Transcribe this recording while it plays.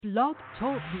Blog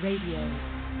Talk Radio.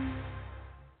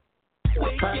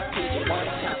 Wake your TV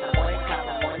morning combo.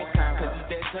 Cause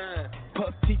it's that time.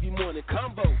 Puff TV morning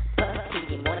combo. Puff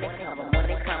TV morning combo.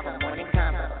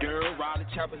 Girl, Raleigh,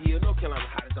 Chapel Hill, North Carolina,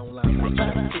 hottest online. Puff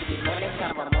TV morning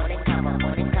combo.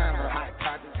 Hot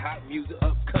topics, hot music,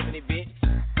 upcoming events.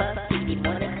 Puff TV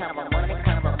morning combo. Now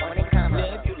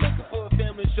if you're looking for a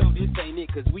family show, this ain't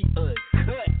it, cause we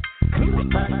uncut.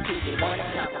 Puff TV morning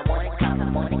combo.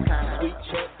 Sweet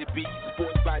Chuck, the beat,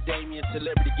 sports by Damien,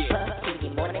 celebrity guest. Puff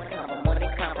TV morning combo.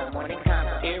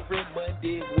 Every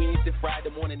Monday, Wednesday, Friday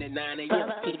morning at 9 a.m. Puff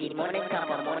TV morning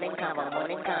combo.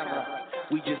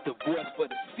 We just the voice for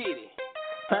the city.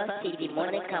 Puff TV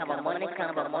morning combo.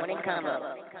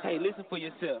 Hey, listen for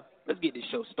yourself. Let's get this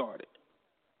show started.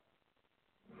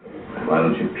 Why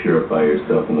don't you purify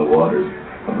yourself in the waters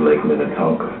of Lake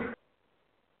Minnetonka?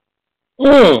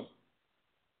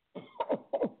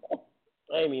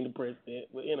 I ain't mean to press that,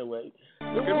 but anyway.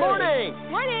 Good morning.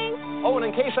 Morning. Oh, and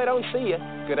in case I don't see you,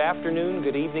 good afternoon,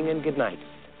 good evening, and good night.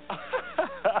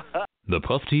 The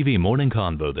Puff TV Morning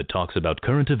Convo that talks about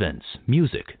current events,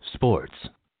 music, sports.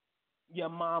 Your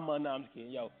mama, no, I'm just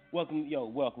kidding. Welcome.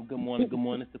 Good morning.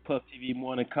 It's the Puff TV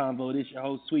Morning Convo. This your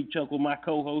host, Sweet Chuck, with my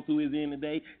co-host who is in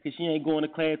today, because she ain't going to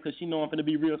class because she know I'm going to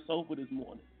be real soulful this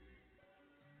morning.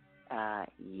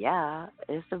 Yeah,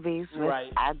 it's the beast.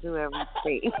 Right. I do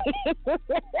everything.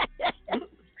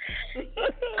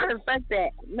 Fuck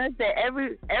that.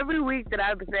 Every week that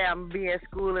I would say I'm gonna be at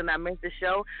school and I miss the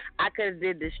show, I could have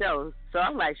did the show. So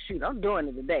I'm like, shoot, I'm doing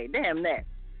it today. Damn that.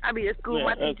 I be at school. Yeah,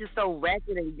 my teacher's so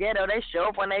ratchet and ghetto. They show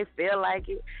up when they feel like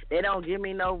it. They don't give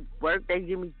me no work. They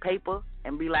give me paper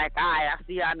and be like, all right, I'll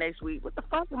see y'all next week. What the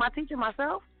fuck? Am I teaching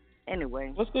myself?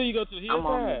 Anyway. What school you go to? I'm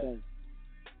on the day.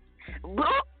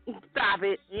 Stop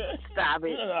it. Yeah. Stop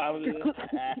it.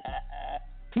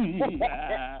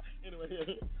 Anyway,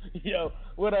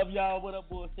 what up, y'all? What up,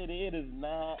 Bull City? It is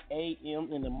 9 a.m.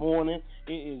 in the morning.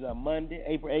 It is a Monday,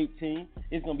 April 18th.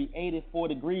 It's going to be 84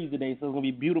 degrees today, so it's going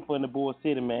to be beautiful in the Bull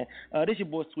City, man. This your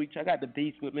boy, Sweet. I got the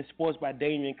beats with me. Sports by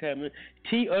Damien coming.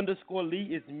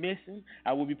 T_Lee is missing.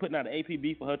 I will be putting out an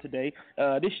APB for her today.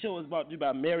 This show is brought to you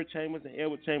by Mary Chambers and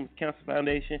Edward Chambers Cancer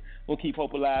Foundation. We'll keep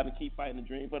hope alive and keep fighting the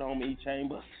dream for the homie E.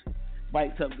 Chambers.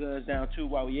 Bite tough guns down, too,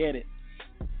 while we at it.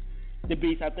 The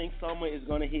beast, I think summer is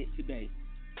going to hit today.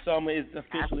 Summer is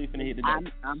officially going to hit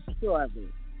today. I'm sure of it.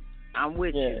 I'm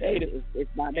with you. It's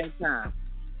about that time.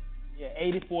 Yeah,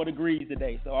 84 degrees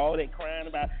today. So all that crying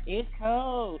about, it's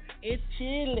cold, it's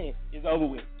chilly, is over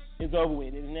with. It's over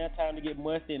with. It's now time to get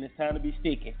musty and it's time to be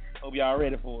sticky. Hope y'all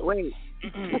ready for it.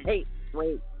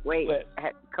 Wait. What?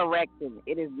 Correction.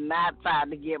 It is not time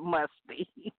to get musty.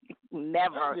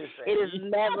 Never. It is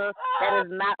never. That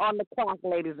is not on the clock,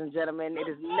 ladies and gentlemen. It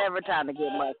is never time to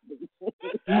get musty.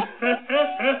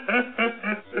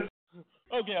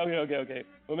 Okay.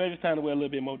 Well, maybe it's time to wear a little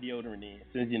bit more deodorant then,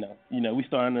 since we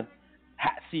starting the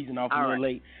hot season off a little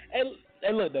late.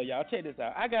 And look though, y'all, check this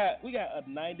out. We got a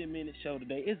 90-minute show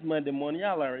today. It's Monday morning.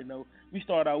 Y'all already know. We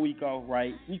start our week off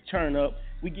right. We turn up.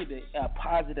 We get the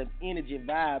positive energy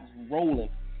vibes rolling.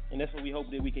 And that's what we hope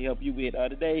that we can help you with.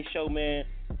 Today's show, man,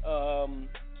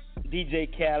 DJ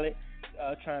Khaled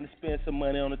trying to spend some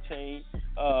money on the team.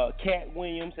 Cat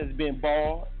Williams has been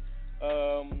barred.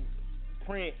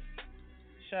 Prince,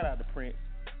 shout out to Prince.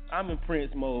 I'm in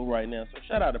Prince mode right now, so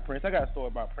shout out to Prince. I got a story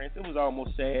about Prince. It was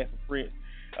almost sad for Prince.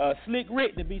 Slick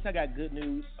Rick, the beast, I got good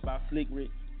news about Slick Rick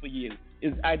for you.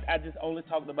 I just only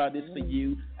talked about this for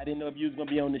you. I didn't know if you was going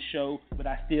to be on the show, but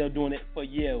I still doing it for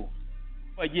you.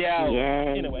 Yeah.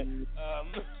 Anyway,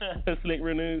 Slick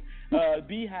Renew.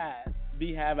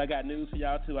 Beehive, I got news for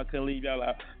y'all too. I couldn't leave y'all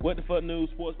out. What the fuck news?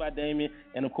 Sports by Damien,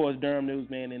 and of course Durham news,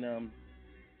 man. And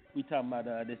we talking about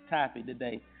this topic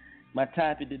today. My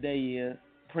topic today is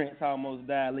Prince almost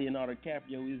died. Leonardo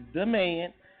DiCaprio is the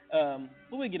man. But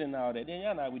we'll get into all that. Then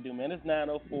y'all know how we do, man. It's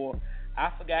 9:04.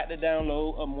 I forgot to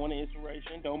download a morning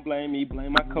inspiration. Don't blame me.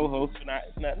 Blame my co-host for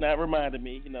not reminding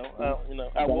me.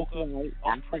 I woke up.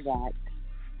 I forgot.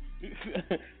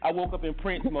 I woke up in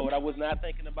Prince mode. I was not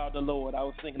thinking about the Lord. I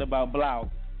was thinking about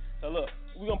blouses. So look,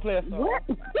 we're gonna play a song.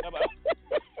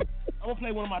 I'm gonna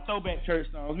play one of my throwback church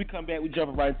songs. We come back, we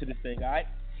jumping right into this thing. All right?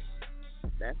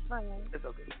 That's fine. It's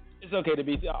okay. It's okay to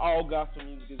be all gospel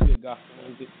music is good gospel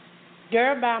music.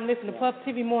 Girl, I'm listening to Puff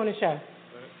TV Morning Show.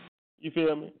 You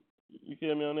feel me? You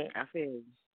feel me on that? I feel you.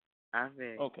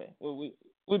 Okay. Well,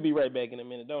 we'll be right back in a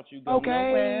minute. Don't you go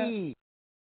nowhere.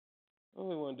 What do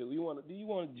we want to do? Do you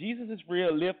want Jesus is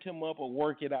real, lift him up, or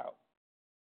work it out?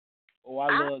 Oh, I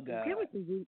love God. Give it to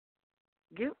you.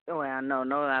 No,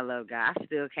 I love God. I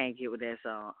still can't get with that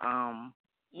song.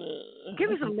 Give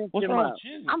me some lift What's him wrong up. with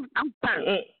you? I'm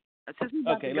turned. Since we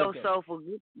about to go let's go. soulful,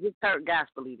 get Kurt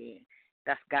Gospel-y then.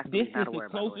 That's gospel. This is the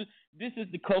closest. This is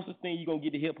the closest thing you're gonna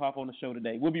get to hip hop on the show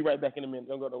today. We'll be right back in a minute.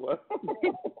 Don't go nowhere.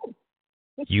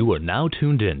 You are now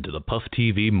tuned in to the Puff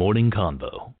TV Morning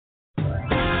Convo.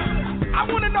 I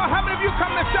want to know how many of you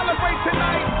come to celebrate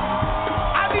tonight.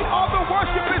 I need all the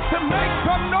worshipers to make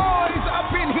some noise up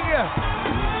in here.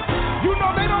 You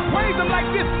know they don't praise him like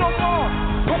this no more.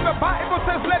 But the Bible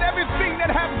says, let everything that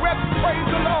have breath praise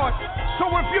the Lord. So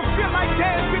if you feel like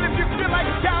dancing, if you feel like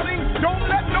shouting, don't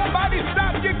let nobody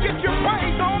stop you. Get your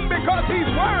praise on because he's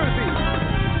worthy.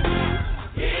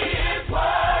 He is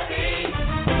worthy.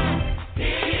 He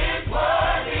is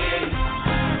worthy.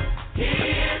 He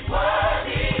is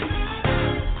worthy.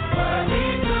 Worthy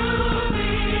to be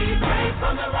praised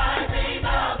from the rising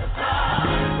of the sun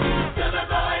to the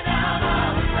going down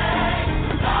of the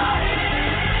same. God is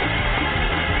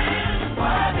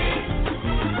worthy.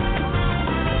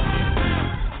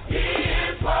 He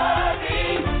is worthy.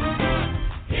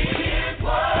 He is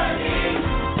worthy.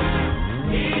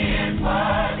 He is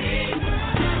worthy.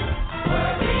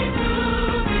 Worthy to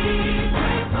be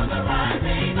praised from the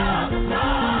rising of the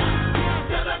sun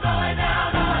to the going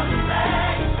down of the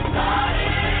same. God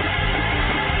is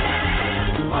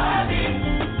worthy.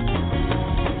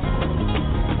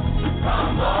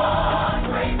 Come on,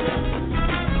 praise him.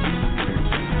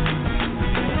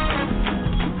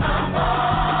 Come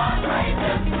on, praise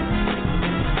him.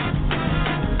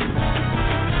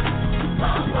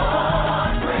 Come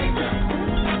on, praise him.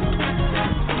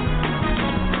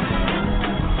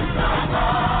 Come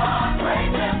on,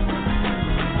 praise him.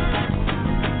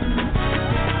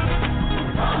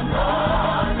 Come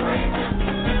on, praise him.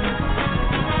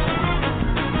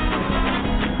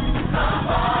 Come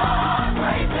on,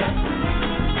 praise him.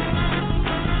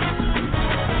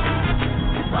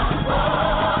 Come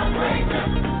on, praise him.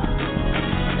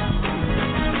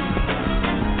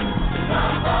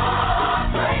 Come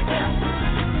on, praise him.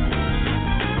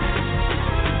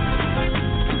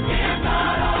 Give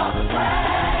God all the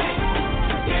praise.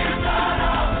 Give God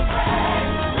all the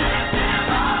praise. Lift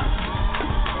him up.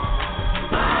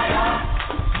 Higher,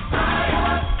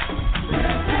 higher.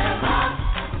 Lift him up.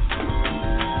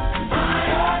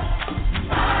 Higher,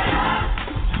 higher.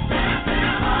 Lift him up. Higher, higher. Lift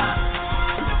him up.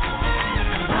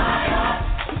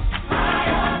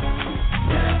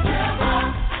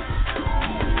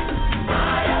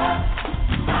 Higher,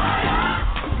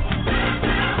 higher. Lift him up. Higher, higher.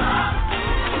 Lift him up.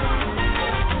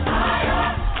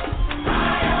 Higher,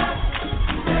 higher. Lift him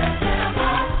up. Higher,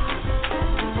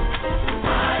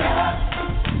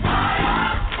 higher.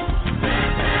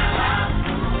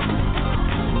 Lift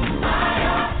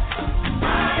him up.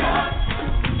 Higher,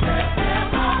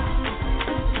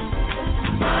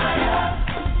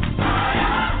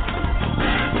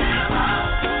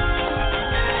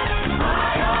 higher. Lift him up. Higher, higher.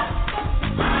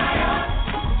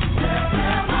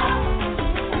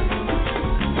 Lift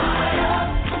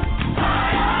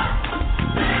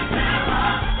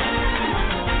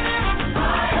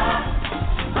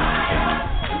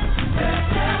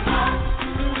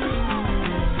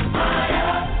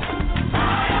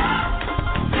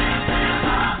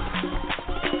him up.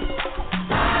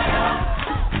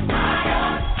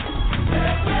 Higher, higher. Lift him up. Higher, higher. Lift him up. Higher,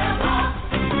 higher. Lift him up. Higher,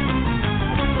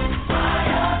 higher. Lift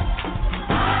him up.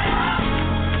 Higher,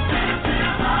 higher. Lift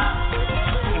him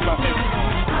up. It's my favorite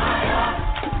song. Higher,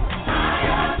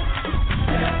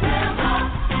 higher. Lift him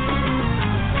up.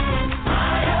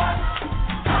 Higher,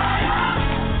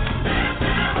 higher. Lift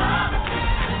him up.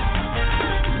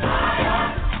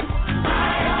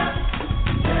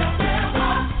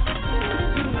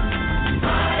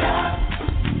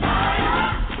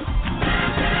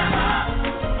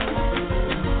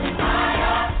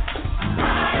 higher. Lift him up. Higher, higher. Lift him up.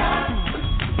 Higher, higher.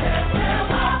 Lift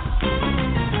him up.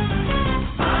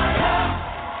 Higher.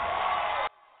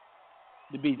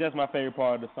 The beat. That's my favorite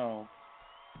part of the song.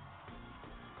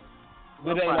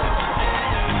 But they Come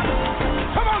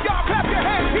on, y'all, clap your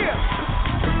hands here.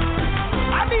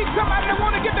 I need somebody that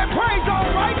want to get that praise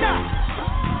on right now.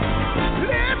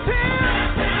 Lift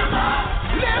him up.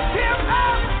 Lift him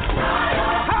up.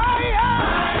 Higher, higher,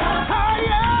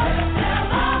 higher. Lift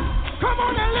him up. Come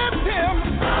on and lift him.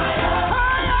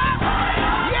 Higher,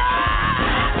 higher,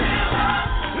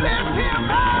 yeah. Lift him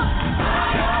up.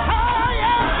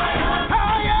 Higher,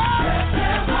 higher. Lift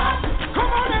him up.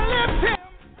 Come on and lift him.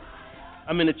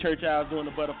 I'm in the church aisle doing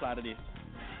the butterfly to this.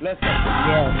 Let's go.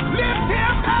 Yes. Lift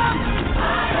him up.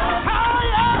 Higher,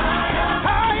 higher,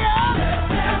 higher. Lift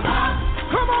him up.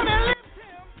 Come on and lift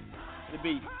him. The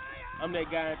beat. I'm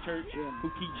that guy in church who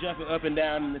keep jumping up and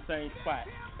down in the same spot.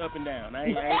 Up and down. I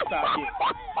ain't stopped yet.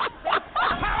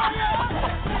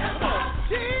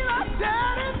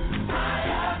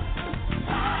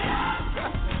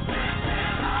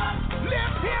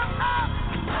 Lift him up.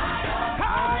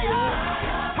 Higher.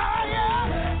 Higher.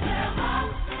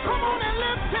 Come on and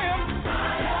lift him.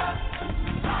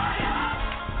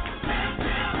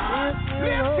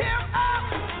 Lift him up.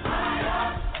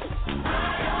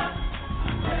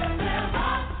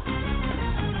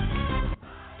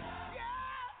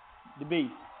 The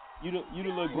beast. You the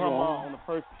little grandma on the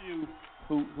first pew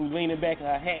who leaning back and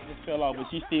her hat just fell off, but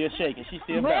she's still shaking. She's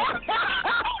still bouncing.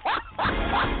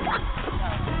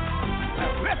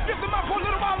 Let's lift him up for a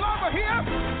little while longer here.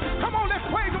 Come on, let's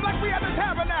praise him like we at the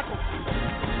tabernacle.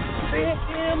 Lift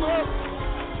him up.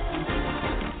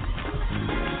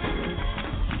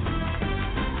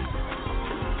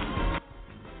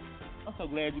 I'm so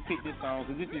glad you picked this song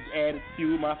because it just added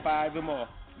to my 5 and more.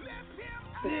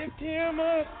 Lift him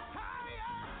up.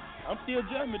 I'm still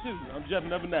jumping too. I'm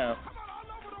jumping up and down.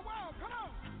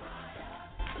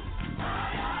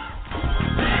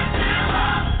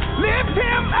 Lift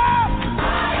him up.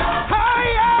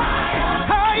 Higher.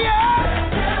 Higher.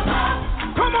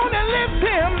 Come on and lift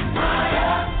him.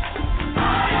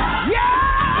 Yeah.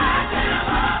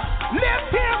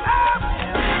 Lift him up.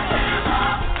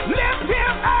 Lift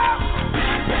him up.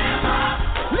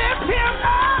 Lift him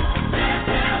up.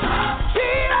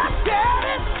 Jesus said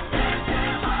it.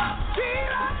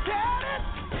 Jesus said it.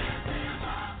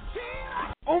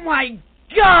 Oh my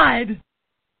God!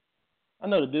 I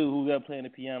know the dude who's up playing the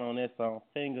piano on that song,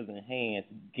 fingers and hands,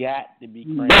 got to be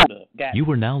cranked up. You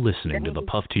are now listening to the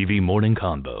Puff TV Morning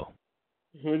Convo.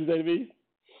 What did you say, B?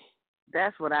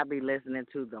 That's what I be listening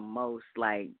to the most.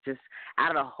 Like, just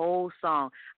out of the whole song,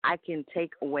 I can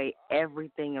take away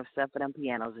everything except for them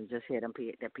pianos and just hear them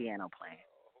the piano playing.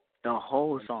 The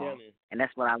whole song. And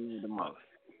that's what I love the most.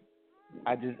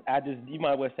 I just, you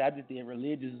might well say I just did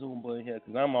religious Zumba in here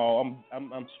because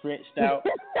I'm stretched out,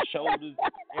 shoulders,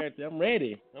 everything. I'm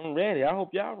ready. I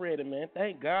hope y'all ready, man.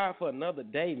 Thank God for another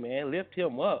day, man. Lift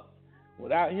him up.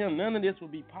 Without him, none of this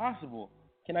would be possible.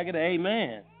 Can I get an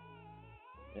amen?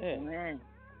 Yeah. Amen.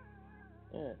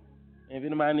 Yeah. If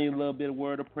anybody needs a little bit of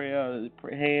word of prayer,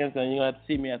 hands, then you're going to have to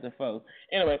see me after 4.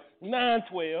 Anyway,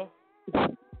 9:12.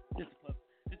 This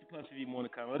is Puff TV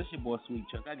Morning Convo. This your boy Sweet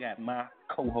Chuck. I got my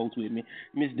co-host with me,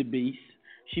 Miss The Beast.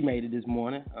 She made it this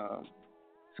morning.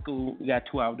 School, we got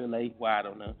 2 hour delay. Why, I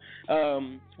don't know.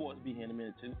 Sports be here in a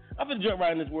minute, too. I'm going to jump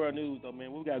right in this world news, though,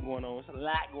 man. What we got going on? There's a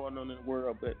lot going on in the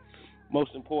world, but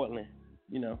most importantly,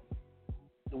 you know,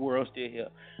 the world's still here.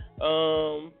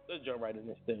 Let's jump right in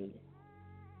this thing.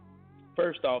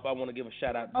 First off, I want to give a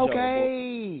shout out to Jungle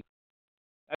Book.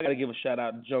 I got to give a shout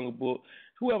out to Jungle Book.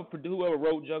 Whoever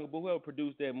wrote Jungle Book, whoever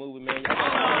produced that movie, man.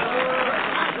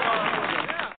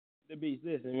 The Beast,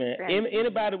 listen, man.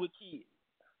 Anybody with kids?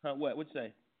 Huh, what you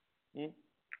say?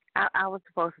 I was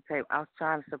supposed to take. I was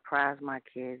trying to surprise my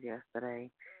kids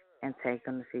yesterday and take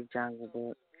them to see Jungle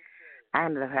Book. I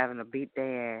ended up having to beat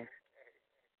their ass.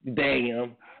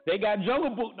 Damn, they got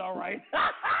Jungle Book, all right.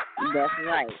 That's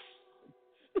right.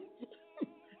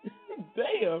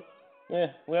 Damn. Yeah,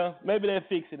 well, maybe they'll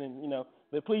fix it, and you know.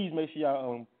 But please make sure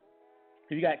y'all,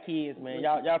 if you got kids, man,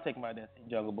 y'all take them out there and see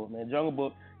Jungle Book, man. Jungle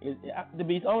Book is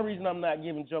the only reason I'm not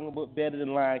giving Jungle Book better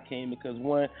than Lion King because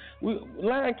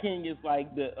Lion King is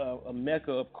like the a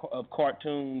mecca of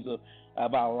cartoons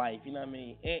about life, you know what I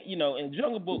mean? And you know, and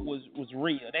Jungle Book was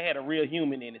real. They had a real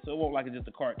human in it, so it wasn't like it's just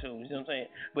a cartoon. You know what I'm saying?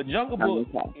 But Jungle Book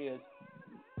is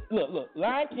look,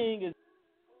 Lion King is.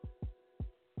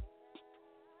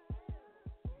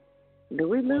 Do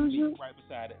we lose you? Right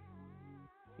beside it.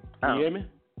 Can you hear me?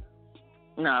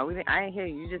 No, I didn't hear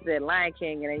you. You just said Lion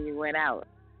King and then you went out.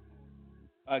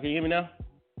 Can you hear me now?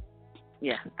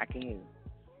 Yeah, I can hear you.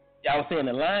 Yeah, I was saying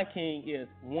the Lion King is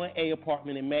 1A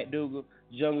apartment in MacDougal.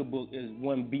 Jungle Book is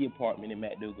 1B apartment in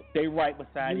MacDougal. They right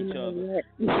beside each other.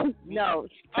 No.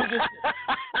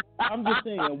 I'm just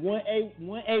saying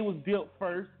 1A was built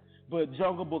first, but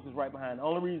Jungle Book is right behind. The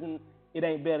only reason it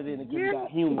ain't better than because it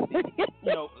got humans in it.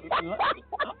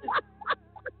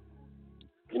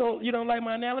 You don't like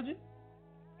my analogy?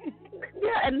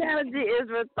 Your analogy is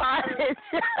retarded.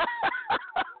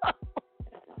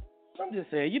 I'm just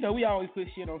saying, we always put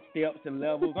shit on steps and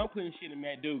levels. I'm putting shit in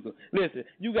MacDougal. Listen,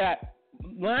 you got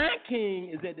Lion King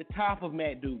is at the top of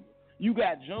MacDougal. You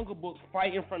got Jungle Book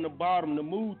fighting from the bottom to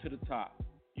move to the top.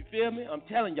 You feel me? I'm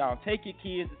telling y'all, take your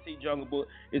kids to see Jungle Book.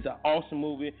 It's an awesome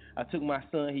movie. I took my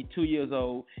son. He's 2 years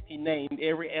old. He named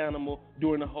every animal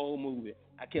during the whole movie.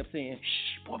 I kept saying,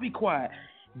 shh, boy, be quiet.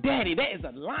 Daddy, that is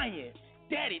a lion.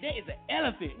 Daddy, that is an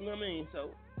elephant. You know what I mean? So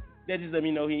that just let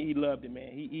me know he loved it,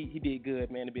 man. He did good,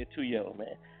 man, to be a 2-year-old,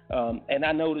 man. And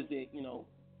I noticed that,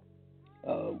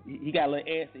 he got a little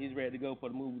answer. He's ready to go for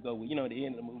the movie. Go, at the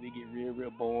end of the movie, it get real, real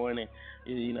boring,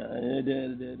 and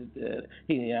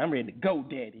I'm ready to go,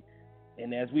 Daddy.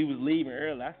 And as we was leaving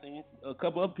early, I seen a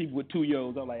couple other people with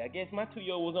 2-year-olds. I'm like, I guess my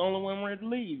 2-year-old was the only one ready to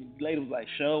leave. And the lady was like,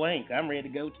 sure ain't. I'm ready to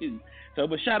go too. So,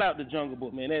 but shout out to Jungle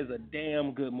Book, man. That is a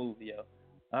damn good movie, yo.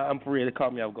 I'm for real.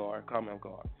 Caught me off guard.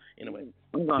 Anyway,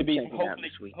 I'm gonna check it out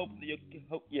this week. Hopefully,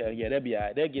 that'll be all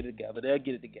right. They'll get it together.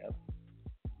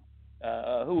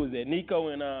 Who was that? Nico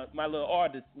and my little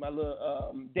artist, my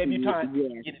little debutante.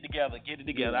 Yeah. Get it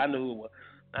together. I knew it was.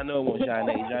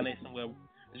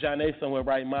 Jeanne somewhere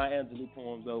writing my Angelou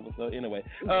poems over. So anyway,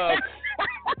 yo,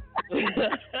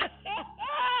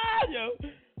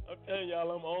 I'm telling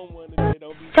y'all, I'm on one today.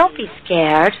 Don't be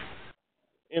scared.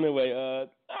 Anyway,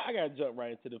 I gotta jump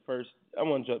right into the first. I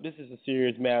want to jump. This is a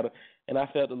serious matter, and I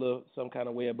felt some kind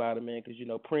of way about it, man, because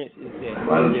Prince is that.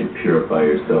 Why don't you purify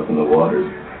yourself in the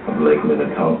waters of Lake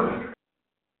Minnetonka?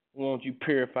 Why don't you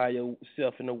purify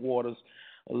yourself in the waters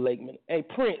of Lake Minnetonka? Hey,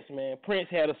 Prince, man. Prince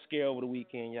had a scare over the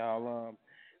weekend, y'all.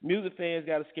 Music fans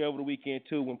got a scare over the weekend,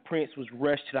 too, when Prince was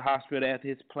rushed to the hospital after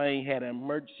his plane had an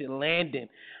emergency landing.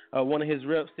 One of his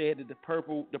reps said that the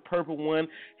purple one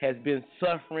has been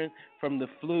suffering from the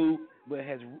flu, but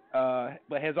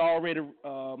has already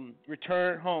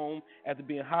returned home after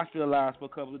being hospitalized for a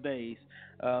couple of days.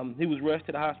 He was rushed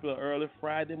to the hospital early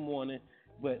Friday morning,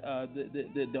 but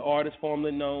the artist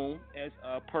formerly known as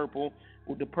Purple,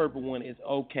 the purple one, is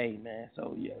okay, man.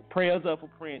 So yeah, prayers up for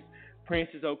Prince.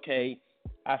 Prince is okay.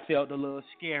 I felt a little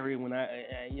scary when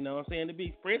you know what I'm saying, to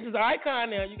be Prince is an icon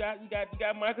now. You got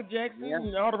Michael Jackson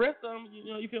and all the rest of them.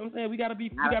 You feel what I'm saying? We gotta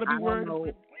be worried about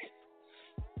Prince.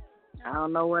 I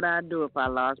don't know what I'd do if I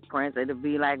lost Prince. It'd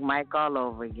be like Mike all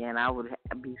over again. I would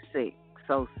be sick,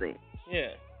 so sick. Yeah,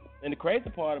 and the crazy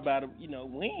part about it,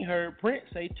 we ain't heard Prince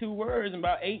say 2 words in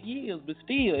about 8 years, but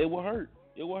still, it will hurt.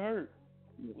 It will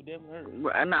definitely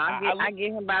hurt. No, I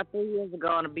get him about 3 years ago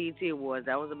on the BET Awards.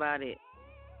 That was about it.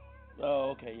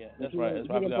 Oh, okay, yeah, that's right. That's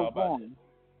probably all about it.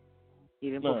 He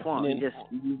didn't perform. He just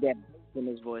used that in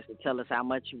his voice to tell us how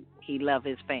much he loved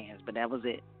his fans, but that was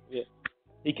it. Yeah.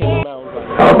 He came out and was like,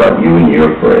 how about you and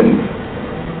your friends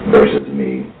versus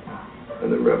me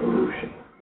and the revolution?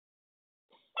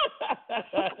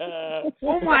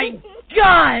 Oh my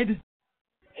God!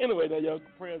 Anyway, now, yo,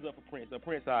 prayers up for Prince.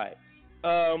 Prince, all right.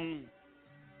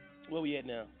 Where we at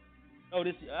now? Oh,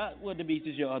 this. The beach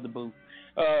is your other boo.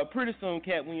 Pretty soon,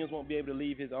 Cat Williams won't be able to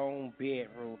leave his own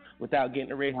bedroom without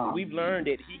getting arrested. We've learned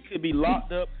that he could be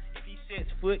locked up if he sets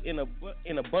foot in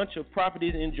a bunch of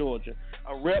properties in Georgia.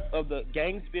 A rep of the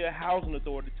Gainesville Housing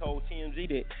Authority told TMZ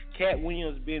that Cat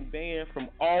Williams has been banned from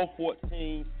all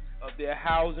 14 of their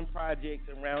housing projects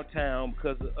around town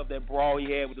because of that brawl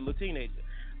he had with the little teenager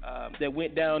that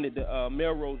went down at the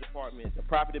Melrose Apartments, a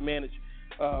property managed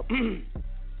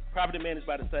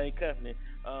by the same company.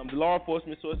 The law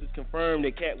enforcement sources confirmed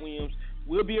that Cat Williams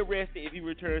will be arrested if he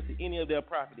returns to any of their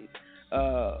properties.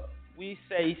 We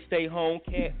say stay home,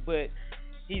 Cat, but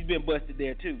he's been busted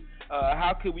there too.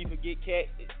 How could we forget Cat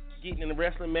getting in a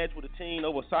wrestling match with a teen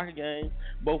over a soccer game?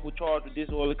 Both were charged with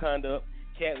disorderly conduct.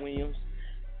 Cat Williams,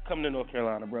 come to North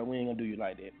Carolina, bro. We ain't gonna do you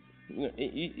like that.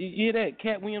 You hear that?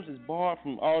 Cat Williams is barred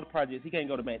from all the projects. He can't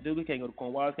go to McDougal, he can't go to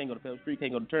Cornwallis, can't go to Pepper Street,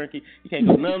 can't go to Turnkey, he can't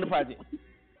go to none of the projects.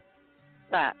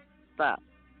 Stop.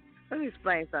 Let me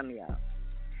explain something to y'all.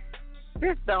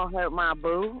 This don't hurt my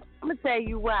boo. I'm going to tell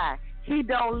you why. He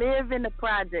don't live in the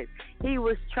projects. He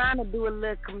was trying to do a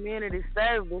little community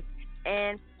service,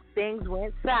 and things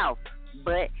went south.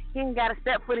 But he ain't got to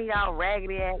step foot in y'all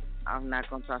raggedy ass. I'm not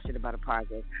going to talk shit about the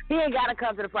projects. He ain't got to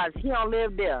come to the projects. He don't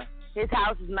live there. His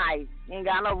house is nice. He ain't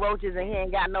got no roaches, and he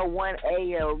ain't got no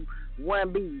 1A or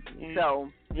 1B. So,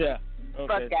 yeah, okay.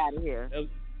 Fuck out of here.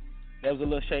 That was a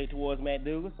little shade towards Matt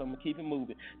Douglas, so I'm going to keep it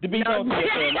moving. The beat on to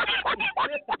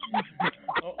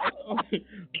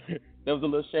That was a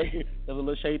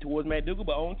little shade towards Matt Douglas,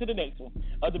 but on to the next one.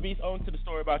 The beats on to the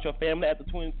story about your family. After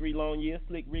 23 long years,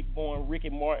 Slick Rick born Rick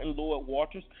and Martin Lloyd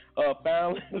Waters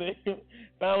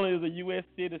finally is a U.S.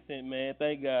 citizen, man.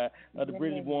 Thank God. The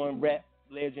British-born rap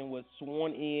legend was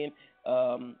sworn in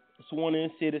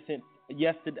citizen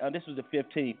yesterday. This was the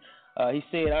 15th. He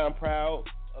said, "I'm proud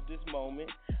of this moment.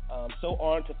 So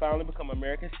honored to finally become an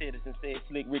American citizen," said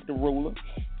Slick Rick the Ruler.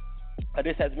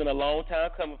 This has been a long time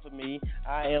coming for me.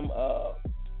 I am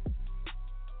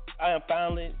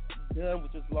finally done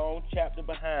with this long chapter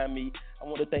behind me. I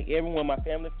want to thank everyone, my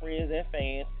family, friends, and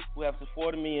fans who have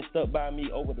supported me and stuck by me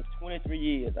over the 23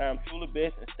 years. I am truly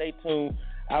blessed, and stay tuned.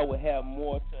 I will have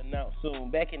more to announce soon.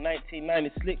 Back in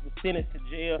 1990, Slick was sentenced to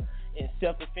jail in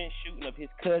self-defense shooting of his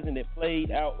cousin that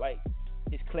played out like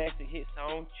his classic hit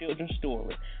song, Children's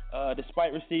Story.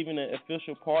 Despite receiving an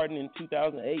official pardon in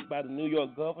 2008 by the New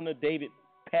York governor, David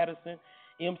Patterson,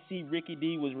 MC Ricky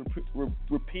D was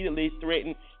repeatedly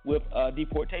threatened with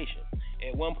deportation.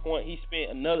 At one point, he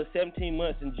spent another 17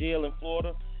 months in jail in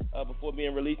Florida before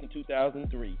being released in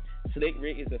 2003. Slick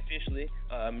Rick is officially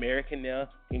American now.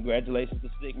 Congratulations to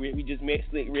Slick Rick. We just met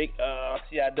Slick Rick,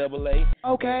 CIAA.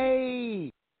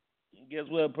 Okay. Guess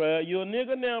what, bro? You a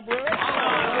nigga now, bro.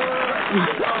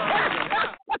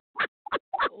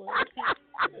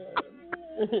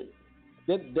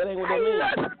 that ain't what that means.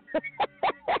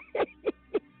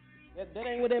 That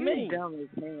ain't what that means.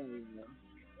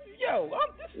 Yo,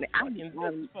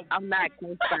 I'm not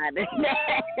conspired. This is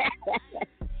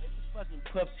fucking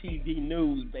Puff TV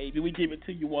news, baby. We give it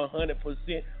to you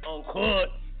 100% uncut.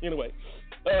 Anyway,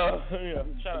 yeah,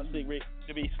 shout out Slick Rick.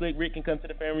 To be Slick Rick can come to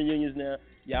the family reunions now.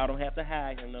 Y'all don't have to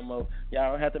hide him no more.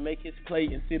 Y'all don't have to make his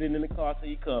plate and sit in the car so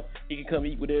he come. He can come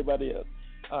eat with everybody else.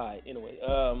 All right. Anyway,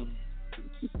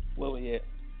 where we at?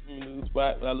 Lose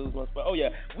spot. I lose my spot. Oh yeah,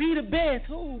 we the best.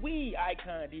 Who we?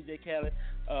 Icon DJ Khaled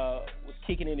was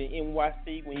kicking it in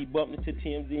NYC when he bumped into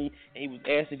TMZ and he was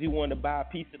asked if he wanted to buy a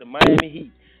piece of the Miami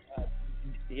Heat.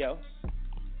 Yo,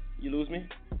 you lose me?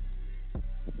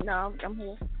 No, I'm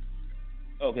here.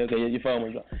 Okay, your phone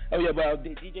was wrong. Oh yeah, but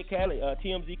DJ Khaled,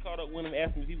 TMZ called up with him,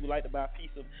 asked him if he would like to buy a piece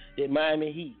of that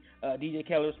Miami Heat. DJ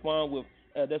Khaled responded with,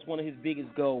 that's one of his biggest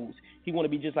goals. He want to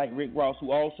be just like Rick Ross,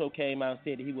 who also came out and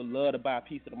said that he would love to buy a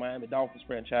piece of the Miami Dolphins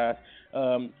franchise.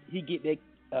 He get the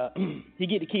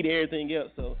key to everything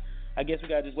else. So I guess we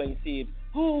gotta just wait and see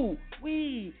if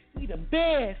we the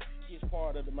best is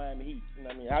part of the Miami Heat. You know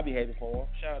what I mean? I'll be happy for him.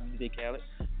 Shout out to DJ Khaled.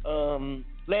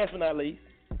 Last but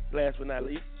not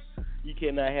least, you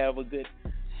cannot have a good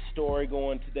story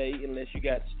going today unless you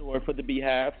got the story for the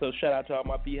Beehive. So shout out to all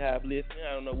my Beehive listeners.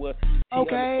 I don't know what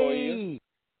story is.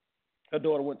 Her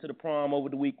daughter went to the prom over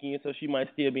the weekend, so she might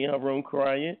still be in her room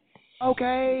crying.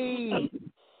 Okay.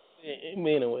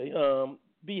 Anyway,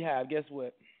 Beehive, guess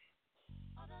what?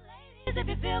 If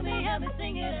you feel me, help me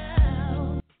sing it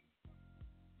out.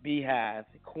 Beehive,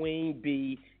 Queen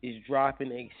Bee is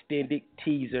dropping an extended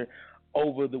teaser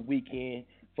over the weekend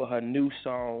for her new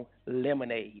song,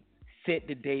 Lemonade, set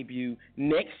to debut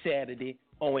next Saturday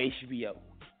on HBO. All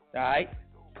right?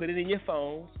 Put it in your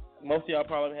phones. Most of y'all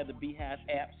probably have the Beehive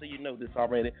app, so you know this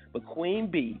already. But Queen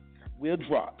Bee will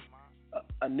drop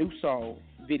a new song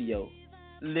video,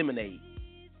 Lemonade,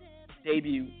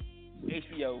 debut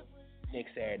HBO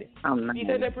next Saturday. You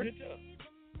think that pretty tough?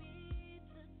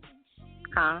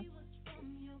 Huh?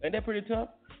 Ain't that pretty tough?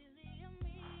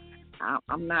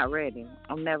 I'm not ready.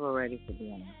 I'm never ready to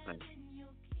be on that place.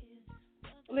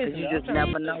 Listen, you just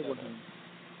never know with him.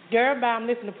 Girl, I'm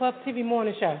listening to Puff TV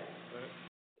Morning Show.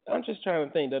 I'm just trying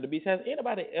to think, though. Has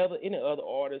any other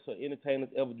artists or entertainers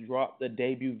ever dropped the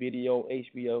debut video on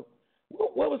HBO?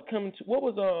 What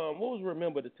was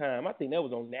Remember the Time? I think that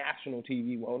was on national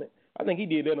TV, wasn't it? I think he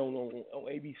did that on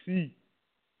ABC.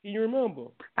 Can you remember?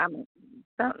 I mean,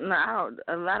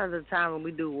 a lot of the time when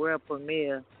we do world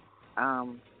premiere,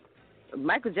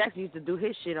 Michael Jackson used to do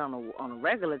his shit on a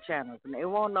regular channel, and it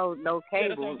won't no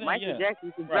cable. Michael Jackson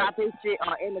used to drop his shit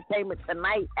on Entertainment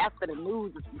Tonight after the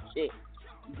news and some shit.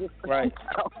 Just right.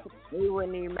 It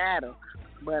wouldn't even matter.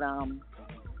 But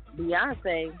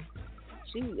Beyonce,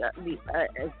 she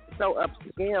is so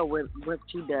upscale with what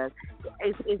she does.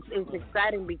 It's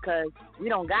exciting because we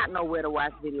don't got nowhere to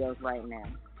watch videos right now.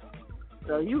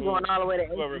 So you going all the way to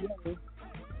HBO,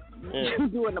 you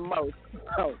doing the most.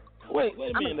 So wait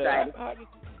a I'm minute. excited.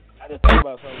 I just thought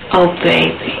about something. Oh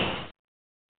baby.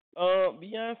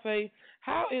 Beyonce,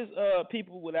 how is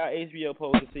people without HBO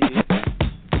supposed to see this?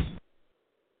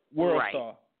 World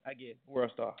Star, I guess.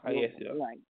 World Star, I guess. Yeah.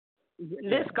 Right.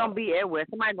 This gonna be everywhere.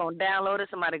 Somebody gonna download it.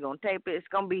 Somebody gonna tape it. It's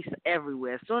gonna be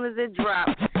everywhere. As soon as it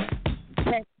drops,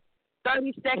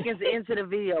 30 seconds into the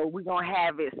video, we're gonna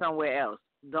have it somewhere else.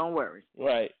 Don't worry.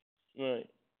 Right.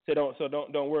 So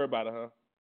don't worry about it, huh?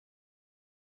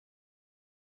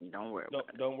 Don't worry.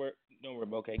 Don't worry.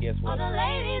 Okay, guess what? All the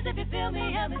ladies, if you feel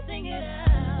me, help me sing it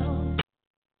out.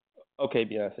 Okay,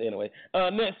 Beyonce. Anyway,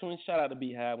 next one. Shout out to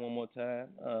Beehive one more time.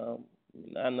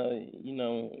 I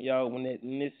know, y'all when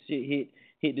this shit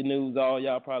hit the news, all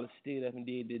y'all probably stood up and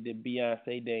did the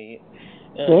Beyonce dance.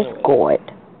 Yes, God.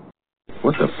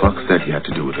 What the fuck's that you have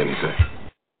to do with anything?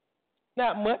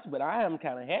 Not much, but I am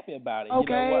kind of happy about it.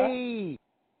 Okay. You know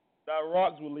why? I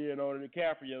rocks with Leonardo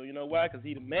DiCaprio. You know why? Because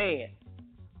he the man.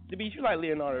 The beach, you like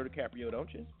Leonardo DiCaprio,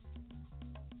 don't you?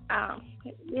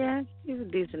 Yeah, he's a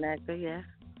decent actor. Yeah.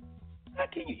 How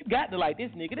can you got to like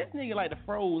this nigga? This nigga like the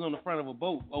froze on the front of a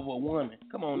boat over a woman.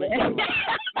 Come on, man. I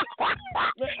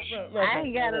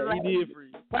ain't got to like. He did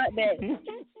freeze. Fuck that.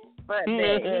 Fuck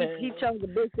that. He chose the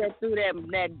bitch that threw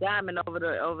that diamond over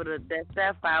that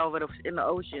sapphire in the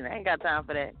ocean. I ain't got time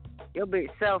for that. Your bitch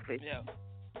selfish.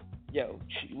 Yo,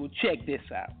 well, check this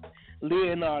out.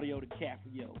 Leonardo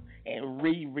DiCaprio and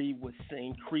Riri was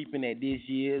seen creeping at this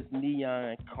year's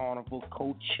Neon Carnival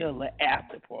Coachella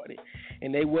after party.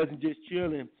 And they wasn't just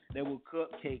chilling. They were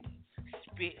cupcaking,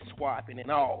 spit swapping,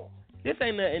 and all. This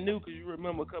ain't nothing new because you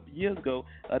remember a couple years ago,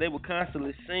 they were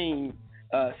constantly seen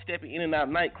stepping in and out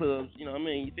of nightclubs. You know what I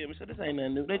mean? You feel me? So this ain't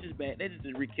nothing new. They just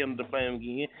rekindled the flame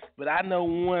again. But I know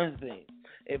one thing.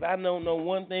 If I don't know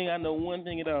one thing, I know one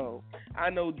thing at all. I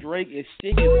know Drake is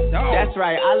sick as a dog. That's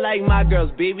right. I like my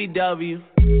girls BBW.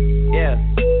 Yeah.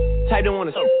 Type don't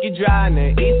want to you dry and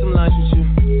then eat some lunch with you.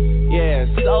 Yeah.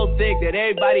 So thick that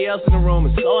everybody else in the room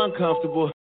is so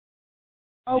uncomfortable.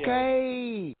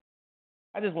 Okay.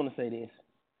 I just want to say this.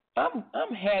 I'm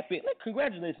happy.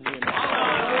 Congratulations, man.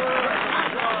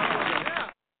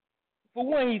 For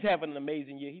one, he's having an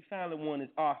amazing year. He finally won his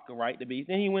Oscar, right? Didn't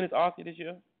he win his Oscar this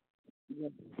year?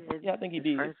 Yeah, I think he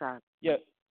did. Yeah,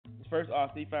 his first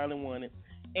Oscar, he finally won it,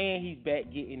 and he's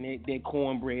back getting that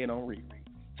cornbread on Riri.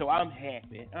 So I'm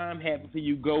happy. I'm happy for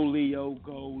you. Go Leo,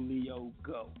 go Leo,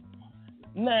 go.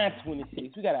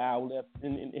 9:26. We got an hour left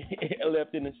in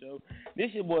the show.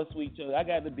 This your boy Sweet Joe. I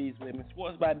got the beats with me.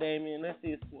 Sports by Damien. Let's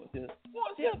see his sports here.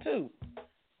 Sports here too.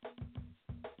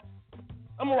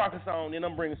 I'm going to rock a song, then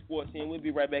I'm bringing sports in. We'll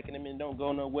be right back in a minute. Don't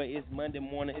go nowhere. It's Monday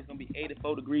morning. It's going to be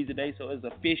 84 degrees today, so it's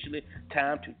officially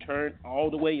time to turn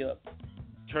all the way up.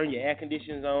 Turn your air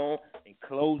conditioners on and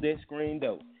close that screen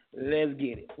door. Let's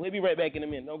get it. We'll be right back in a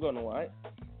minute. Don't go nowhere, all right?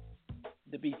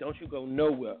 The beat, don't you go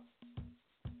nowhere.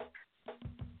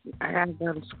 I got to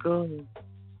go to school.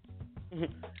 I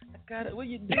got it. What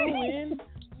you doing?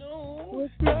 No.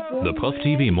 The Puff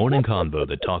TV Morning Convo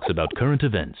that talks about current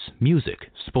events, music,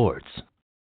 sports.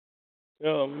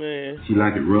 Oh, man. She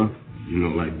like it rough,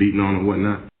 like beating on or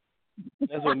whatnot.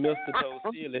 That's what Mr. told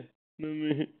Silly.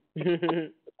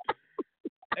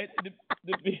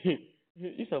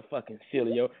 You're so fucking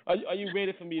silly, yo. Are you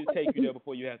ready for me to take you there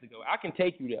before you have to go? I can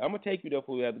take you there. I'm going to take you there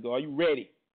before you have to go. Are you ready?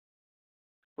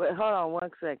 Wait, hold on 1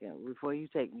 second before you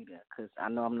take me there, because I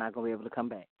know I'm not going to be able to come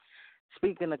back.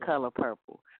 Speaking of Color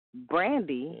Purple,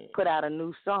 Brandy put out a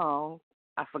new song.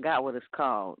 I forgot what it's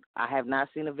called. I have not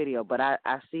seen the video, but I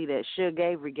see that Suge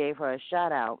Avery gave her a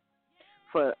shout-out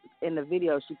for in the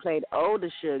video. She played older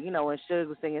Suge, when Suge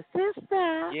was singing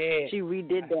Sister. Yeah, she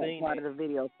redid that part of the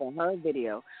video for her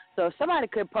video. So if somebody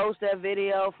could post that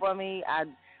video for me,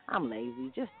 I'm lazy.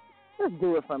 Just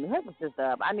do it for me. Hook my sister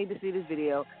up. I need to see this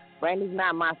video. Brandy's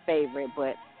not my favorite,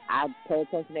 but I pay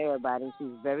attention to everybody.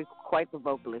 She's quite the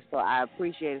vocalist, so I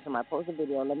appreciate it. Somebody post a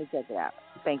video. Let me check it out.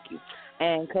 Thank you.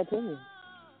 And continue.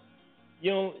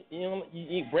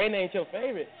 Brandy ain't your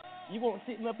favorite. You want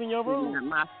sitting up in your room? She's not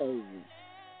my favorite.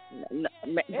 No,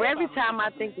 every time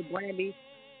I think of Brandy,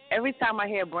 every time I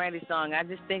hear a Brandy song, I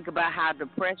just think about how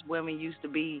depressed women used to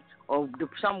be, or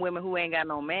some women who ain't got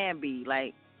no man be.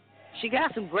 Like, she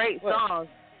got some great songs,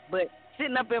 but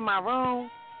sitting up in my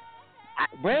room, I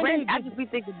just be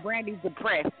thinking Brandy's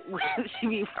depressed when she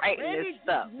be writing this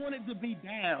stuff. Brandy just wanted to be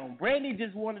down. Brandy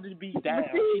just wanted to be down.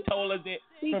 She told us that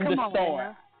from the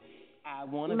start. I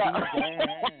want to be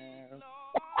down.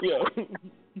 Yo.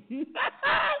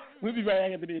 We'll be right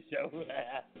back after this show.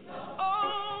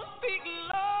 Oh, speak,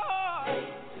 Lord.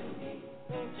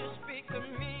 Won't you speak to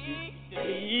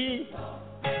me?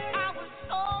 I was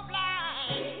so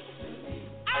blind.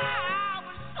 I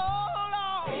was so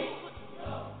lost.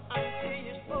 Until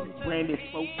you spoke to Brandy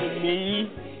spoke to me.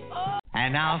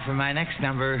 And now for my next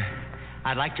number,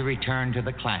 I'd like to return to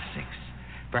the classics.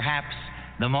 Perhaps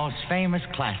the most famous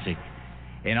classic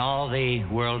in all the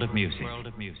world of music.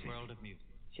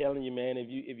 Telling you, man,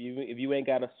 if you ain't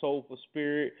got a soulful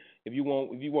spirit, if you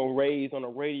want raised on the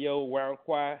radio around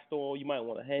Quiet Storm, you might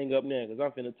want to hang up now, because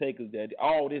I'm finna take us there.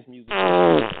 All this music.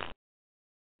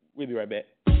 We'll be right back.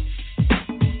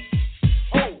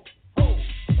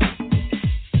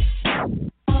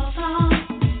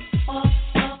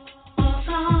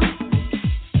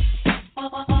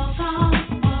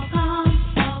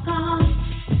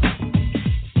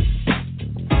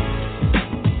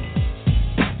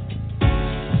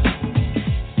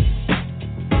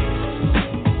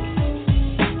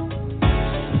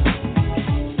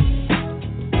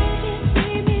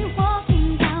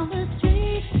 Walking down the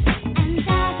street and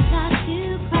I got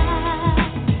you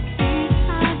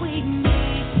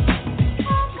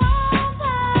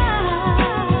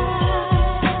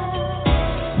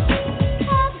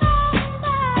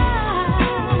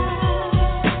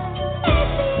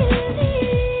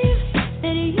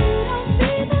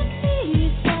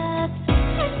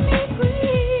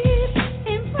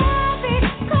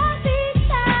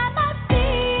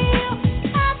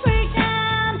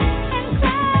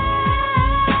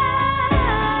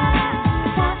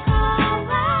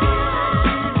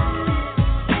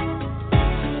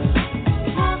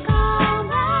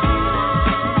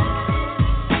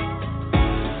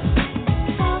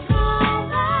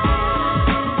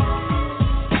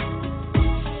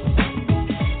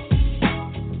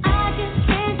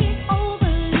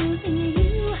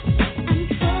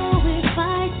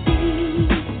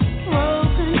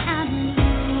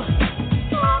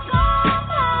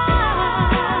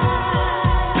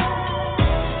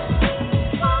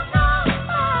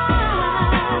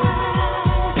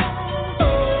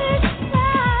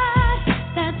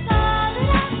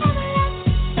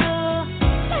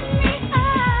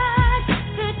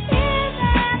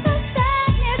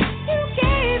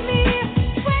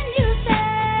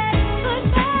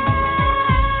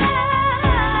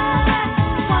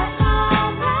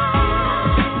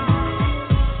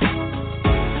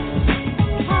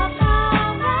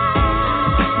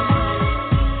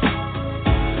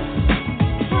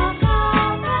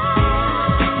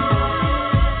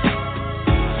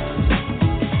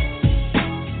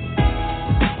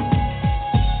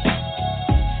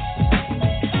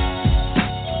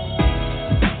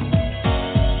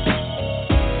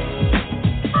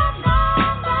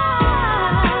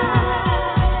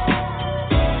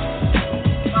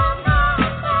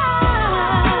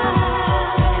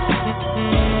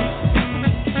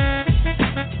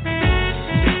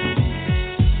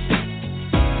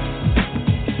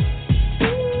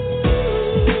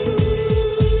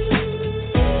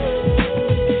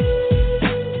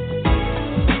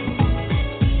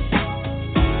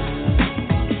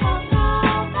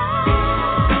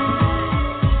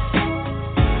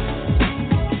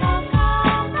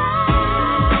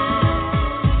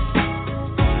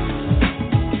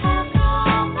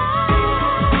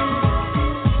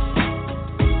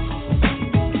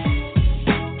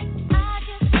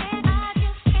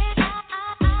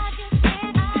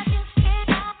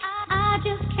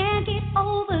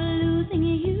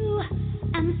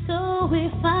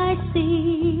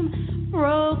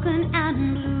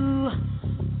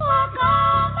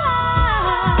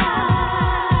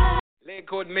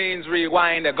means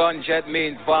rewind, a gunshot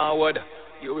means forward.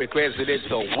 You requested it,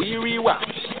 so we rewind.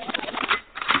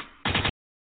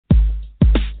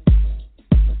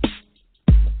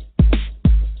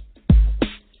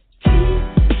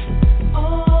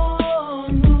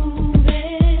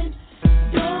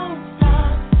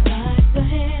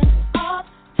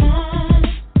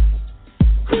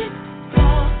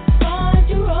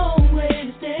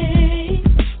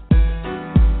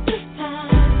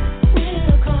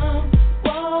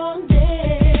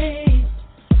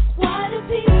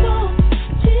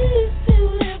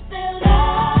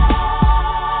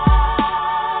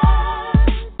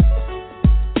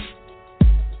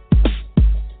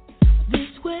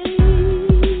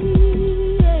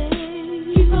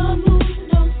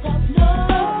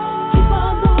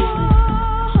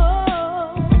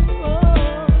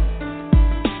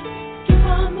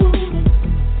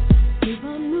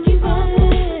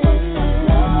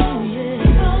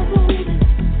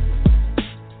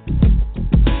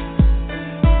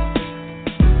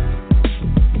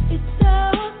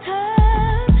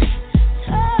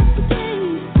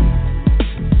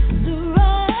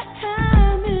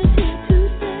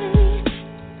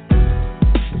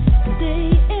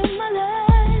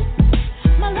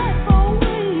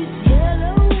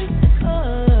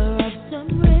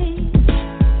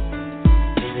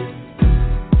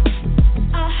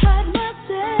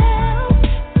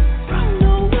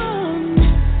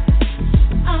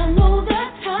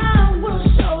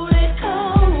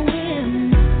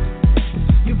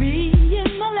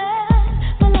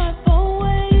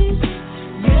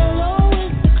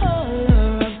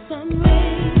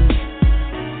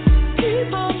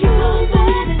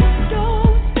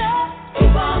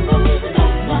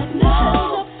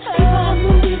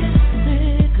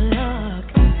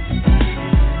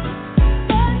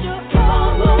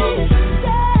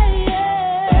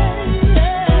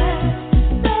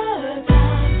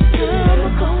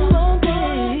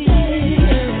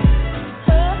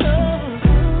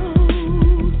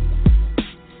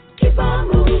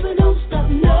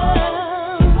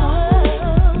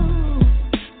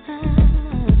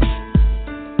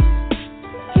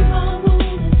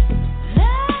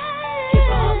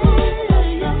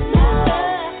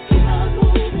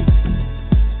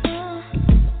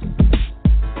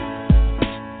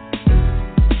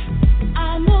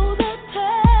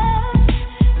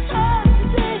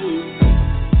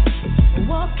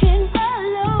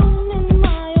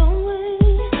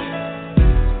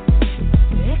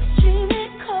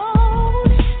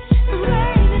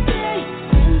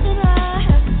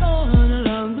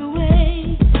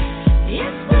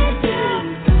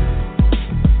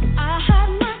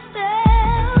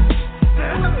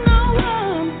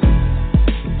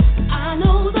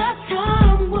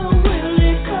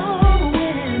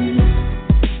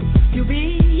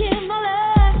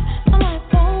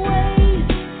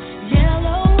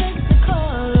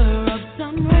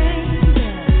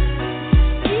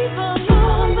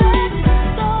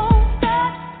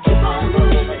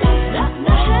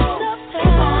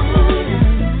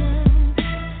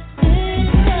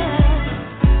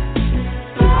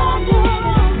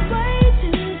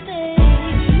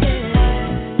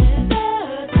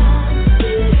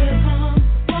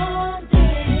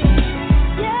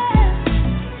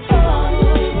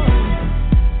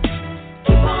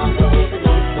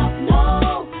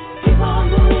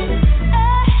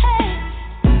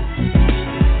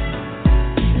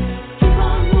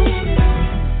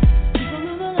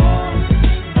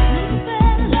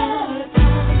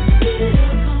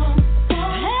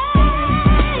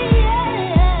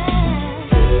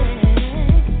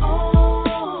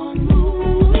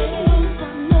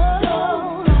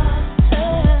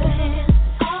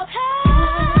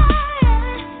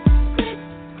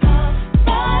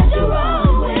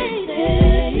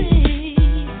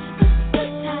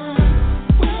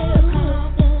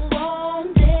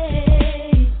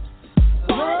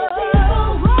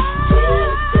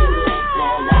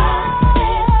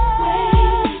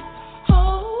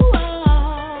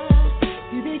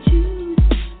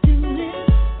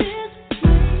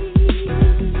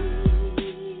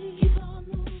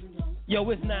 Yo,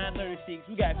 it's 9:36.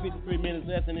 We got 53 minutes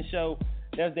left in the show.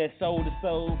 That's that soul to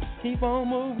soul. Keep on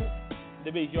moving.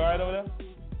 The bitch, you alright over there?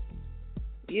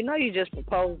 You know you just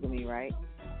proposed to me, right?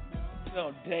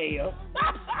 Oh, damn.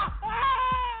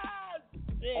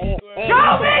 Show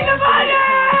me the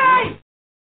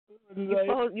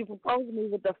money! You proposed to me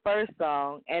with the first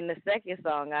song, and the second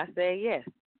song I said yes.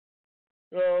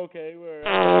 Oh, okay. We're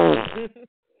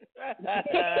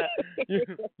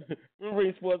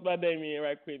bring sports by Damien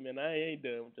right quick, man. I ain't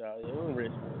done with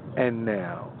y'all. And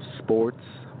now, sports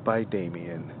by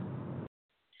Damien.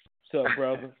 What's up,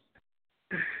 brother?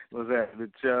 What's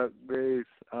happening, Chuck? Bass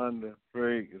on the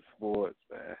Freak Sports,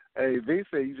 man. Hey, V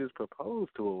said you just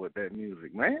proposed to her with that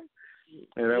music, man.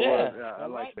 Yeah, I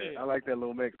like that. I like that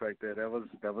little mix right there. That was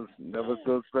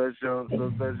so special,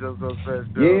 so special, so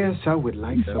special. Yes, I would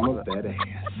like some of that ass.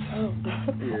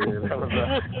 Yeah, that was.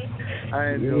 I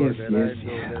enjoyed that. I enjoyed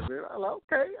that. Man. I'm like,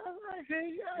 okay,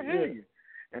 I hear you.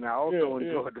 And I also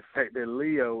enjoyed the fact that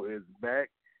Leo is back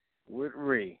with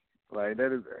Ree. Like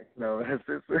that is,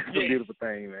 it's a beautiful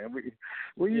thing, man.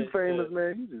 When you famous,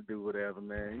 man, you just do whatever,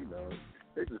 man. You know,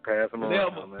 they just pass them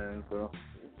around, man. So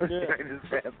they just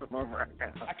pass them around.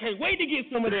 I can't wait to get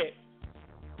some of that.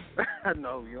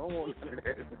 No, you don't want none of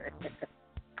that, man.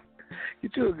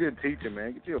 Get you a good teacher,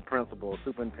 man. Get you a principal, a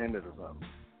superintendent, or something.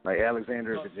 Like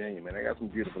Alexandria, Virginia, man. They got some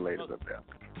beautiful ladies up there.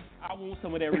 I want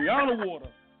some of that Rihanna water.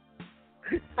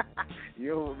 You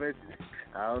know, man,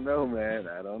 I don't know, man.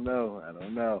 I don't know.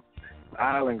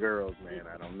 Island girls, man.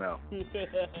 I don't know.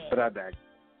 But I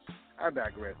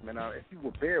digress, man. Now, if you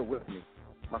will bear with me,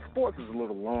 my sports is a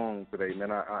little long today, man.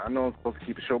 I know I'm supposed to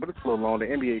keep it short, but it's a little long. The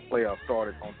NBA playoffs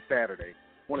started on Saturday.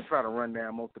 I want to try to run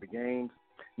down most of the games.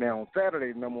 Now, on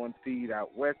Saturday, the number one seed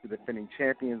out west, the defending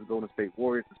champions, Golden State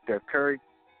Warriors, and Steph Curry.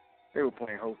 They were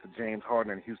playing host to James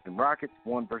Harden and the Houston Rockets,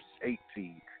 1 versus 8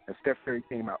 seed. And Steph Curry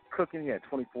came out cooking. He had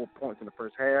 24 points in the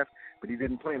first half, but he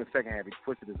didn't play in the second half. He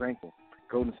twisted his ankle.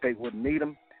 Golden State wouldn't need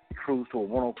him. He cruised to a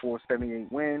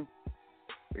 104-78 win.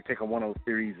 They take a 1-0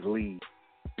 series lead.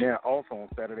 Now, also on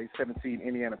Saturday, 7 seed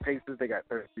Indiana Pacers. They got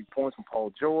 33 points from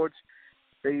Paul George.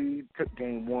 They took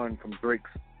game 1 from Drake's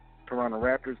Toronto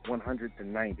Raptors,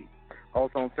 100-90.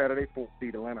 Also on Saturday, 4th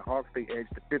seed Atlanta Hawks. They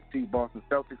edged the 5th seed Boston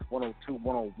Celtics,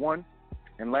 102-101.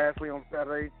 And lastly, on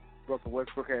Saturday, Russell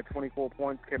Westbrook had 24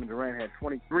 points. Kevin Durant had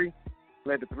 23.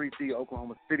 Led the 3 seed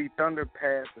Oklahoma City Thunder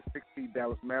past the 6 seed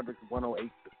Dallas Mavericks,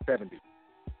 108-70.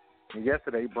 And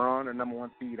yesterday, Braun, the number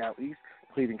 1 seed out east,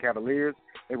 Cleveland Cavaliers,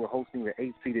 they were hosting the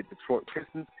 8-seeded Detroit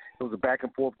Pistons. It was a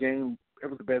back-and-forth game. It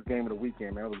was the best game of the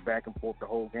weekend, man. It was back and forth the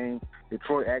whole game.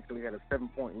 Detroit actually had a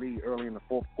 7-point lead early in the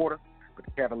fourth quarter, but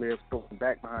the Cavaliers pulled them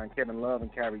back behind Kevin Love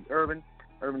and Kyrie Irving.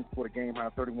 Irving scored a game-high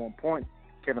 31 points.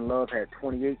 Kevin Love had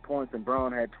 28 points, and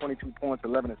Braun had 22 points,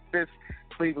 11 assists.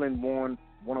 Cleveland won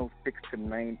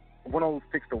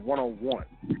 106-101.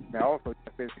 Now, also,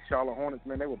 the Charlotte Hornets,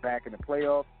 man, they were back in the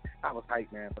playoffs. I was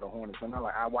hyped, man, for the Hornets. Man,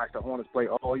 I watched the Hornets play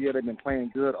all year. They've been playing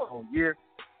good all year.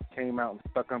 Came out and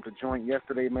stuck them to joint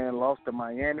yesterday, man. Lost to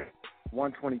Miami,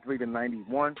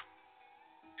 123-91.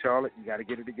 Charlotte, you got to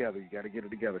get it together.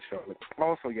 Charlotte.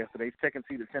 Also yesterday, 2nd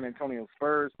seed the San Antonio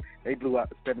Spurs. They blew out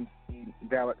the 7th seed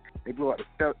Dallas. They blew out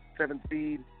the 7th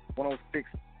seed,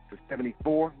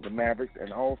 106-74, the Mavericks,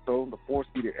 and also the 4th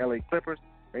seed the LA Clippers.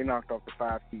 They knocked off the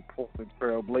 5 seed Portland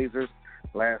Trail Blazers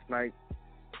last night.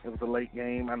 It was a late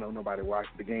game. I know nobody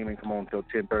watched the game and come on until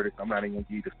 10:30, so I'm not even gonna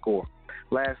give you the score.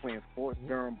 Lastly, in sports,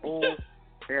 Durham Bulls.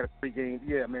 They had a 3-game.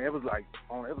 Yeah, man, it was like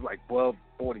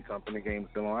 12:40 something. The game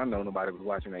was still on. I know nobody was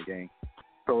watching that game.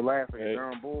 So lastly,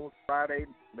 Durham Bulls. Friday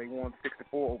they won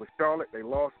 6-4 over Charlotte. They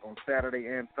lost on Saturday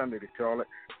and Sunday to Charlotte.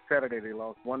 Saturday they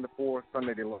lost 1-4.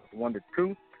 Sunday they lost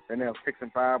 1-2. They're now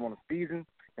 6-5 on the season.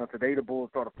 Now today the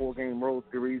Bulls start a 4-game road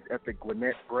series at the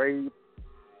Gwinnett Braves.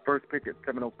 First pitch at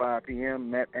 7:05 p.m.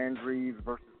 Matt Andrews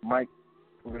versus Mike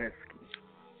Lewinsky.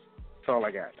 That's all I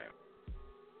got, man.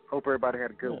 Hope everybody had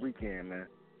a good weekend, man.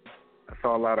 I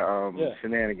saw a lot of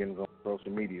shenanigans on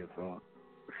social media, so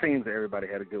it seems that everybody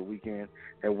had a good weekend.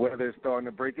 And weather is starting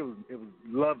to break. It was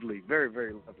lovely, very,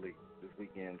 very lovely this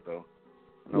weekend. So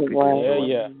I know people I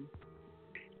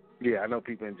know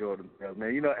people enjoyed themselves,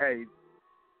 man.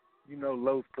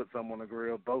 Los put something on the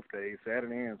grill both days,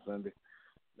 Saturday and Sunday.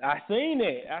 I seen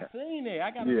it. I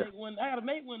gotta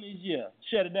make one this year.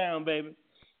 Shut it down, baby.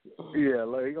 Yeah,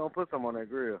 he gonna put some on that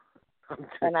grill.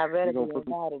 And I better be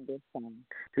invited this time.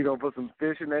 He gonna put some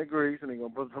fish in that grease, and he gonna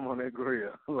put some on that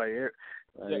grill.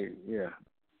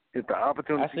 If the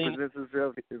opportunity presents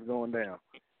itself, it's going down.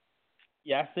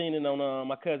 Yeah, I seen it on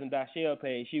my cousin Dashelle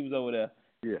page. She was over there.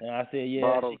 Yeah. And I said, she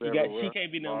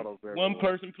can't be no one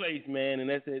person place, man, and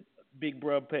that's at Big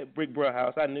Bro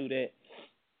house. I knew that.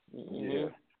 Mm-hmm. Yeah.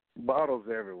 Bottles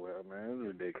everywhere, man. It was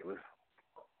ridiculous.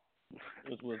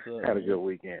 What's up? Had a good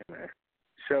weekend, man.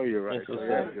 Show you right. Shut it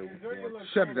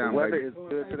down, the weather baby. is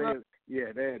good today.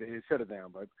 Yeah, that is. Shut it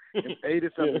down, bud. It's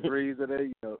 80-something degrees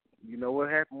today. You know what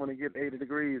happened when it gets 80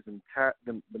 degrees? Them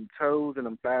toes and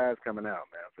them thighs coming out,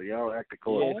 man. So y'all act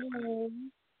accordingly.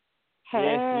 Hey.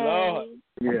 Yes, Lord.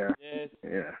 Yeah. Yes.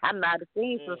 Yeah. I'm about to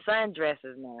see some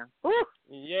sundresses now. Woo.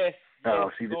 Yes. Oh,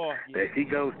 Lord. there she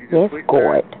goes. She's yes, quick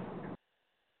God.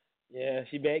 Yeah,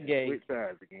 she back gay. Switch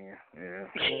sides again. Yeah.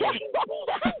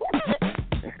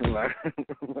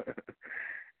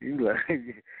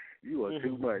 you are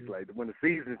too much. Like when the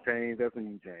seasons change, that's when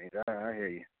you change. I hear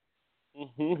you. I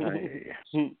hear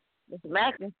you. It's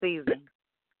matching season.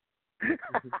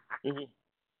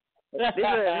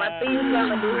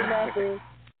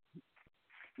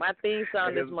 My theme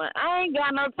song this month. I ain't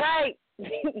got no tape.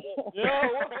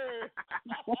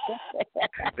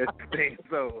 That's the thing.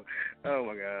 So, oh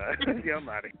my God, yeah, I'm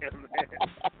out of here, man.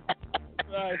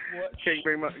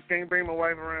 Can't bring my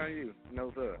wife around you.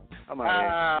 No sir. I'm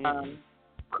out of here.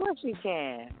 Of course you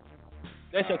can.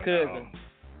 That's your cousin.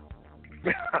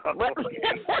 What?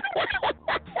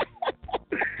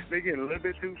 They get a little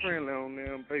bit too friendly on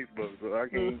them Facebook, so I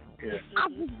can't. Yeah. I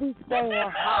just be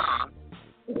saying hi.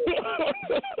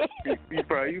 you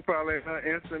probably have an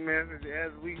instant message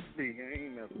as we speak. I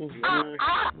ain't nothing.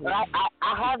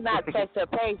 I have not checked her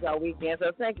page all weekend,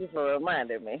 so thank you for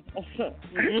reminding me.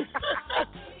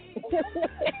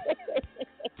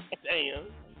 Damn.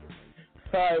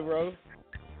 Sorry, bro.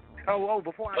 Oh,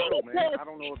 before I go, man, I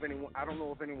don't know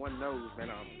if anyone knows, man.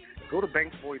 Go to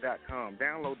banksboy.com,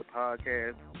 download the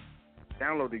podcast,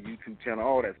 download the YouTube channel,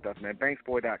 all that stuff, man.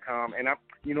 Banksboy.com, and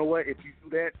you know what? If you do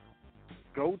that,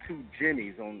 go to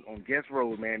Jimmy's on Guest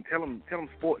Road, man. Tell them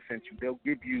Sports sent you. They'll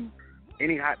give you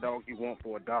any hot dog you want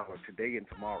for $1 today and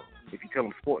tomorrow. If you tell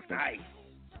them Sports sent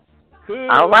you.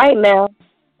 All right now.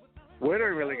 What they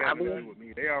really got to do with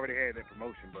me? They already had that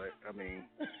promotion, but I mean.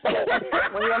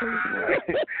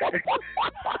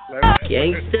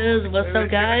 Gangsters, what's up,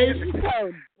 guys?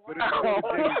 But it's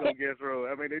Jimmy's on Guest Road.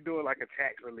 I mean, they do it like a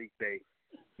tax relief day,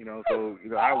 you know. So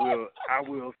I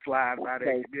will slide by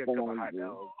there. Give me a couple of hot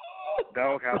dogs.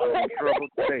 Doghouse is in trouble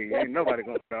today. Ain't nobody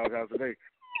going to Doghouse today.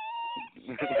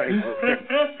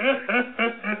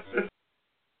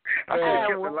 I should have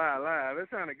kept the line live. It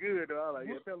sounded good, though. I was like,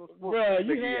 yeah, fellow sports. Bro,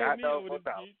 you had hot me dog over the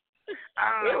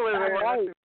it was right.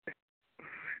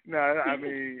 No, I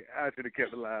mean, I should have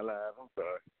kept the line live. I'm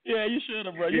sorry. Yeah, you should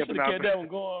have, bro. You should have kept that one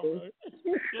going,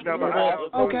 bro.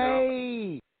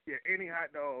 Okay. Yeah, any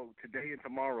hot dog today and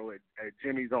tomorrow at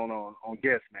Jimmy's on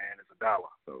Guest, man, is $1.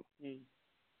 So.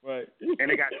 Right. And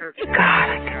they got turkey.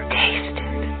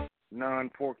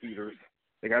 Non-pork eaters.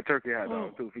 They got turkey hot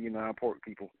dogs, too, for you non-pork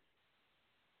people.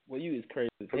 Well, you is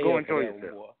crazy. So go enjoy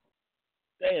yourself. One,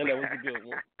 damn, that was a good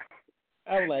one.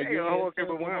 I was like,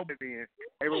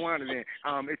 rewind it in.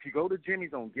 If you go to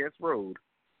Jimmy's on Guest Road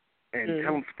and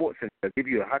tell them Sports Center, they'll give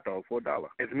you a hot dog for $1.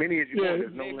 As many as you want.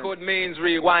 There's no limit. Code means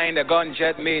rewind, a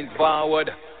gunshot means forward.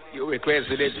 You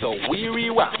requested it, so we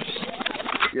rewind.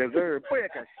 Yes, sir.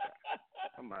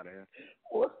 I'm out of here.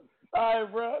 All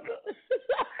right, brother.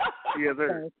 Yes,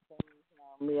 sir.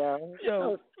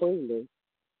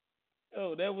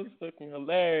 Yo, that was fucking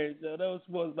hilarious, yo. That was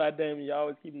Sports by Damien. You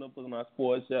always keeping up with my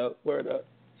sports show. Word up.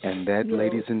 And that,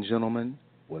 ladies and gentlemen,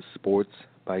 was Sports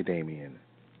by Damien.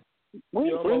 We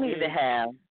need to have.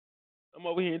 I'm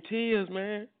over here in tears,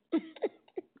 man.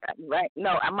 Right?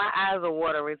 No, my eyes are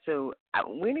watering too.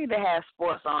 We need to have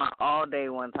sports on all day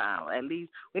one time. At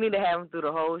least we need to have them through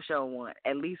the whole show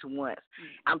at least once.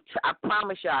 I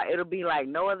promise y'all, it'll be like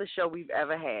no other show we've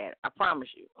ever had. I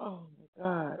promise you. Oh my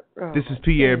God, bro. This is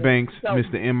Pierre Banks,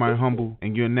 Mr. M.I. Humble,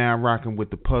 and you're now rocking with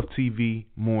the Puff TV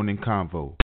Morning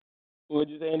Convo.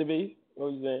 What'd you say, NB?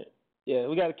 What was you saying? Yeah,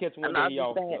 we got to catch him one day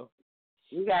off.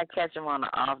 We got to catch him on the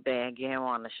off day and get him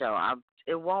on the show.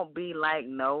 It won't be like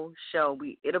no show.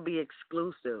 It'll be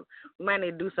exclusive. We might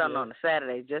need to do something on a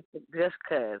Saturday just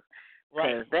cause.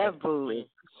 Right. Cause that fool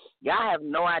y'all have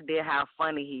no idea how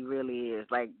funny he really is.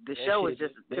 Like the show is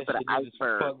just the tip of the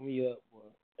iceberg. Fuck me up, boy.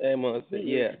 That mother said,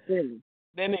 yeah.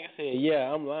 That nigga said,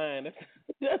 yeah, I'm lying.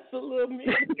 That's a little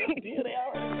mean.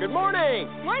 Good morning.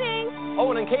 Morning. Oh,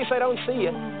 and in case I don't see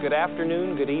you, good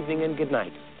afternoon, good evening, and good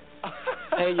night.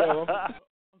 Hey, yo.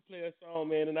 Play a song,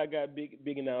 man, and I got big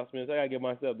announcements. I gotta get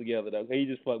myself together, though. He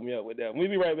just fucked me up with that. We'll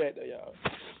be right back, though, y'all.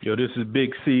 Yo, this is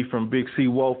Big C from Big C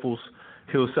Waffles,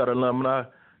 Hillside alumni,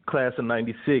 class of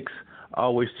 '96.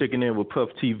 Always checking in with Puff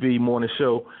TV morning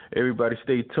show. Everybody,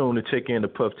 stay tuned to check in to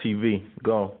Puff TV.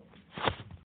 Go.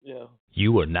 Yeah.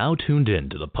 You are now tuned in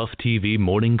to the Puff TV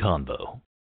Morning Convo.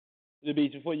 The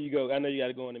Beach, before you go, I know you got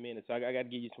to go in a minute, so I got to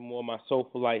give you some more of my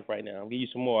soulful life right now. I'll give you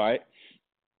some more, all right?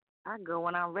 I go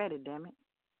when I'm ready, damn it.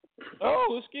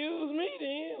 Oh, excuse me,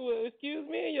 then. Well, excuse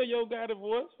me, yo got a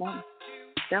voice.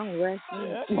 Don't rush me.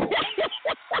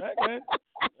 Yeah,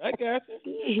 I got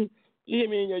you. You hear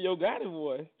me in your got a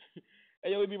voice.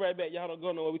 Hey, yo, we'll be right back. Y'all don't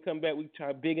go nowhere. We come back, we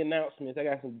try big announcements. I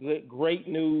got some great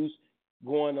news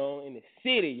going on in the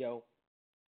city, yo.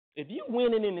 If you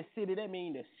winning in the city, that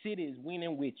means the city is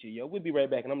winning with you, yo. We'll be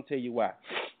right back, and I'm going to tell you why.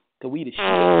 Because we the shit.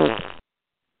 All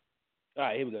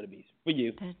right, here we go, the beats. For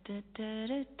you.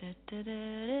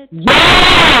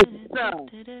 Yes!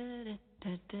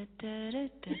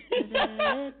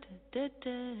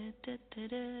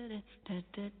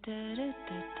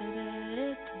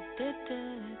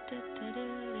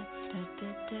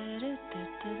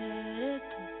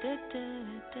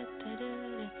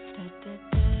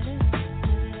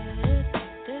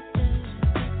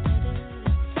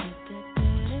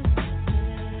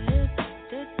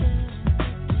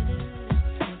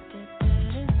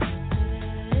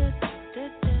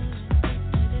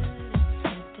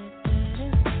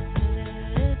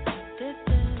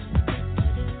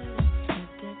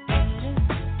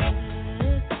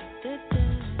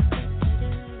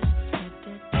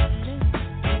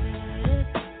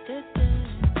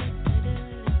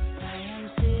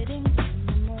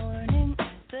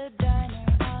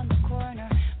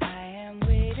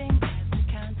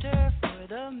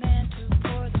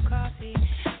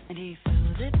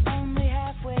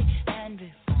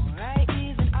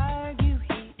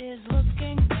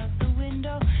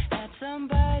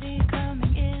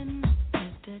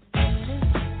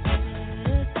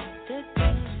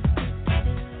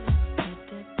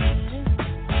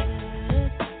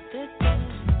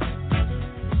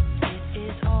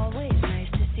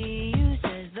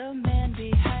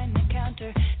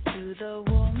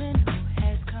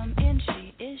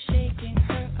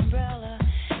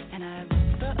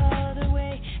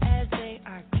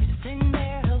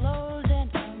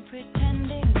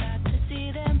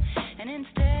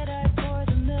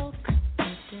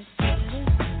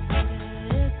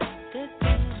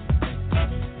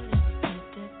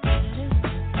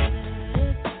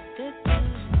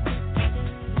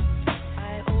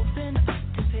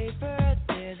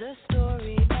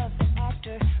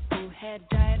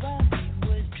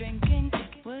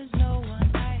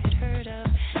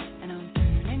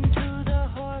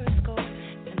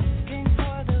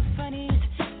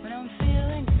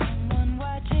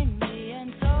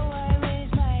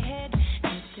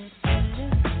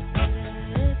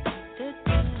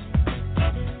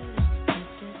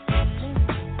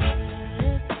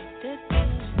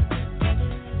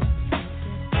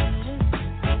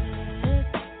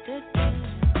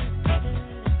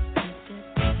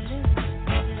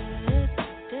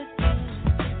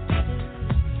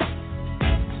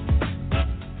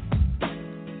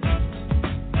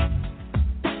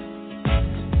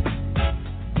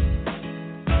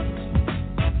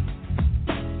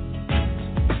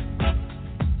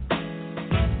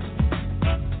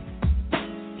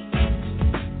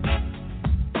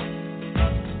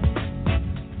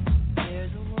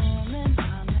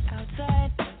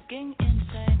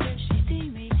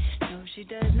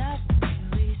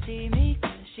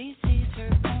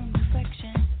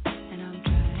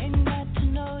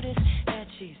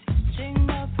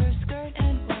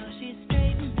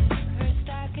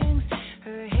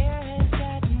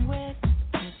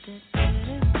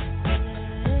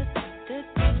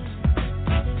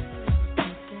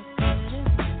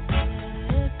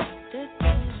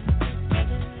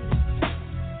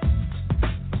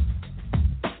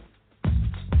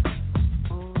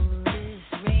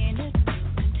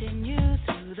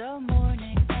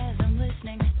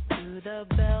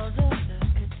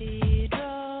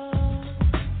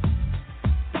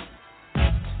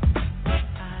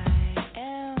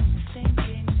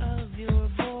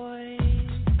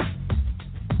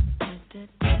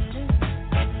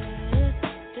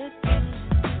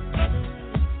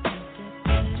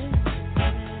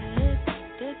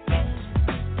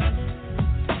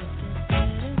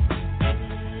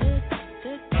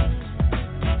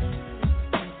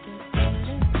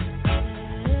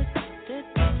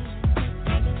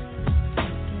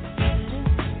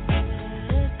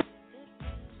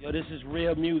 This is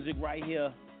real music right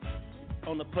here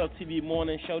on the Puff TV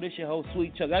Morning Show. This your host,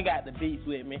 Sweet Chuck. I got the beats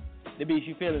with me. The beats,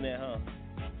 you feeling that, huh?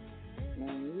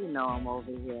 Man, you know I'm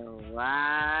over here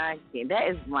rocking. That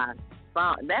is my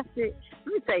song. That's it.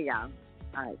 Let me tell y'all.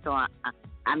 All right, so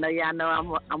I know y'all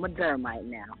know I'm a Dermite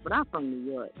now, but I'm from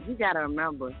New York. You got to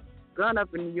remember, growing up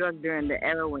in New York during the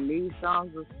era when these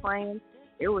songs was playing,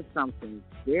 it was something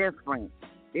different.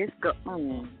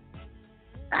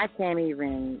 I can't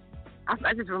even...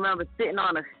 I just remember sitting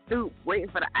on a stoop waiting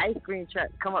for the ice cream truck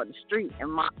to come up the street, and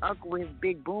my uncle with his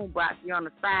big boom box here on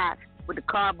the side with the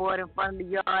cardboard in front of the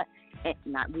yard.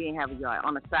 And we didn't have a yard,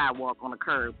 on the sidewalk, on the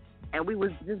curb. And we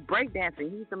was just breakdancing.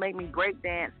 He used to make me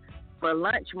breakdance for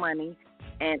lunch money,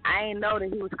 and I didn't know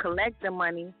that he was collecting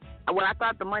money Well, I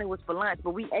thought the money was for lunch,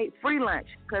 but we ate free lunch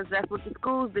because that's what the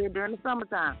schools did during the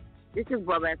summertime. This just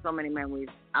brought back so many memories.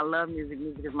 I love music.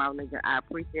 Music is my religion. I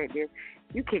appreciate this.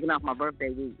 You kicking off my birthday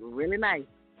week. Really nice.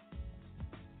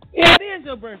 Yeah, it is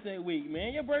your birthday week,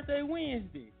 man. Your birthday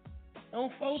Wednesday on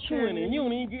 420, and you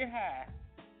don't even get high.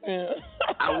 Yeah.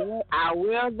 I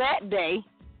will that day.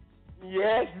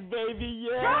 Yes, baby,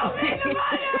 yes.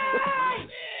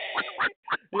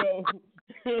 Yo,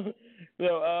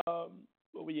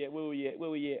 where we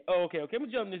at? Oh, okay. Let me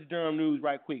jump in this Durham news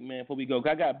right quick, man, before we go.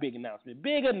 'Cause I got a big announcement.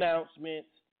 Big announcements.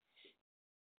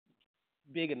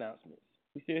 You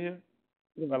still here?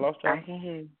 I lost you? I can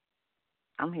hear you.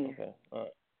 I'm here. Okay,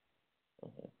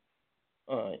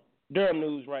 all right. Durham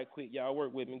news right quick. Y'all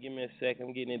work with me. Give me a second.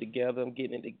 I'm getting it together.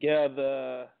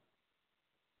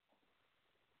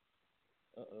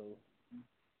 Uh-oh.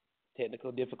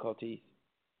 Technical difficulties.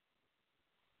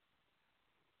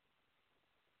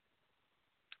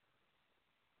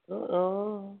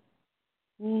 Uh-oh.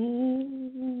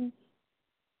 Mm-hmm.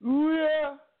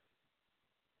 Yeah.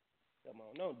 Come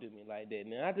on, don't do me like that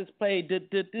now. I just played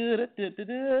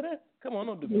Come on,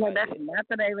 don't do me like that. That's not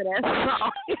the name of that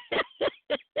song.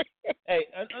 Hey,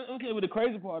 I'll tell you what the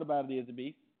crazy part about it is,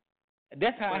 B.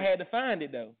 That's how I had to find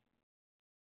it, though.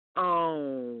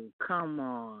 Oh, come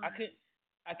on. I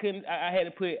couldn't. I had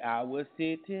to put. I was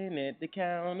sitting at the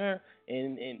counter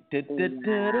and afterwards,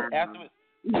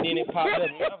 and then it popped up.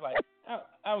 And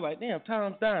I was like, damn,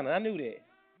 Tom's Diner. I knew that.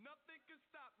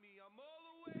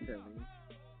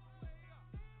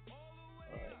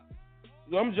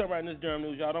 So I'm gonna jump right in this Durham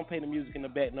news, y'all. Don't pay the music in the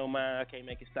back, no mind. I can't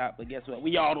make it stop. But guess what?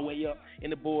 We all the way up in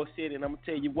the Bull City, and I'm gonna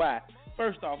tell you why.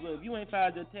 First off, look, if you ain't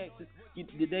filed your taxes,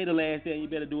 the day the last day, you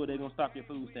better do it. They're gonna stop your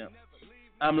food stamps.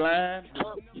 I'm lying.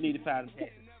 You need to file the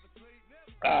taxes.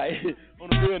 All right. On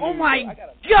the real news, oh my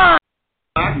God!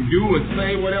 I can do and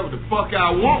say whatever the fuck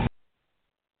I want.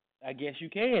 I guess you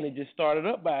can. It just started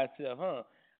up by itself, huh?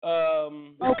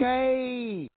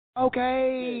 Okay.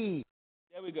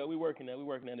 There we go. We working that.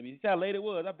 See how late it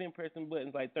was? I've been pressing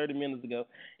buttons like 30 minutes ago.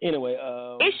 Anyway,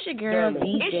 it's your girl,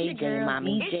 DJ J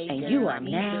Mommy, and you are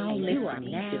now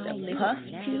listening to the Puff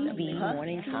TV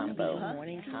Morning Combo.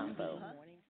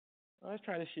 Let's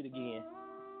try this shit again.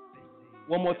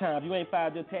 One more time. If you ain't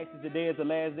filed your taxes, today is the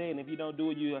last day, and if you don't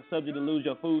do it, you are subject to lose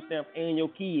your food stamps and your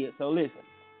kids. So listen,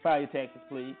 file your taxes,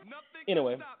 please.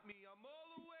 Anyway.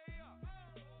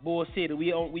 Bull City,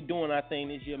 we doing our thing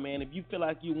this year, man. If you feel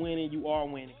like you're winning, you are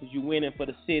winning because you're winning for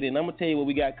the city. And I'm going to tell you what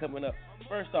we got coming up.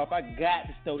 First off, I got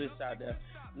to throw this out there.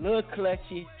 Lil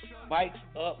Clutchy, Bikes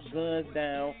Up, Guns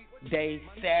Down, Day,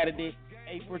 Saturday,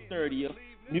 April 30th.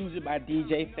 Music by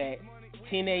DJ Fat,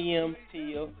 10 a.m.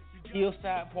 till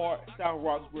Hillside Park, South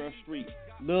Roxborough Street.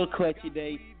 Lil Clutchy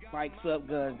Day, Bikes Up,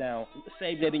 Guns Down.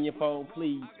 Save that in your phone,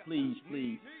 please.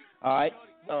 All right.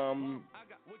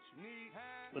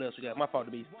 What else we got? My fault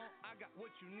to be.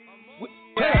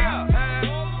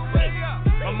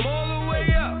 I'm all the way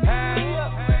up.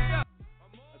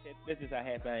 Okay, that's just how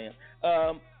happy I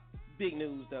am. Big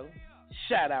news though.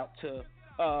 Shout out to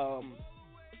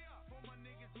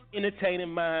Entertaining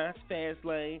Minds, Fast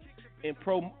Lane, and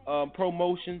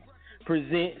Promotions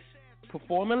presents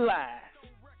performing live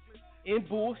in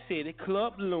Bull City,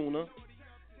 Club Luna,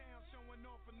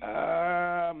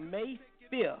 May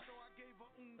 5th.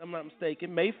 I'm not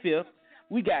mistaken, May 5th,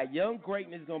 we got Young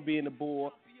Greatness going to be in the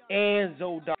board and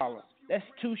Zoe Dollar. That's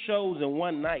 2 shows in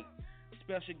one night.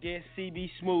 Special guest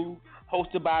CB Smooth,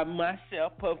 hosted by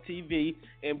myself, Puff TV,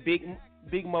 and Big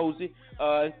Mosey.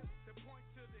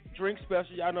 Drink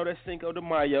special, y'all know that's Cinco de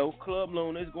Mayo. Club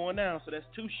Luna is going down, so that's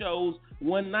 2 shows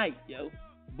one night, yo.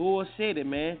 Bull City,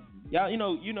 man. Y'all, you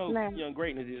know Young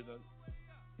Greatness is.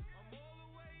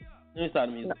 Let me start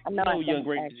the music. You know Young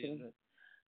Greatness is.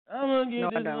 I'm gonna get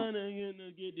this money, I'm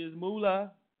gonna get this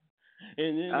moolah,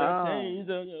 and then I change.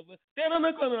 Stand on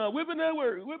the corner, whipping that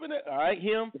word, All right,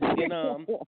 him and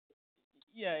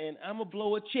yeah, and I'm gonna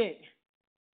blow a check.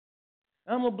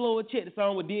 The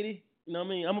song with Diddy. You know what I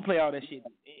mean? I'm gonna play all that shit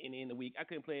in the week. I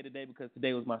couldn't play it today because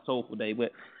today was my soulful day,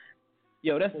 but.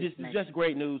 Yo, that's just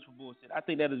great news for Bull City. I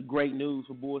think that is great news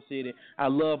for Bull City. I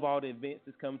love all the events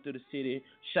that's coming to the city.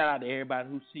 Shout out to everybody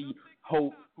who see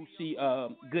hope, who see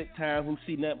good time, who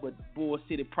see nothing but Bull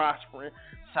City prospering.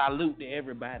 Salute to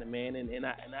everybody, man. And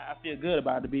I feel good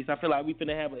about the beast. I feel like we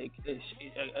finna have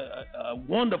a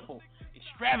wonderful,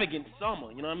 extravagant summer.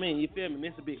 You know what I mean? You feel me?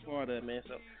 It's a big part of it, man.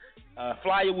 So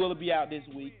flyer will be out this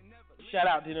week. Shout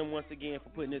out to them once again for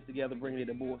putting this together, bringing it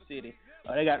to Bull City.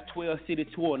 They got a 12-city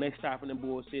tour next stopping in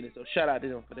Bull City, so shout out to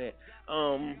them for that.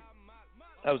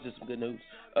 That was just some good news.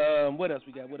 What else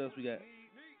we got?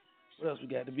 What else we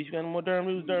got? The beach. We got more Durham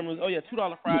news. Oh yeah,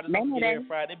 $2 Fridays. Name Get every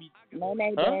Friday.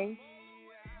 Name Day.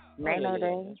 Name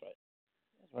Day.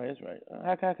 That's right.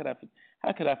 How could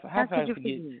I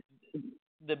forget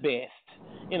the best?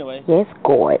 Anyway. Yes,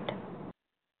 God.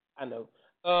 I know.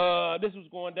 This was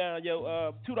going down,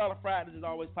 yo. $2 Fridays is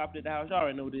always popping at the house. Y'all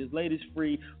already know this. Ladies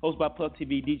Free, hosted by Puff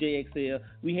TV, DJ XL.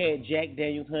 We had Jack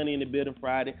Daniels Honey in the building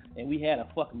Friday, and we had a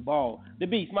fucking ball. The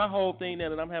Beast, my whole thing now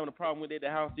that I'm having a problem with at the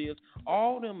house is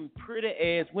all them pretty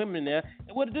ass women in there,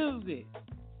 and what the dudes is.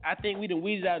 I think we done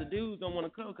weeded out the dudes don't want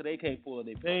to come because they can't pull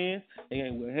their pants, they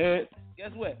ain't wear hats.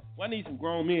 Guess what? Well, I need some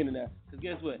grown men in there because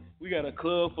guess what? We got a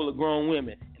club full of grown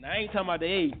women, and I ain't talking about the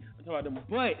age. I'm talking about them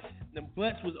butts. Them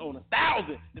butts was on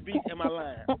 1,000. The Beast in my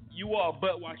line. You are a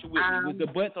butt watcher with me. Was the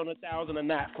butts on 1,000 or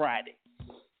not Friday?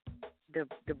 The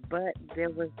butt, there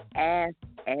was ass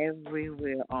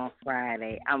everywhere on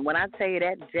Friday. When I tell you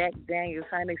that Jack Daniels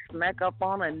Honey snuck up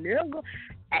on a nigga,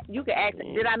 you can ask,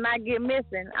 did I not get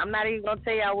missing? I'm not even going to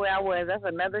tell y'all where I was. That's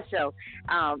another show.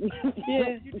 Yeah,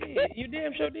 you did. You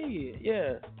damn sure did.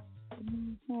 Yeah.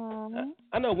 Mm-hmm.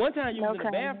 I know one time you was in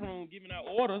the bathroom giving out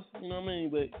orders, you know what I mean?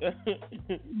 But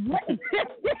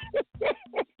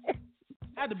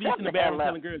I had to be in the bathroom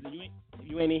telling girls that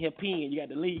you ain't in here peeing, you got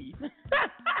to leave.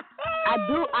 I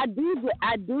do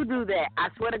that. I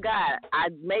swear to God, I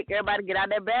make everybody get out of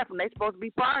their bathroom. They supposed to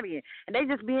be partying, and they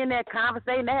just be in there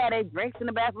conversating. They had their drinks in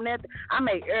the bathroom. I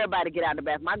make everybody get out of the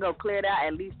bathroom. I go clear it out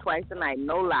at least twice a night.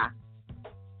 No lie.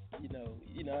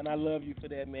 You know, and I love you for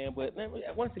that, man. But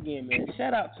once again, man,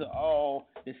 shout out to all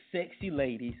the sexy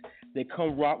ladies that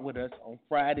come rock with us on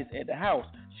Fridays at the house.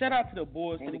 Shout out to the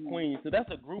boys, to the queens. So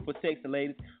that's a group of sexy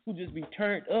ladies who just be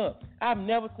turned up. I've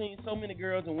never seen so many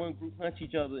girls in one group punch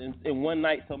each other in one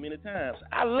night so many times.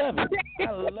 I love it.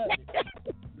 I love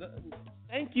it.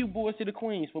 Thank you, boys, to the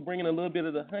queens, for bringing a little bit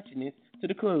of the hunchiness to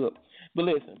the club. But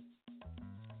listen.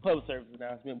 Public service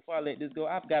announcement. Before I let this go,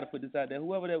 I've got to put this out there.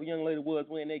 Whoever that young lady was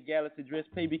wearing that galaxy dress,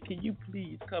 baby, can you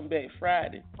please come back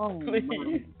Friday? Oh, please.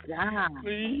 My God.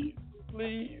 Please.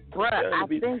 Bruh, I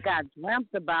think I dreamt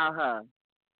about her.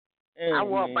 I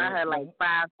walked by her like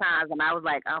 5 times, and I was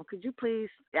like, could you please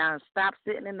stop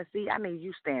sitting in the seat? I need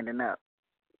you standing up.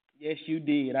 Yes, you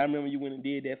did. I remember you went and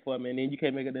did that for me, and then you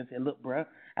came back and said, look, bruh,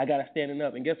 I got to standing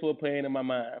up. And guess what playing in my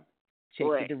mind?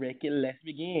 Check the record, let's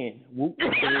begin. Whoop, there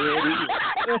it is.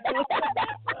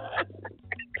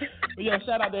 But yo,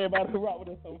 shout out to everybody who rock with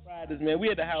us on Fridays, man. We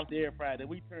at the house every Friday.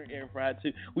 We turn every Friday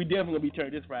too. We definitely gonna be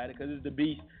turned this Friday because it's the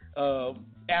Beast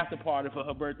after party for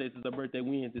her birthday. Since her birthday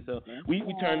Wednesday, so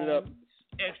we turn it up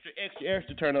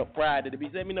extra turn up Friday. The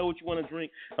Beast. Let me know what you want to drink.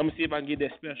 I'm gonna see if I can get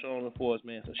that special on it for us,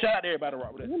 man. So shout out to everybody who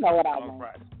rock with us. You know what I on want.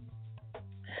 Friday.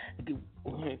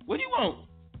 What do you want?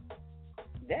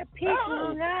 That peach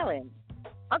Long Island.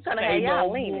 I'm trying to have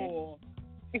y'all leaning.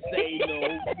 Say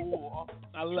no more.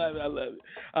 I love it.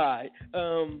 All right.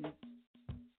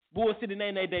 Bull City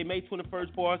Name Day, May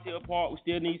 21st, Forest Hill Park. We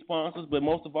still need sponsors, but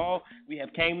most of all, we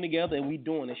have came together and we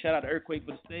doing it. Shout out to Earthquake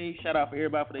for the stage. Shout out for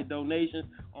everybody for their donations.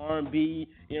 R&B,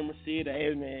 Emerald City,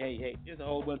 hey, there's a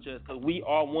whole bunch of us because we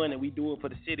are one and we do it for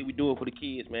the city. We do it for the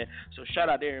kids, man. So shout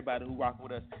out to everybody who rock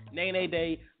with us. Name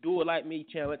Day, Do It Like Me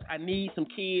challenge. I need some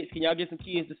kids. Can y'all get some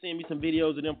kids to send me some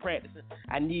videos of them practicing?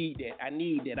 I need that. I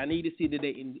need to see that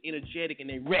they're energetic and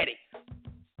they're ready.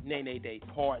 Nene Day,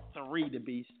 Part 3, the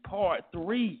Beast. Part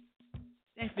 3.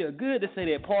 That feel good to say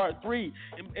that, Part 3.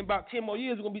 In about 10 more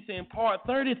years, we're going to be saying Part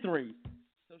 33.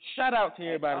 So shout out to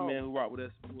everybody, man, who rock with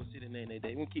us. We'll see the Nene Day.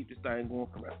 We're going to keep this thing going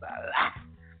for us.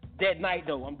 That night,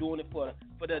 though, I'm doing it for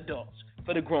the adults,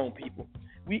 for the grown people.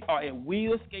 We are at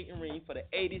Wheel Skating Ring for the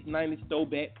 80s, 90s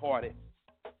throwback party.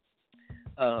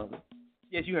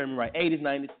 Yes, you heard me right. 80s,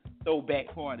 90s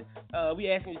throwback party. We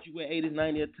asking that you wear 80s,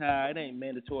 90s attire. It ain't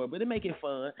mandatory, but it make it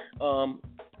fun.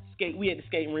 We at the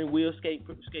skating ring, Wheel skate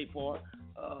park.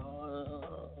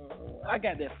 I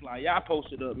got that flyer. I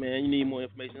posted up, man. You need more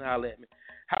information, holler at me.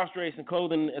 House dress and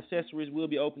clothing and accessories will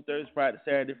be open Thursday, Friday,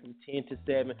 Saturday from 10 to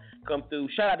 7. Come through.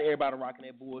 Shout out to everybody rocking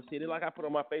that Bull City. Like I put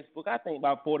on my Facebook, I think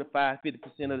about 45-50%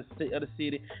 of the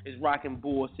city is rocking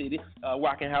Bull City,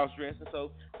 rocking house dressing.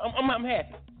 So I'm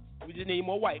happy. We just need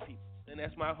more white people. And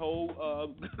that's my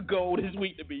whole goal this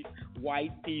week to be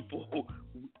white people.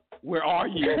 Where are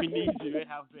you? We need you at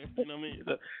house dressing. You know what I mean?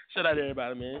 So shout out to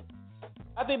everybody, man.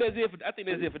 I think that's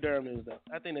it for Durham News, though.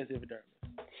 I think that's it for Durham News.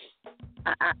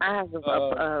 I have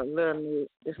a little news.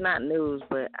 It's not news,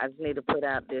 but I just need to put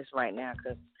out this right now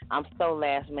because I'm so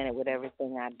last minute with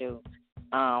everything I do.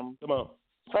 Come on.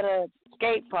 For the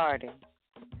skate party,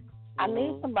 I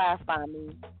need somebody to find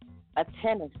me a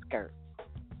tennis skirt.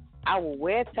 I will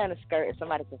wear a tennis skirt if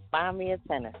somebody can find me a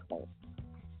tennis skirt.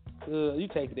 You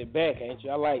taking it back, ain't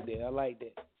you? I like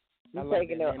that. You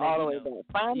taking it all the way back.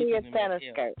 Find me a tennis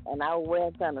skirt, and I'll wear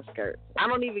a tennis skirt. I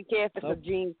don't even care if it's a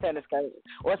jeans tennis skirt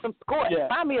or some skort. Yeah.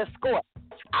 Find me a skort.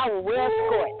 I will wear a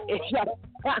skort if y'all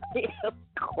find me a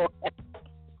skort.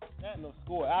 Not no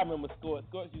skort. I remember skort.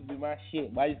 Skort used to be my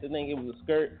shit. But I used to think it was a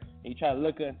skirt, and you try to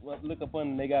look up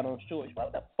under, and they got on shorts.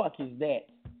 What the fuck is that?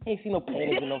 Ain't seen no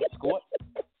panties in no skort.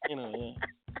 You know,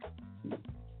 yeah.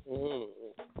 Mm-hmm.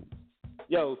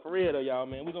 Yo, for real though, y'all,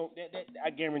 man, we I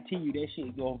guarantee you that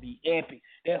shit gonna be epic.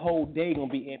 That whole day gonna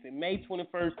be epic. May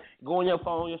 21st, go on your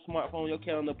phone, your smartphone, your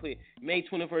calendar, put May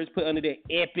 21st, put under that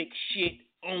epic shit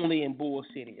only in Bull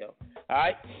City, yo. All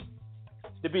right,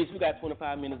 the beats. We got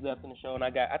 25 minutes left in the show, and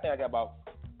I think I got about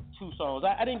 2 songs.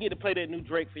 I didn't get to play that new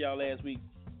Drake for y'all last week,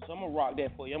 so I'm gonna rock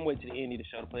that for you. I'm waiting to the end of the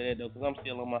show to play that though, cause I'm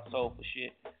still on my soul for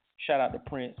shit. Shout out to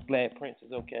Prince. Glad Prince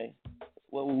is okay.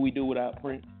 What would we do without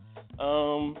Prince?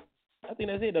 I think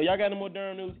that's it, though. Y'all got any more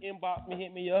Durham news? Inbox me,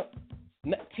 hit me up.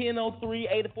 10:03,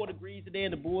 84 degrees today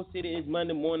in the Bull City. It's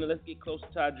Monday morning. Let's get closer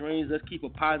to our dreams. Let's keep a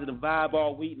positive vibe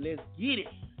all week. Let's get it.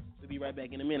 We'll be right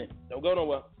back in a minute. Don't go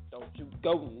nowhere. Don't you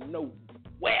go nowhere.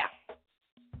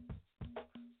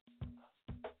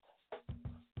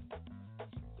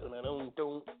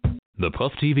 The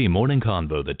Puff TV Morning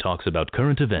Convo that talks about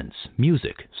current events,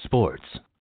 music, sports.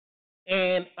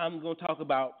 And I'm going to talk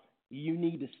about you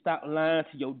need to stop lying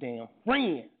to your damn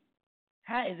friend.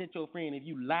 How is it your friend if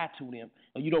you lie to them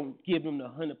or you don't give them the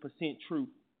 100% truth?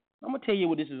 I'm going to tell you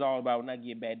what this is all about when I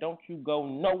get back. Don't you go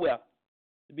nowhere.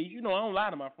 The Beast, you know I don't lie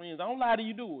to my friends. I don't lie to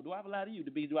you, do I ever lie to you?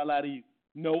 The Beast, do I lie to you?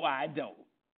 No, I don't.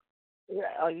 Yeah,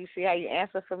 oh, you see how you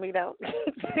answer for me, though?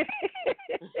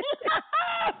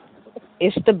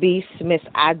 It's the Beast, Miss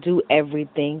I Do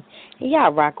Everything. And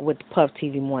y'all rock with the Puff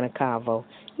TV Morning Convo.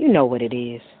 You know what it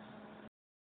is.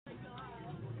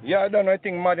 Yeah, I don't know. I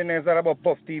think Madden is all about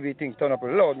Puff TV thing. Turn up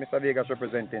loud. Mr. Vegas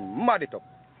representing. Mad it up.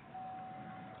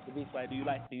 The Beast, like, do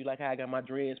you like how I got my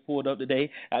dreads pulled up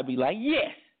today? I'd be like,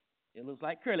 yes. It looks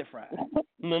like curly fries.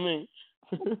 You know what I mean?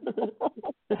 Who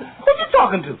you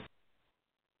talking to?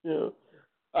 Yeah.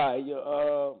 All right,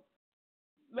 yeah.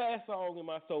 Last song in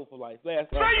my soulful life. Last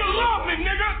song. Say you love me,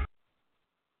 nigga.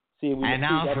 And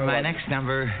now for my next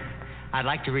number, I'd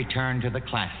like to return to the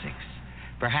classics.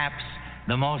 Perhaps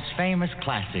the most famous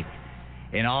classic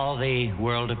in all the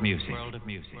world of music.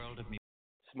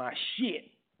 It's my shit.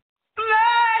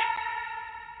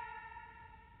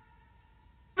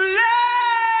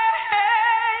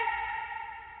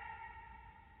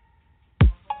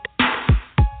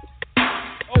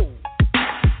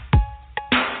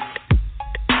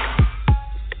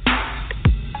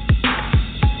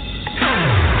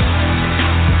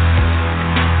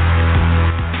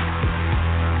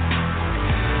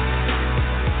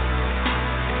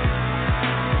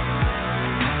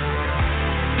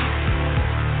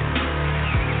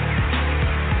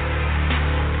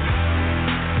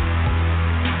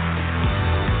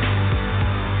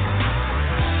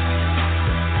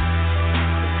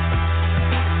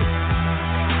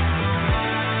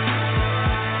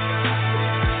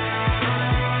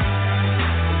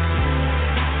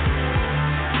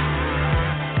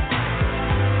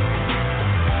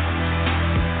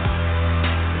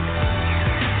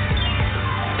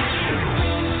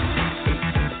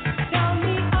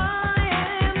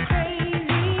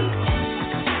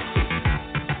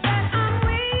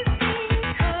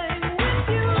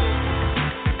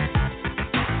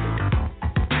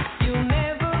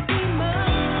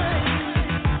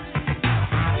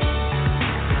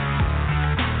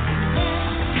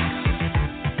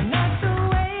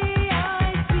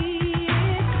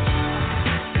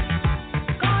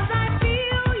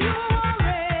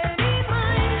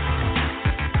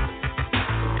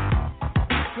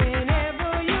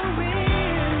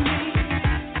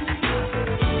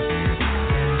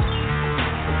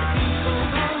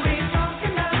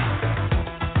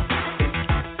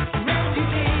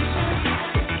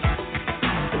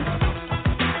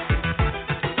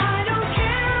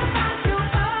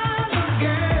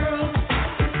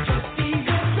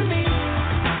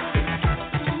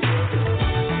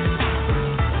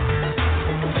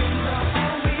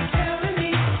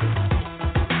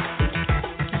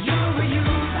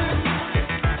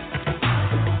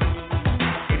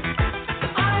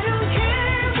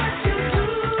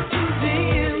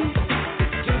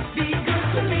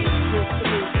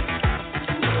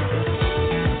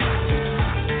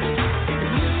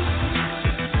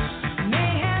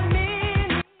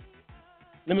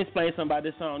 Let me explain something about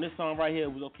this song. This song right here,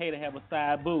 it was okay to have a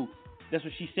side boo. That's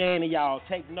what she's saying to y'all.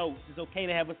 Take notes. It's okay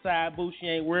to have a side boo. She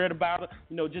ain't worried about it.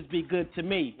 You know, just be good to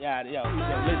me. Yeah, yo,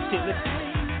 listen.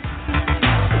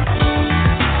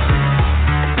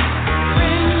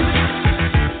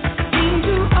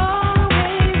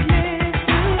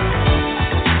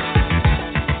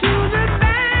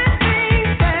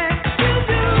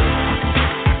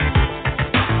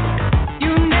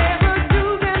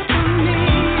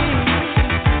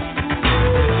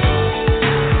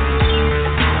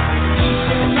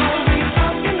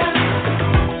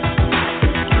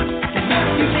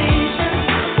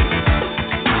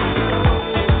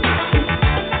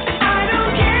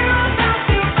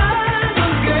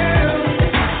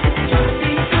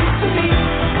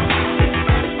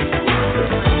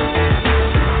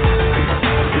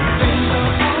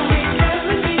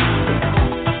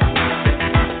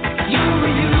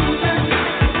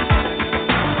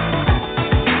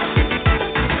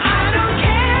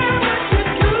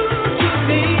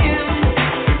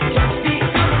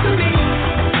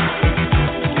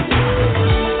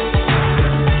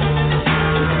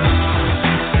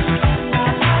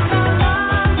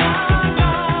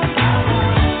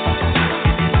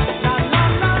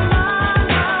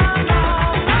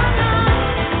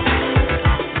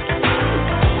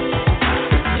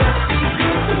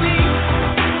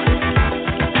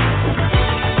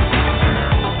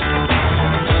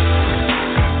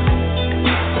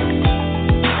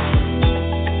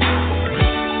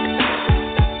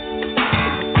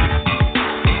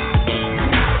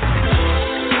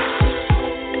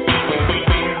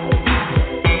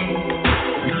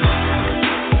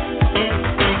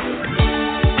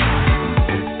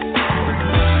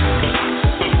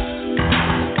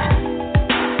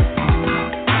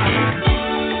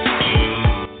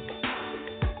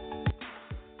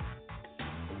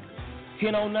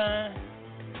 109.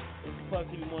 It's the Puff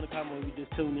TV Morning Convo. We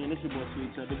just tuned in. This your boy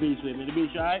Sweet Chuck. The Beach with me. The Beach,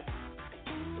 all right?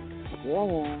 Yeah.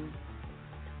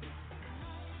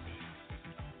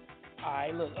 All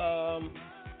right, look.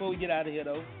 Before we get out of here,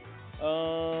 though.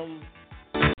 Oh,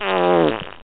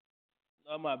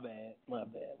 my bad.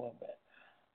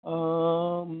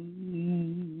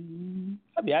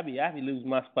 I be losing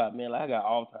my spot, man. Like I got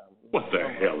all time. What the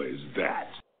hell is that?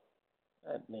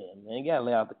 God damn, man. You gotta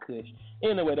lay out the cush.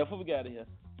 Anyway, though, before we get out of here,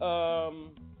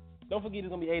 don't forget it's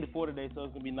gonna be 84 today, so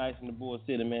it's gonna be nice in the Bull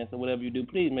City, man. So whatever you do,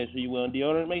 please make sure you wear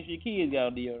deodorant. Make sure your kids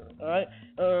got deodorant. All right.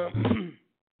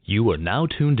 You are now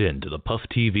tuned in to the Puff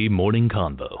TV Morning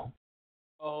Convo.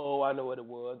 Oh, I know what it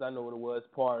was.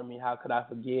 Pardon me. How could I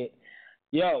forget?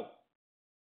 Yo,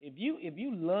 if you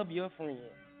love your friend,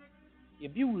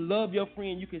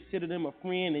 you consider them a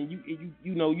friend, and you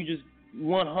just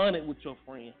 100 with your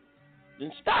friend,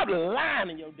 then stop lying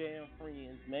to your damn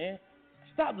friends, man.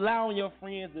 Stop allowing your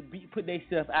friends to put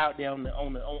themselves out there on the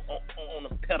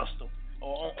pedestal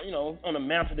or on the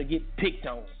mantle to get picked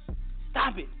on.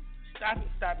 Stop it.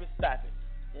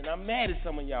 And I'm mad at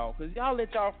some of y'all because y'all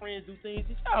let y'all friends do things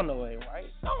that y'all know ain't right.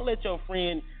 Don't let your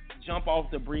friend jump off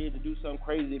the bridge and do something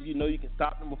crazy if you know you can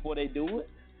stop them before they do it.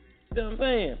 You know what I'm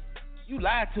saying? You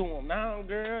lie to them. Now,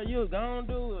 girl, you gonna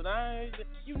do it.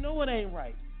 You know it ain't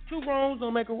right. Two wrongs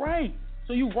don't make a right.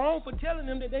 So you wrong for telling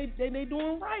them that they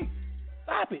doing right.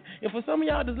 Stop it. And for some of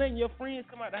y'all just letting your friends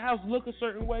come out the house look a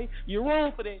certain way, you're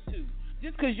wrong for that too.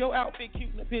 Just because your outfit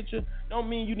cute in the picture don't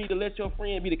mean you need to let your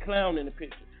friend be the clown in the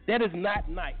picture. That is not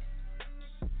nice.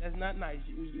 That's not nice.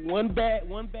 One bad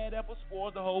apple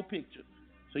spoils the whole picture.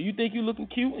 So you think you looking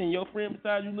cute and your friend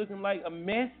beside you looking like a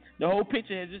mess, the whole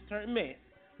picture has just turned mess.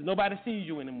 So nobody sees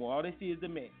you anymore. All they see is the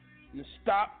mess. And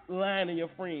stop lying to your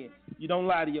friends. You don't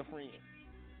lie to your friends.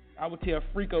 I would tell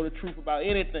Freako the truth about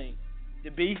anything. The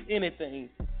beef, anything.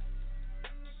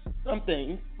 Some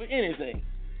things, but anything.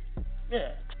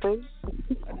 Yeah.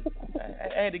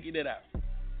 I had to get that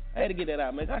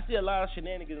out. Man. I see a lot of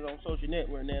shenanigans on social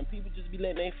network now, and people just be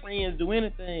letting their friends do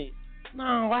anything.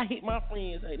 No, I hit my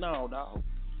friends. Hey, no, dog.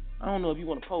 I don't know if you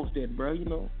want to post that, bro,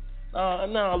 No,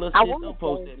 let's don't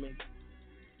post that, man.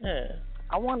 Yeah.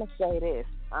 I want to say this.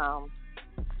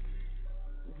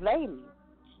 Ladies,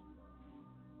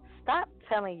 stop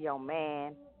telling your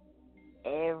man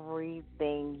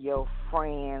everything your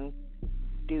friends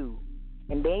do.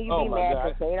 And then you be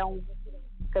mad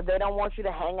because they don't want you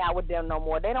to hang out with them no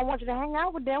more. They don't want you to hang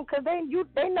out with them because they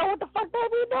know what the fuck they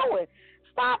be doing.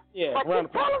 Stop fucking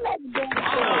telling that damn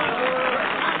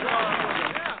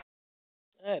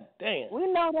God damn.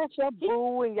 We know that's your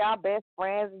boo and y'all best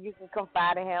friends and you can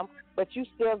confide in him, but you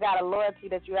still got a loyalty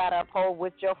that you got to uphold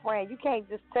with your friend. You can't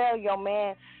just tell your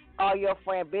man all your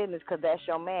friend business because that's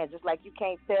your man. Just like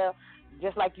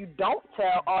you don't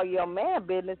tell all your man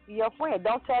business to your friend.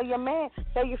 Don't tell your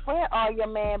friend all your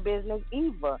man business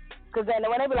either. Because then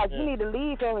when they be like, you need to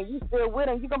leave him and you still with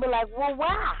him, you're going to be like, well,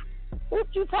 why? If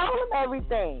you tell him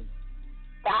everything.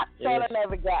 Stop telling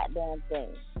every goddamn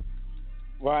thing.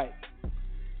 Right.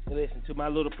 Listen to my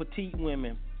little petite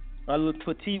women. My little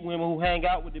petite women who hang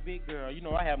out with the big girl. You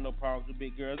know I have no problems with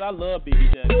big girls. I love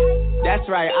BBW. That's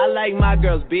right. I like my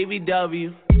girls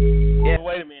BBW. Yeah.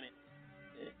 Wait a minute.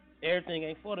 Everything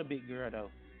ain't for the big girl though.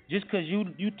 Just cause you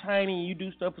tiny and you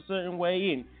do stuff a certain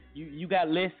way and you got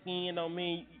less skin don't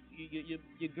mean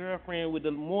your girlfriend with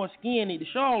the more skin need to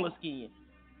show all the skin.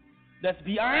 Let's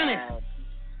be honest.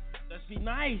 Let's be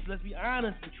nice. Let's be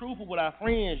honest and truthful with our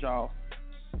friends, y'all.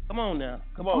 Come on now.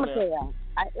 I'm gonna tell you,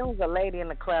 it was a lady in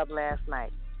the club last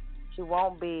night. She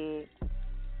won't be.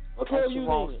 What club you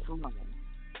in?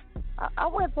 I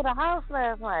went to the house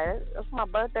last night. It's my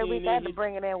birthday week. I had to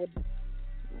bring it in with.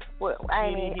 Well, I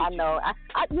know.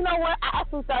 You know what? I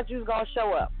actually thought you was gonna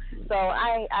show up, so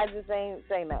I just ain't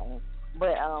say nothing.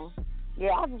 But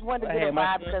yeah, I just wanted to get a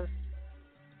vibe because.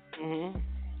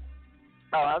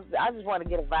 I just want to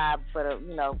get a vibe for the,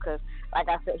 because like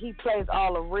I said, he plays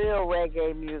all the real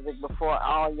reggae music before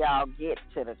all y'all get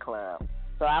to the club.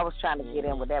 So I was trying to get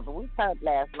in with that, but we turned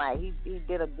last night. He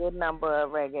did a good number of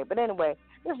reggae. But anyway,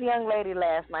 this young lady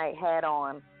last night had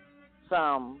on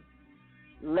some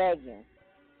leggings.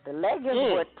 The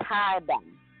leggings were tie-dye.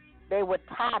 They were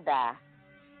tie-dye,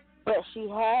 but she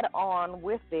had on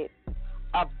with it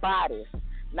a bodice,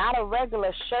 not a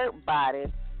regular shirt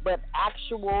bodice, but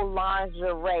actual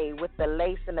lingerie with the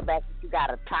lace in the back that you got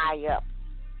to tie up.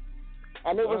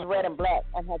 And it was red and black,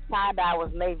 and her tie-dye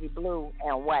was navy blue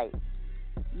and white.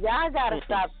 Y'all got to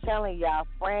stop telling y'all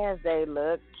friends they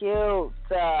look cute.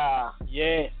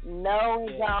 Yes. No,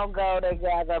 we don't go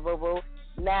together, boo-boo.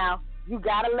 Now, you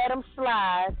got to let them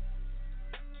slide,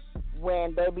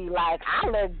 when they be like, I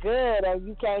look good, and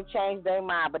you can't change their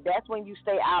mind. But that's when you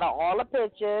stay out of all the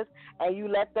pictures and you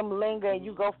let them linger and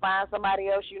you go find somebody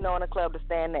else you know in the club to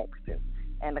stand next to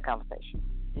in the conversation.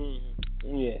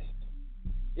 Mm-hmm. Yes.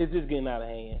 It's just getting out of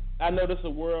hand. I know this is a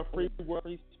world free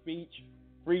speech,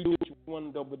 free do what you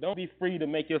want to do, but don't be free to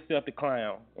make yourself the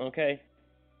clown, okay?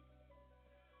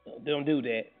 Don't do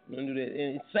that. Don't do that.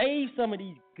 And save some of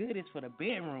these goodies for the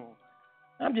bedroom.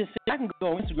 I'm just saying, I can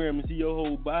go on Instagram and see your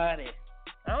whole body.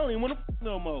 I don't even want to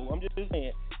no more. I'm just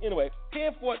saying. Anyway,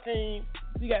 10:14.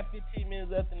 We got 15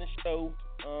 minutes left in the show.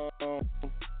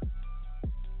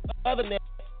 Other than that,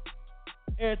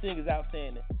 everything is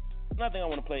outstanding. Nothing I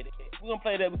want to play that. We're going to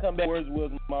play that. We come back. Words of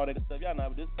wisdom, all that good stuff. Y'all know,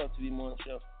 but this is Puff TV Morning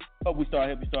Show. Hope you start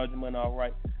your money all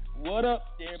right. What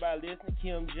up to everybody listening?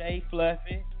 Kim J,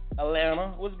 Fluffy,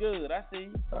 Atlanta. What's good? I see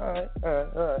you. All right.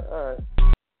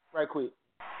 Right quick.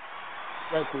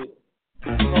 Hold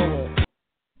on.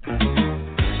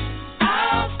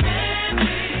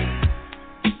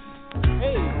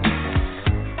 Hey.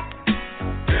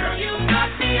 Girl, you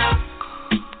knock me up.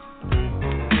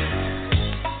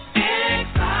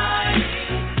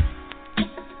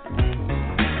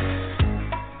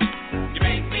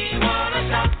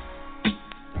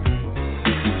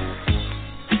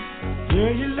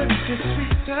 Girl, you look so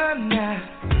sweet tonight.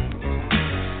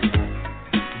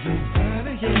 You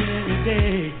better every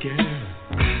day, girl.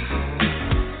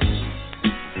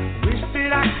 Wish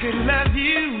that I could love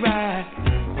you right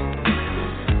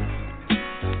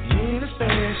in a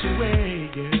special way,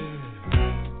 girl.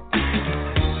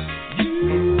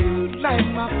 You light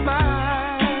my fire.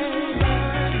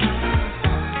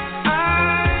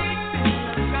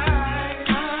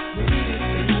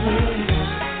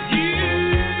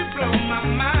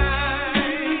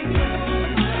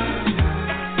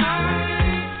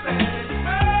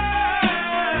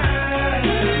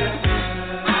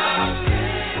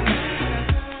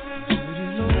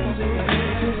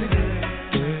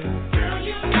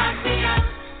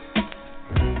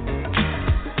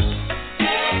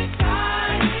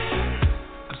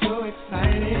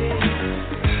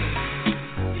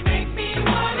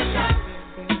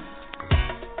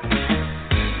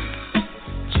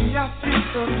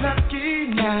 So lucky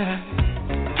now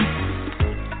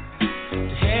to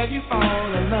have you all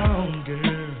alone,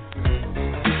 girl.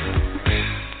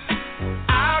 I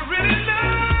really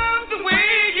love the way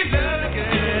you look,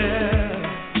 girl.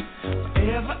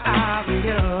 Forever I'll be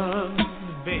yours,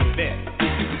 baby.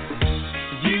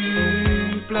 You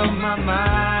blow my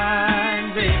mind,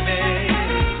 baby.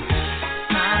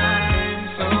 I'm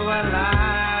so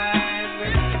alive,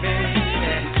 baby.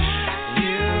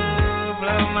 You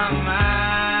blow my mind.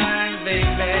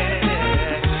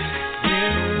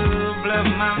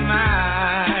 My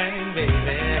mind, baby,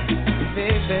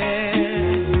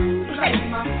 like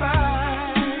my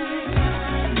fire.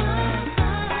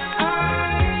 I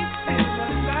feel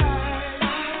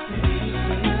alive.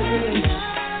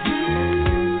 You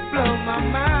blow my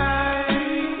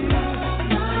mind.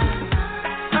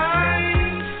 I'm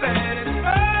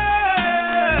satisfied.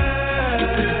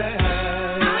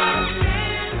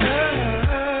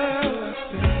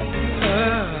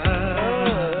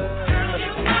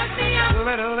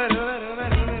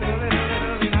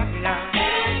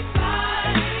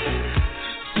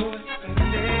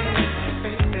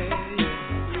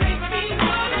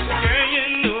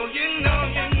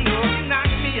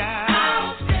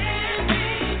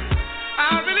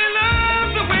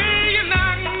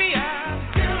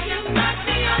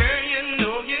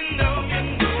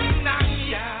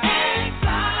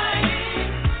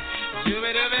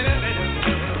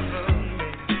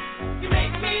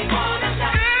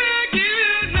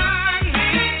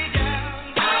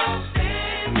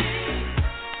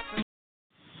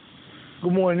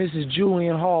 Good morning, this is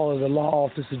Julian Hall of the Law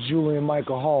Office of Julian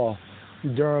Michael Hall,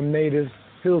 Durham native,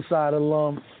 Hillside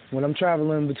alum. When I'm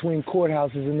traveling between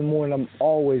courthouses in the morning, I'm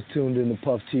always tuned in to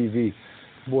Puff TV.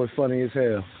 Boy, funny as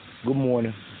hell. Good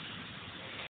morning.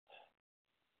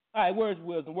 All right, words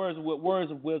of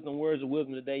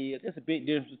wisdom today is there's a big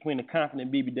difference between a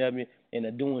confident BBW and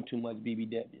a doing too much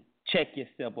BBW. Check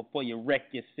yourself before you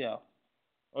wreck yourself.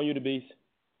 On you, the beast.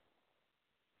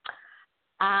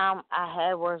 I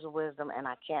had words of wisdom and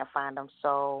I can't find them,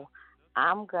 so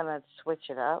I'm gonna switch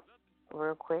it up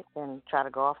real quick and try to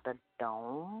go off the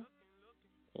dome.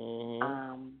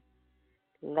 Mm-hmm.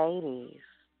 Ladies.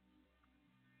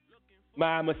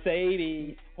 My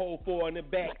Mercedes, hold 4 in the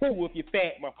back, 2 if you're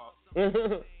fat, my fault.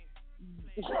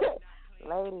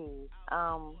 Ladies,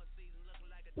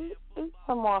 eat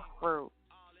some more fruit.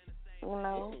 You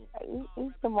know,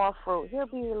 eat some more fruit. He'll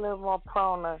be a little more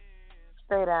prone to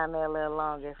stay down there a little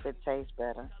longer if it tastes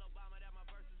better.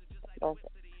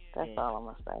 That's all I'm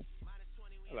gonna say.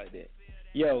 I like that.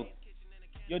 Yo,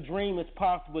 your dream is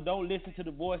possible. Don't listen to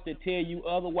the voice that tell you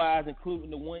otherwise, including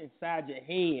the one inside your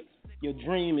head. Your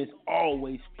dream is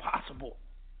always possible.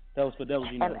 That was you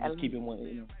know, just keep it one.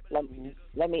 You know.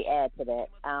 Let me add to that.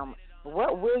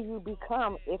 What will you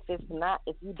become if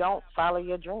you don't follow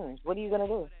your dreams? What are you gonna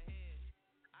do?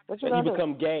 What you gonna do? You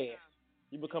become gas.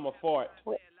 You become a fart.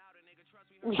 Shut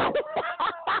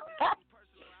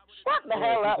the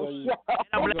hell up.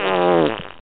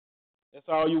 That's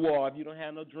all you are. If you don't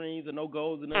have no dreams or no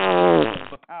goals or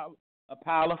nothing, a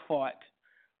pile of fart.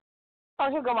 Oh,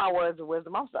 here go my words of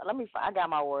wisdom. I got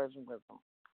my words of wisdom.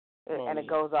 And it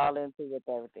goes all into with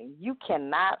everything. You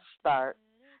cannot start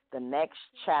the next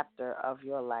chapter of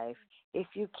your life if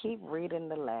you keep reading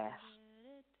the last.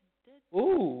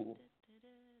 Ooh.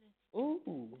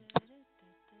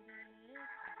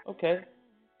 Okay,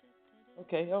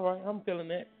 all right. I'm feeling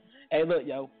that. Hey, look,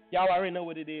 y'all already know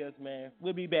what it is, man.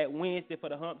 We'll be back Wednesday for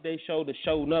the Hump Day Show, the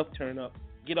Show Enough Turn Up.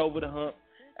 Get over the hump.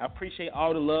 I appreciate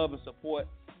all the love and support.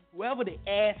 Whoever the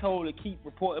asshole that keep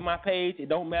reporting my page, it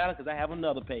don't matter because I have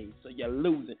another page, so you're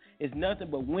losing. It's nothing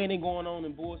but winning going on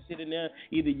and bullshit in there.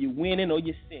 Either you're winning or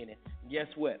you're sinning. Guess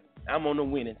what? I'm on the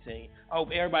winning team. I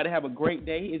hope everybody have a great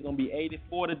day. It's going to be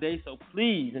 84 today, so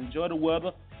please enjoy the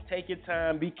weather. Take your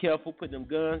time. Be careful. Put them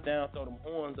guns down. Throw them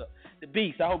horns up. The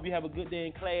Beast, I hope you have a good day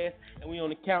in class, and we on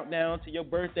the countdown to your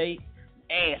birthday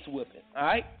ass whipping, all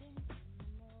right?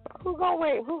 Who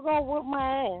gonna whip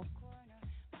my ass?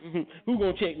 Who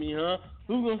gonna check me, huh?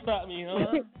 Who gonna stop me,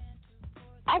 huh?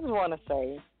 I just want to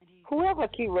say, whoever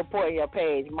keep reporting your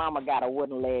page, mama got a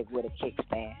wooden leg with a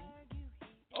kickstand.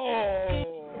 Oh.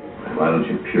 Why don't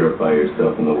you purify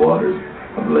yourself in the waters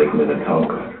of Lake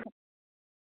Minnetonka?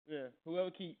 Yeah,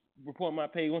 whoever keep reporting my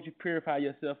page, why don't you purify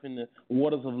yourself in the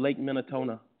waters of Lake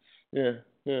Minnetonka? Yeah.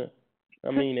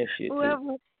 I mean that shit,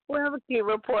 too. Whoever keep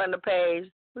reporting the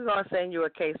page, we're going to send you a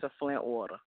case of Flint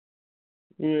water.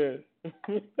 Yeah.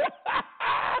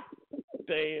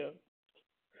 Damn.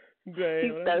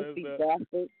 You thirsty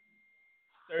bastard.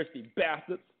 Thirsty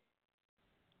bastards.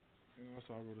 That's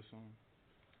how I wrote a song.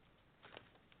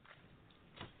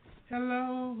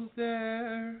 Hello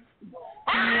there.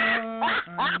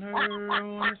 I'm her. I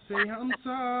want to say I'm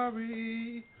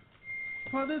sorry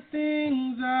for the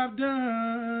things I've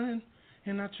done,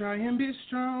 and I try and be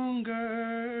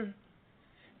stronger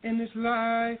in this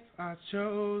life I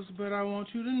chose, but I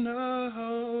want you to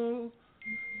know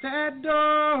that door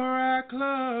I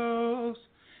closed.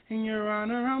 In your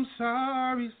honor, I'm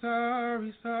sorry.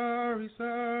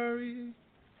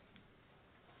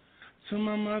 To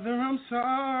my mother, I'm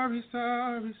sorry.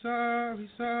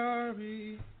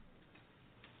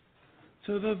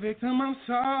 To the victim, I'm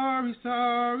sorry.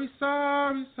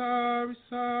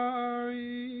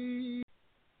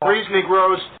 Please,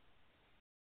 Negroes.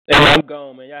 Hey, I'm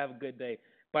gone, man. Y'all have a good day.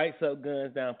 Bites up,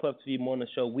 guns down. Puff TV Morning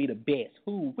Show. We the best.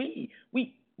 Who? We.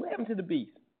 What happened to the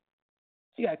Beast?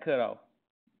 She got cut off.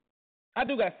 I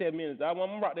do got 7 minutes. I'm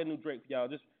gonna rock that new Drake for y'all.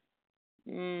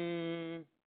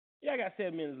 I got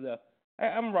 7 minutes left.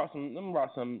 I'm gonna rock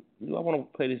some. I want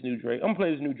to play this new Drake. I'm gonna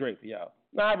play this new Drake for y'all.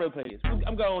 Nah, I really play this.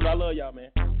 I'm going. I love y'all,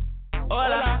 man.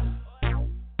 Hola,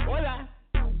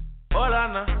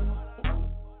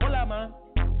 man.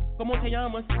 ¿Cómo te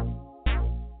llamas?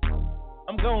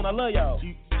 I'm going. I love y'all.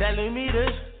 You telling me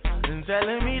this and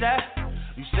telling me that.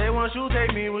 You say once you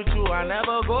take me with you, I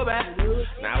never go back.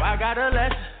 Now I got a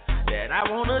lesson that I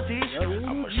wanna teach.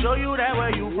 I'ma show you that where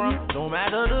you from, no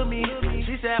matter to me.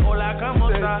 She said, hola, como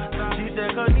esta? She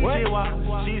said,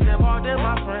 konnichiwa. She said, pardon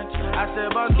my French. I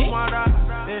said, bonjour.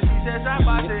 Then she said,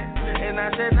 zapate. And I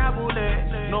said,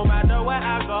 nabule. No matter where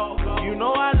I go, you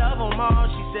know I love them all.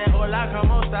 She said, hola,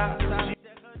 como esta? She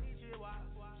said, konnichiwa.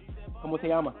 ¿Cómo se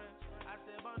llama?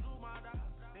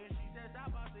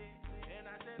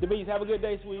 The Beast, have a good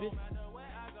day, sweetie.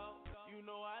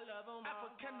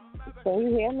 Can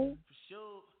you hear me?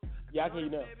 Yeah, I can hear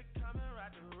you now.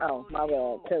 Oh, my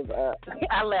bad. Because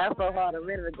I laughed so hard a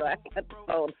minute ago, I got the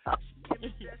phone off.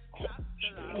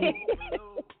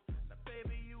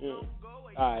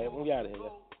 All right, we got it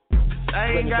here.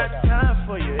 I ain't got time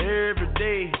for you every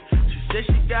day. She said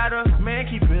she got a man,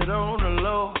 keep it on the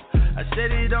low. I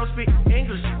said he don't speak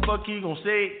English, fuck he gon'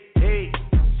 say, hey.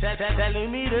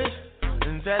 Telling me this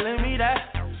and telling me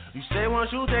that. You say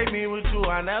once you take me with you,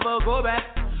 I never go back.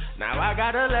 Now I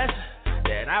got a lesson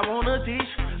that I wanna teach.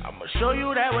 I'ma show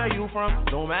you that where you from,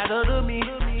 no matter to me.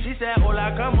 She said,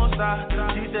 hola, como esta?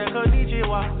 She said,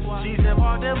 konnichiwa. She said,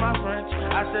 pardon my French.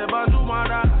 I said, bonjour,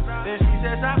 mada. Then she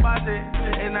said, zapate.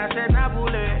 And I said,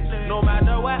 nabule. No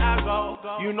matter where I go,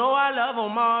 you know I love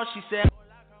them all. She said,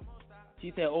 hola, como esta?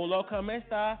 She said, "Hola, ¿cómo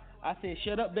está?" I said,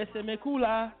 "Shut up, besame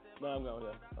cula." No, I'm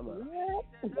going. I'm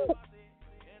out.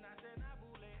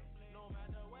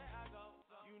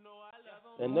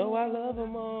 And know I love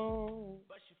them all.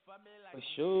 For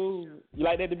sure. You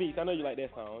like that the beats? I know you like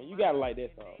that song. You gotta like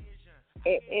that song.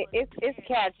 It's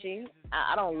catchy.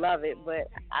 I don't love it, but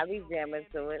I be jamming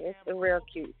to it. It's a real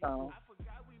cute song.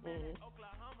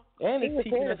 Mm-hmm. And it's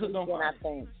teaching us who's on fire. I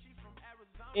think.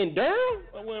 In Durham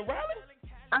or in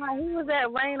Raleigh? He was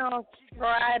at Rain on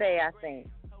Friday, I think.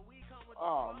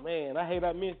 Oh man, I hate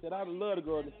I missed it. I'd love to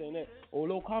go up and sing that. Oh,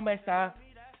 low combat style.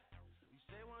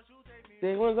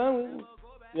 Say what's on.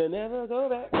 You'll never go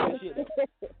back. That shit.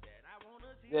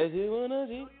 That you wanna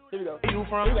see. Here we go. You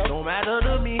from? Don't matter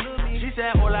to me. She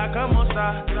said, hola, como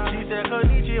esta? She said,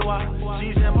 konnichiwa.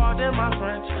 She said, pardon my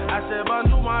French. I said,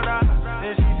 bonjour, madame.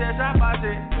 Then she said,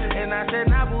 zapate. And I said,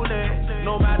 nabule.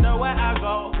 No matter where I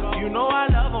go, you know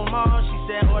I love them all. She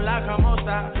said, hola, como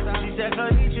esta? She said,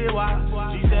 konnichiwa.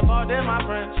 She said, pardon my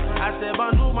French. I said,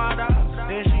 bonjour, madame.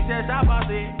 Then she said,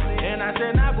 zapate. And I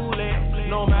said, nabule.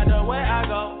 No matter where I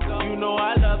go, you know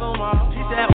I love them all. She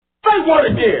said, say what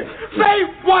again? Say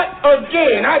what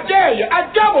again? I dare you.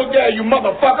 I double dare you,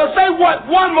 motherfucker. Say what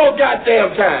one more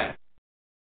goddamn time.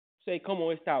 Say, come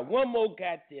on, stop. One more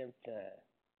goddamn time.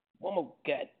 One more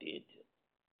goddamn time.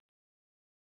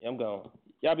 Yeah, I'm gone.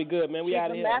 Y'all be good, man. We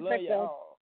out of here. Love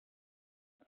y'all.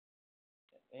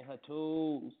 And her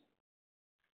tools.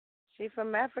 She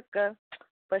from Africa,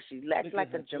 but she acts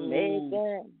like a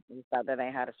Jamaican. You thought that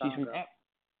ain't how the song goes.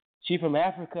 She from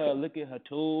Africa. Look at her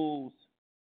tools.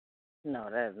 No,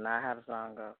 that is not how the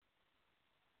song goes.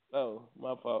 Oh,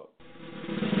 my fault.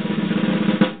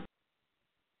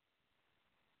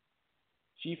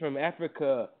 She from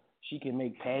Africa. She can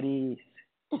make patties.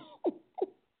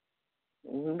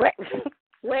 Wait.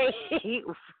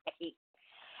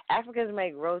 Africans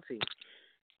make roti.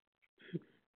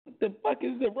 What the fuck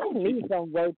is the roti? I need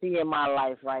some roti in my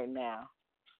life right now.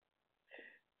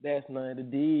 That's not the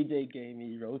DJ gave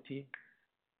me roti.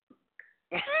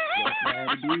 That's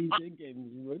not the DJ gave me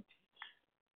roti.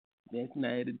 That's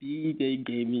not the DJ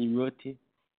gave me roti.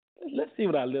 Let's see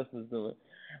what our listeners doing.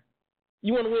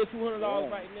 You want to win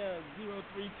 $200 right now?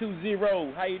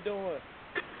 0320. How you doing?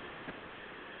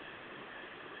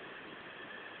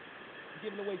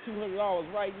 Giving away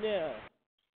 $200 right now.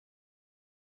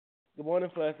 Good morning,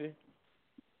 Fluffy.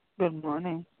 Good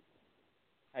morning.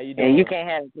 How you doing? Yeah, you can't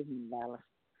have $200.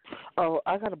 Oh,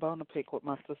 I got a bone to pick with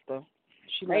my sister.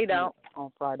 She left me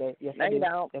on Friday. Yes, no, I did. You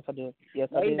don't. Yes, I did. Yes,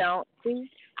 no, I did. You don't. See,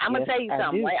 I'm gonna tell you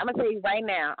something. Right? I'm gonna tell you right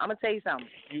now. I'm gonna tell you something.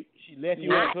 She left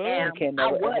you at club? You can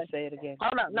never ever say it again.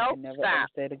 Hold on, no, you can never stop. Ever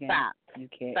say it again. Stop. You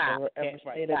can't stop. ever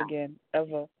say that again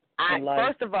ever. in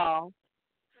life.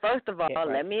 First of all,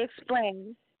 let me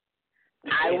explain.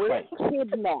 I was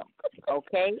kidnapped,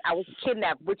 okay? I was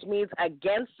kidnapped, which means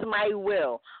against my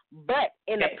will. But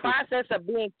in the process of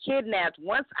being kidnapped,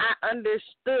 once I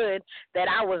understood that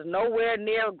I was nowhere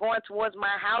near going towards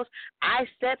my house, I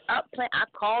set up, I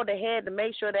called ahead to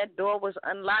make sure that door was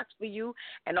unlocked for you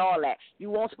and all that. You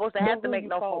weren't supposed to have to make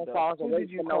no phone calls or wait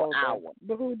for no hour.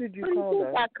 But who did you call? Who do you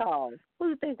think I called? Who do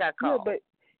you think I called? Yeah,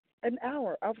 but an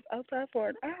hour. I was outside for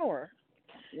an hour.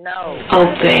 No. Oh,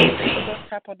 baby.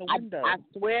 Tap on the window. I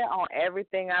swear on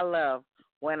everything I love,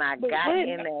 when I got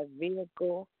in that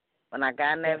vehicle,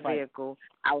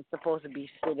 I was supposed to be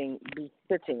sitting.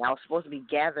 I was supposed to be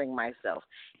gathering myself.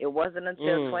 It wasn't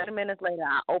until 20 minutes later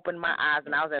I opened my eyes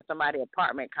and I was at somebody's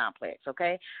apartment complex,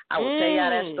 okay? I will tell y'all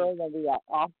that story when we are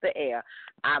off the air.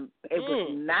 It was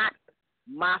not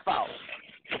my fault.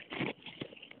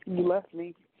 You left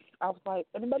me. I was like,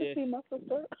 anybody see my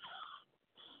sister?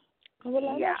 I was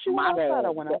like, yeah, she went outside. I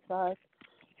went outside.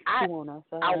 She went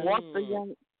outside. I walked the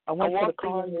young. I went to the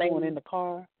car. You went in the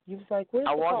car. You was like, where's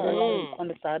the car? On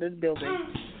the side of the building.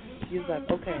 You was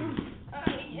like, okay.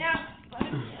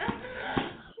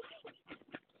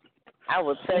 I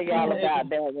will tell y'all about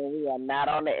that when we are not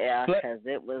on the air because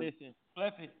it was. Listen,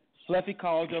 Fluffy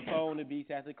called your phone to be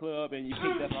at the club and you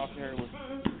picked up off her with.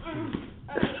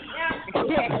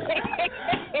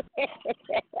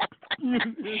 Say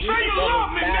you love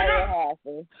me,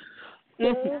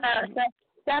 nigga.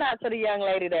 Shout out to the young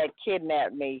lady that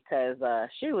kidnapped me because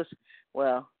she was,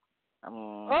 well, I'm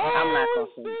not going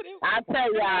to say. I'll tell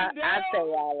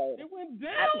y'all later. It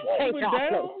went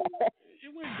down.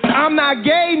 I'm not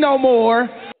gay no more.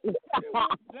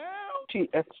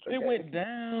 It went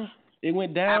down. It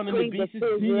went down in the Beast's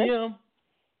DM.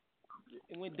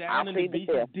 It went down in the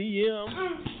Beast's DM.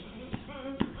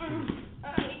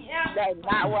 That's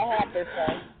not what happened,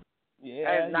 son.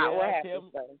 Yeah, That's not what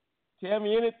happened, son. Tell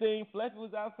me anything. Fluffy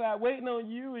was outside waiting on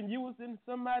you, and you was in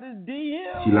somebody's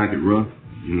DM. She like it rough,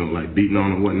 like beating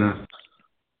on or whatnot.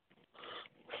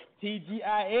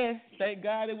 TGIS. Thank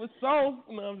God it was soft.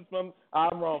 No,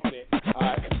 I'm wrong for that. All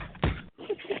right.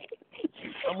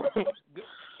 I'm wrong.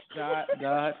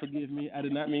 God, forgive me. I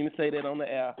did not mean to say that on the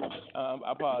air. I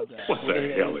apologize. What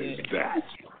the hell is that?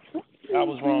 I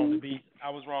was wrong, B. I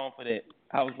was wrong for that.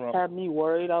 I was wrong. Had me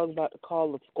worried. I was about to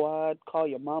call the squad, call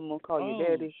your mama, call your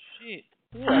daddy. Shit.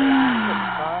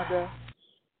 Yeah.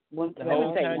 Went to the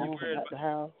whole time you worried at the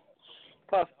house.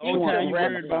 The whole time you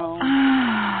worried about.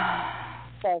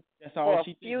 That's all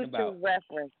she thinking about.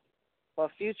 For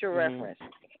future reference,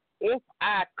 if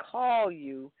I call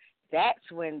you,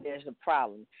 that's when there's a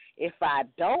problem. If I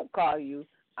don't call you,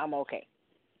 I'm okay.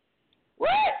 What?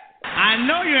 I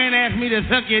know you ain't asked me to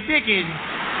suck your dick in.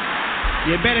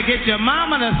 You better get your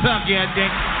mama to suck your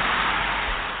dick.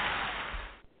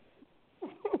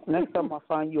 Next time I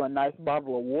find you a nice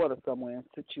bottle of water somewhere and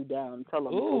sit you down and tell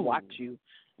them to watch you,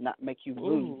 not make you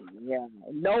lose. Yeah.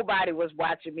 Nobody was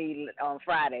watching me on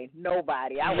Friday.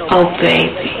 Nobody. I was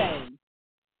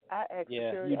I asked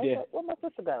security, I said, where'd my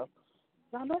sister go?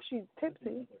 I know she's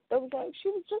tipsy. They was like, she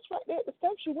was just right there at the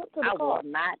steps. She went to the car. I was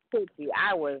not tipsy.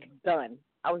 I was done.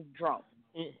 I was drunk.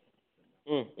 Why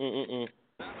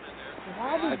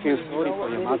did you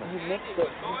mix it?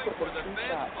 You put the 2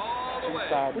 shots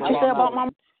inside. What you say about my?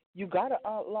 You got it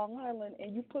out Long Island,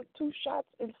 and you put 2 shots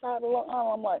inside of Long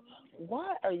Island. I'm like,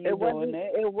 why are you doing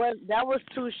that? That was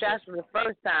 2 shots for the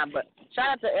first time. But shout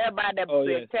out to everybody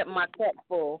that kept my cup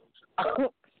full.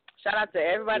 Shout out to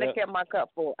everybody that kept my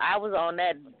cup full. I was on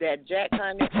that Jack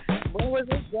Honey. What was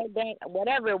it? Jack Dang,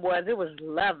 whatever it was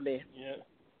lovely.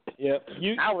 Yeah.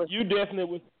 You definitely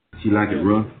was. She like it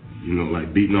rough,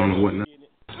 like beating on or whatnot.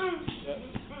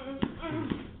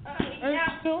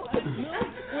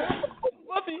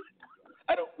 Fluffy,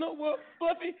 I don't know what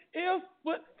Fluffy is,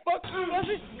 but fuck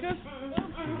Fluffy, because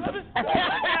Fluffy.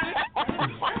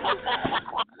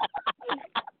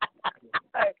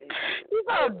 You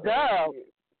so dumb.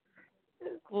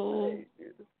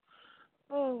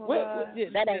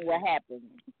 That ain't what happened.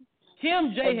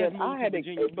 Kim J has moved to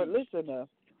Virginia. But listen now,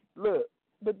 look.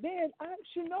 But then I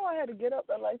had to get up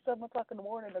at like 7:00 in the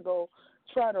morning to go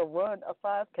try to run a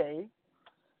 5K.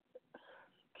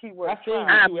 Keyword. I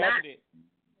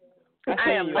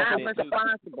am not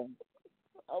responsible.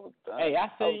 Hey, I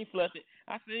seen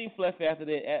Fluffy after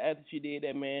that. After she did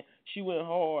that, man, she went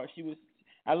hard.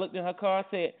 I looked in her car and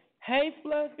said, "Hey,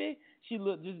 Fluffy." She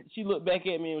looked back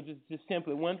at me and was just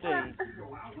simply one thing.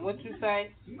 What you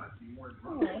say?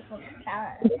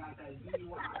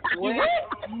 What?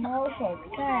 More for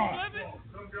cat.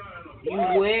 You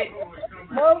what?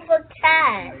 More for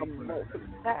cat.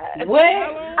 What?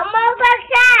 I'm more for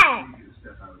cat.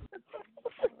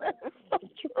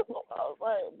 I was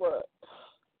like, but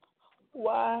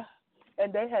why?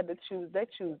 And they had to choose. They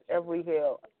choose every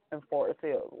hill in Forest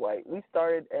Hills. Like we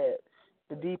started at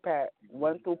the D-Pat,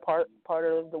 went through part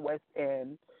of the West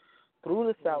End, through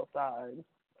the South Side,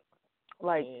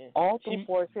 all through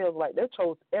Forest Hills. Like, they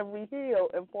chose every hill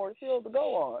in Forest Hills to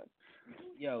go on.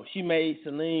 Yo, she made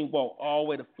Celine walk all the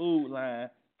way to Food Line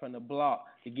from the block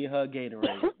to get her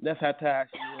Gatorade. That's how tired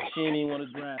she was. She didn't even want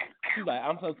to drive. She's like,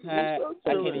 I'm so tired, I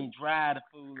can't even drive the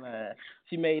Food Line.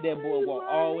 She made that boy walk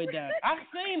all the way down. I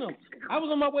seen him. I was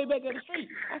on my way back up the street.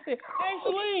 I said, "Hey,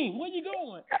 Celine, where you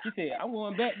going?" She said, "I'm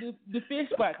going back to the fish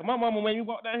spot." My mama made me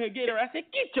walk down here and get her. I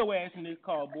said, "Get your ass in this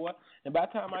car, boy." And by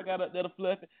the time I got up there to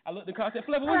Fluffy, I looked in the car and said,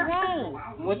 "Fluffy, what's wrong?"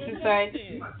 What you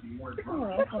say?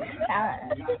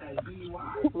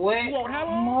 What? You want how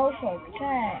long? More for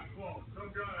cat.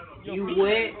 You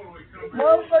what?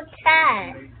 More for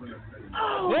cat.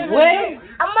 What?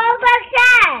 I'm more for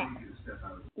cat.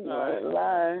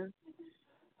 Lying.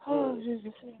 Oh,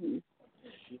 Jesus.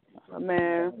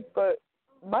 Man, but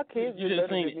my kids You should have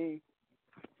seen it.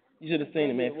 You should have seen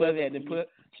it, man. Fluffy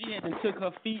she had to took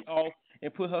her feet off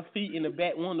and put her feet in the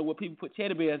back window where people put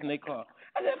teddy bears in their car.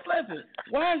 I said, "Fluffy,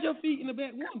 why is your feet in the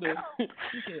back window?"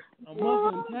 She said, "I'm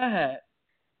muscle tired."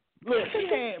 Look, she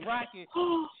had Rocky.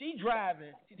 She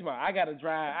driving. She told me, I gotta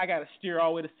drive. I gotta steer all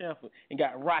the way to Sanford, and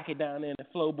got Rocky down there in the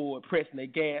flowboard pressing the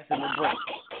gas and the brake.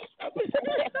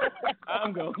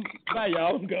 I'm going. Bye,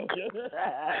 y'all. I'm going.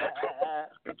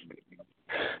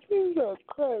 You're so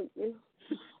crazy.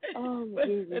 Oh,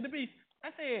 Jesus. At the beach, I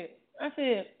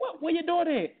said, "What? Where your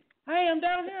daughter at?" "Hey, I'm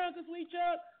down here, Uncle Sweet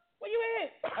Chuck. Where you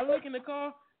at?" I look in the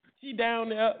car. She down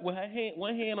there with her hand,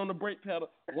 one hand on the brake pedal,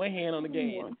 one hand on the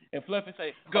gas. And Fluffy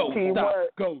say, "Go, stop,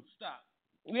 go, stop."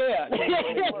 Yeah.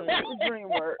 Teamwork makes the dream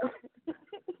work.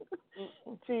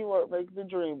 Teamwork makes the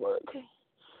dream work.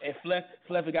 And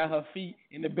Fluffy got her feet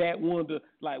in the back window,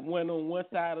 like one on one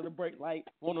side of the brake light,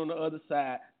 one on the other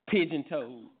side,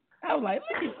 pigeon-toed. I was like,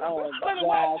 look at oh,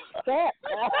 God. Stop.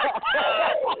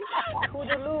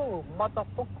 Toodaloo,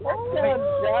 motherfucker.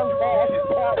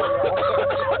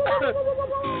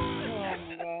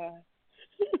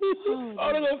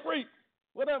 Oh, the little freak.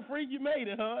 What up, freak? You made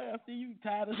it, huh? I see you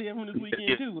tired as hell from this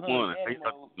weekend, too, huh?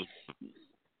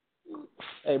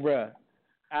 Hey, bro.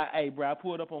 I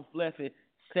pulled up on Fluffy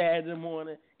Saturday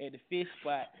morning at the fish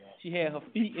spot. She had her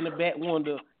feet in the back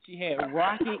window. She had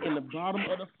Rocky in the bottom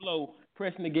of the floor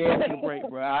pressing the gas and the brake,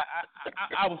 bro. I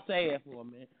was sad for her,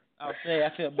 man. I was sad. I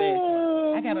felt bad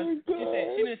for her.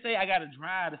 She didn't say I got to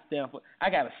drive to Stanford. I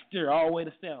got to steer all the way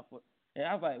to Stanford. And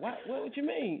I was like, what you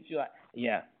mean? She like,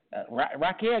 yeah,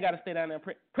 Raquel got to stay down there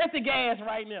and press the gas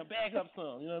right now. Back up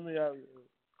some. You know what I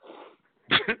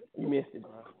mean? You missed it,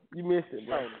 bro. You missed it,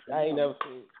 bro. I ain't never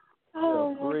seen it.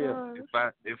 Oh, for real.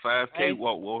 If 5K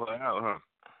wore her out, huh?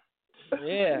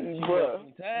 Yeah, bruh.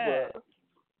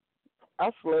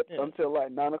 I slept until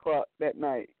like 9 o'clock that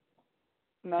night.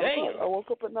 9 o'clock. I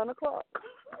woke up at 9 o'clock.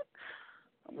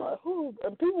 I'm like, who?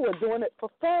 And people were doing it for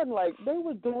fun. Like, they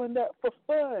were doing that for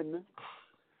fun.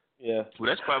 Yeah. Well,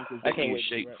 that's probably because they're in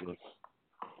shape for it.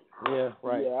 Yeah,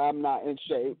 right. Yeah, I'm not in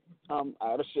shape. I'm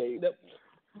out of shape.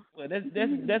 Well, that's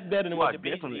better than what the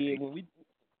beach did when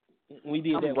we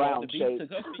did that. Brown The beach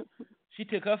took her feet. She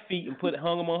took her feet and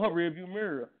hung them on her rearview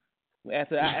mirror.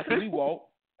 After we walked,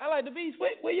 I like the beach.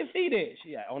 Where your feet at?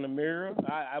 She like, on the mirror.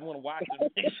 I want to watch the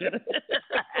picture.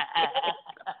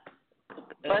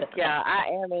 Fuck y'all, I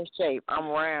am in shape. I'm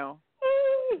round.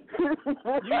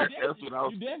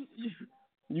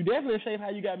 You definitely in shape how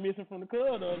you got missing from the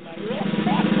club the other night.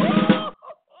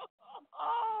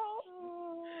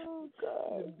 Oh,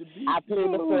 God. I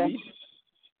played the fish.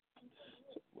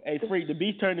 Hey, freak, the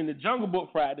beach turned into Jungle Book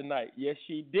Friday night. Yes,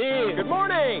 she did. Good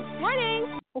morning.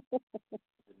 Morning.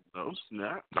 Oh,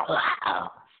 snap.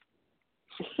 Wow.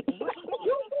 What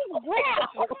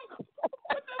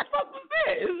the fuck was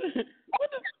that?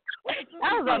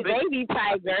 That was a baby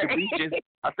tiger.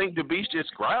 I think the beach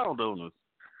just growled on us.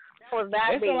 That was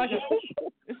that big.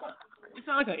 It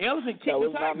sounded like an elephant kicked the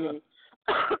tiger.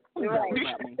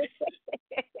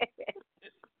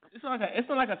 It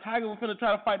sounded like a tiger was going to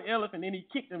try to fight an elephant, and then he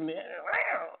kicked him.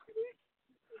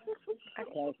 I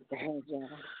can't stand y'all.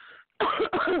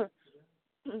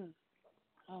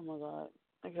 Oh, my God.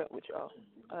 I got with y'all.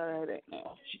 All right,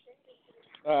 now.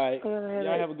 All right.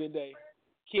 Y'all have a good day.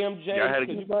 Kim J,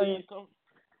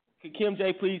 could Kim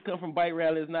J please come from Bike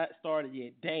Rally? It's not started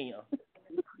yet. Damn.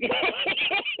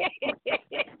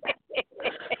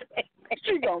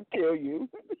 She gonna kill you.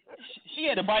 She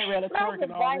had the Bike Rally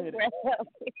twerking already.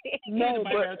 No,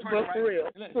 but for real.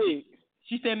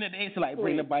 She's standing at the end, like,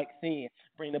 bring the bikes in.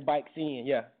 Bring the bikes in,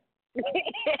 yeah.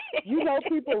 You know,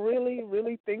 people really,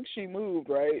 really think she moved,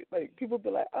 right? Like, people be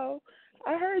like, oh,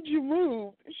 I heard you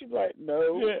moved. And she's like,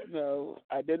 no,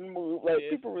 I didn't move. Like,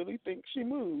 people really think she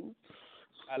moved.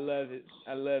 I love it.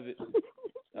 I really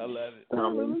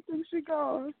think she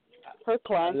gone. Her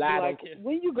clients be like,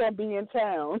 when you going to be in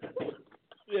town?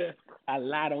 Yeah. I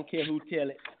lie, don't care who tell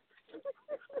it.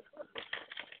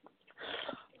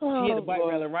 She had a bike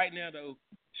rally right now, though.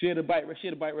 She had a bike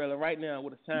rally right now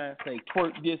with a sign say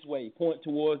 "twerk this way," point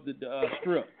towards the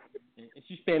strip, and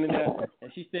she's standing there,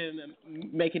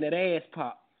 making that ass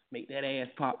pop. Make that ass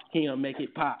pop, Kim. Make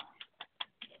it pop.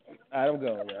 All right, I'm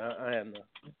going. Man. I have no.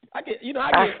 I get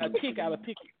a kick out of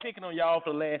picking on y'all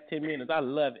for the last 10 minutes. I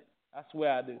love it. I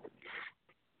swear I do.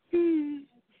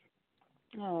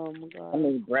 Oh my God. I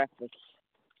need breakfast.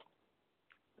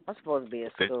 I'm supposed to be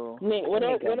at school. Nick,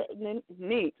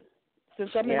 Nick,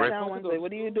 since I'm in town Wednesday,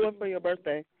 what are you doing for your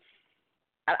birthday?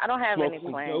 I don't have any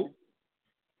plans.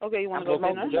 Okay, you want to go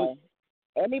dinner?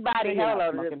 Anybody,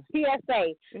 hello,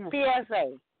 PSA.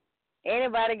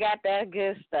 Anybody got that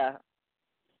good stuff?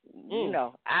 You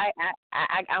know,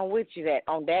 I'm with you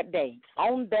on that day,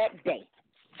 and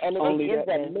it is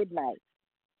at midnight.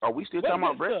 Are we still talking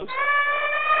about breakfast?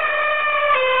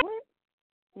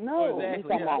 No,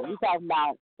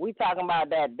 we talking about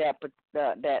that.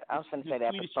 I was going to say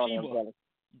that petroleum jelly.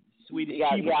 Swedish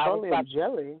petroleum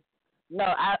jelly. No,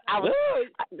 I was.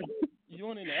 You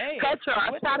want in the ass? Petro. I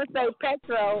was trying to say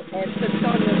petro and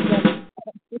petroleum jelly.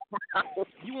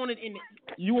 You want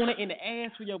it in the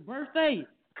ass for your birthday?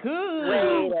 Good.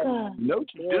 No,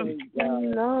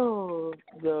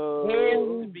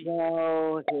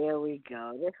 Here we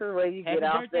go. This is where you get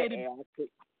off the ass.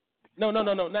 No,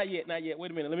 not yet.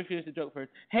 Wait a minute. Let me finish the joke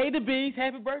first. Hey, the bees,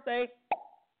 happy birthday.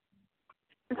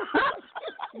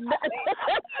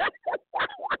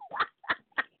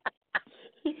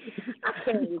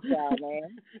 can't with y'all,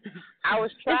 man. I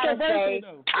was trying to say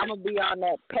I'm gonna be on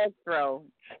that Petro,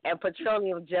 and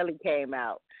petroleum jelly came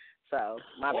out. So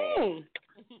my bad.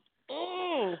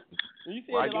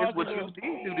 Well, I guess what you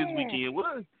did do this weekend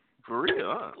was for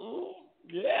real, huh?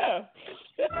 Yeah.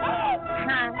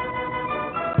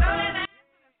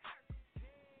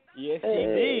 Yes, he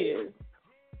did.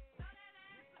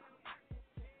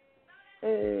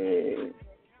 Hey.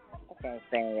 I can't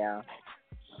stand y'all.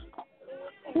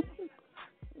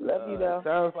 Love you though.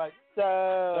 Sounds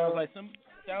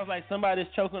like somebody's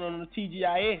choking on the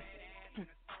TGIS.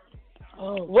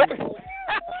 Oh, what? Bro,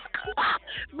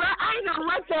 I ain't know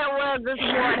what that was this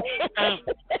morning.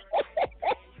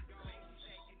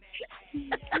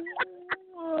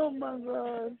 Oh my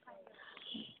God.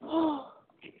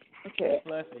 Okay.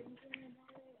 Fluffy.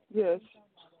 Yes,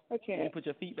 I Can you can't. put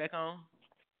your feet back on?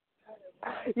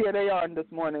 Yeah, they are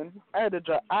this morning. I had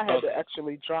to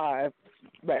actually drive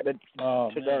back to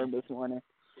Durham this morning.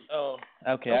 Oh,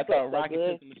 okay. I thought Rocky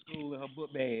took him to school with her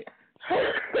book bag.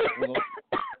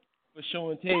 For show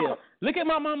and tell. Look at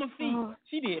my mama's feet.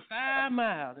 She did 5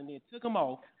 miles and then took them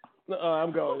off.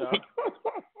 I'm going, y'all.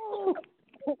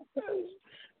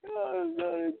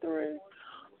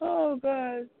 Oh,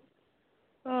 God.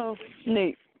 Oh,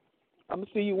 Nate, I'm going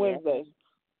to see you Wednesday.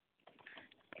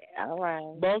 All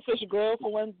right. Bonefish Grill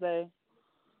for Wednesday.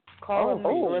 Call me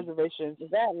for reservations. Is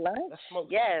that lunch?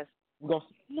 Yes. We're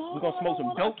gonna smoke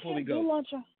some dope before we go.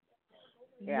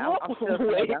 Yeah, I'm still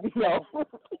saying. No.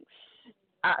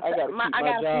 I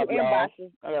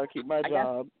gotta keep my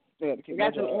job. I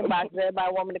got some inboxes.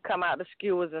 Everybody want me to come out to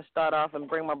Skewers and start off and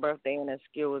bring my birthday in at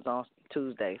Skewers on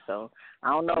Tuesday. So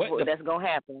I don't know if that's gonna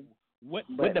happen. What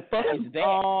the fuck is that?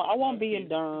 I won't be in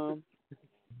Durham.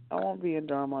 I won't be in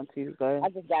Durham on Tuesday. I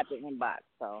just got the inbox,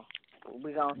 so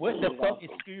we gonna. What the fuck is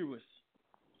Skewers?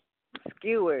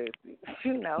 Skewers,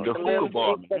 you know, the little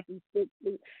bar, stick that you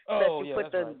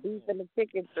put the beef and the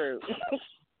chicken through.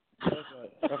 That's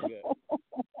right.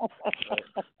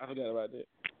 I forgot about that.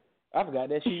 I forgot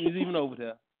that she was even over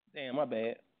there. Damn, my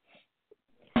bad.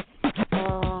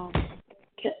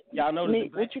 Y'all know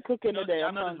this. What you cooking today?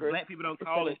 I'm hungry. Black people don't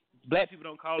call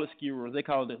it skewers. They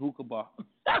call it the hookah bar.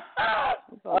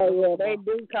 Oh yeah, they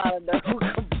do call it the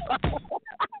hookah bar.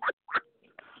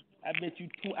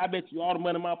 I bet you all the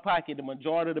money in my pocket, the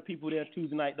majority of the people there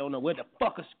Tuesday night don't know what the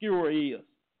fuck a skewer is.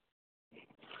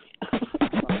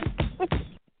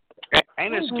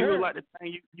 Ain't a skewer like the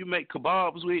thing you make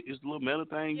kebabs with? It's the little metal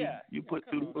thing you put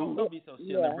through the food. Don't be so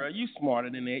silly, bro. You smarter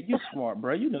than that. You smart,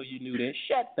 bro. You know you knew that.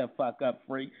 Shut the fuck up,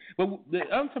 freak. But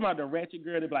I'm talking about the ratchet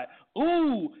girl. They be like,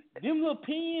 ooh, them little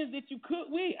pins that you cook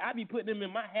with, I be putting them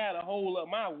in my hair to hold up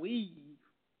my weave.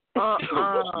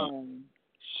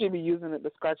 She be using it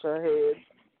to scratch her head.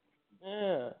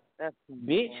 Yeah. That's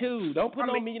bitch who? Don't put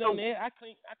no meat on there. I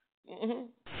clean.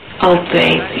 Oh,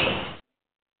 baby.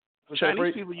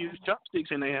 Chinese people use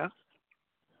chopsticks in their hair.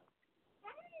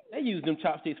 They use them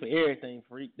chopsticks for everything,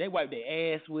 freak. They wipe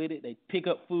their ass with it. They pick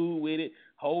up food with it.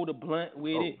 Hold a blunt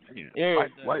with it.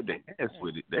 Wipe their ass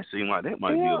with it. That seems like that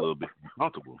might be a little bit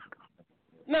uncomfortable.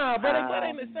 Nah, but they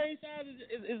ain't the same size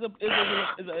as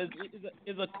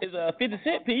a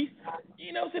 50-cent piece.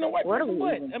 You know, see no white person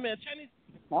butt. I mean, a Chinese.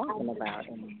 Talking about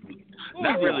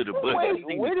Not really the butt.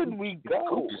 Where did we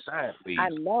go? I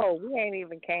know we ain't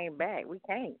even came back. We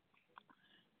can't.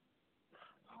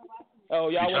 Oh,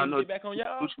 y'all want to get back on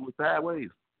y'all? Coochie was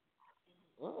sideways.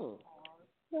 Oh.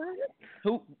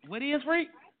 Who? What is, freak?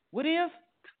 What is?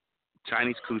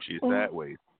 Chinese coochie is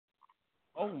sideways.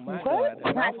 Oh my God!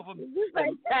 The mouth of a you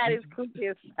say Chinese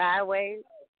coochie is sideways?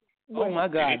 Oh my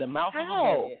God! The mouth of a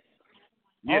bass.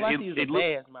 Yeah, all I see is a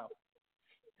bass mouth.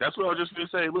 That's what I was just gonna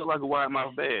say. It looked like a wide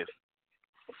mouth bass.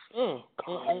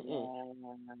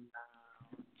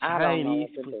 Chinese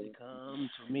pussy, come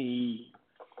to me.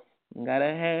 Gotta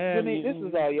have you. This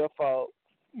is all your fault.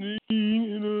 You.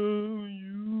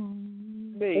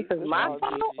 This is my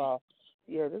fault.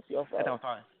 Yeah, this is your fault. That's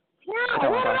fine. Yeah,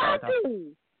 what did I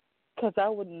do? Because I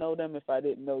wouldn't know them if I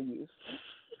didn't know you.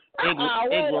 Egg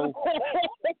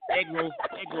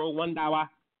roll, $1.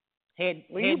 Head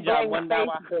job $1.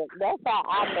 That's how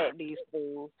I met these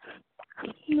fools.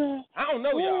 I don't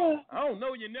know y'all. I don't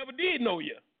know you. Never did know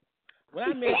you. When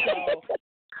I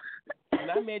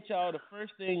met y'all, the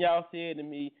first thing y'all said to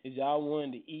me is y'all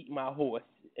wanted to eat my horse.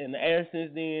 And ever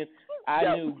since then,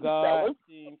 I knew God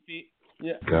seemed fit.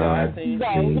 Yeah, God seemed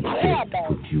fit to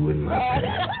put you in my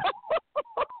bag.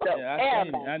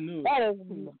 I knew. That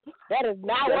is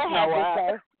not what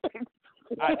happened, sir.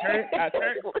 I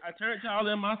turned y'all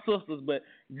in my sisters, but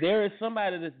there is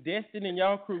somebody that's destined in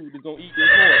y'all crew that's gonna eat this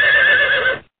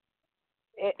horse.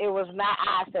 It was was not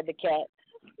I, said the cat.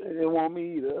 They didn't want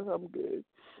me either. I'm good.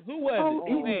 Who was I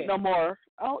don't it? eat no more.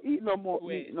 I don't eat no more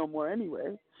meat no more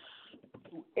anyway.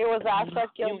 It was I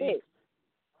suck your dick.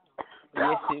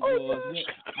 Yes, it was.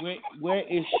 Where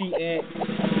is she at?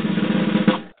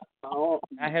 Oh,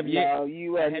 I have yet. No,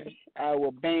 you are. I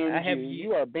will ban you.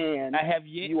 You are banned. I have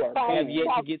yet. You are I have banned.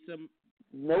 yet to get some.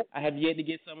 Nope. I have yet to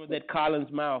get some of that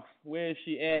Collins mouth. Where is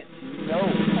she at? No.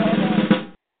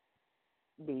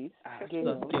 Beast. I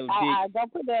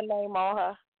don't put that name on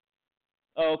her.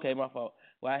 Oh, okay, my fault.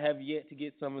 Well, I have yet to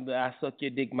get some of the I suck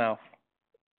your dick mouth.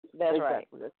 That's right.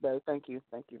 That's better. Thank you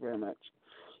very much.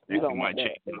 You don't might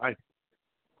change your life.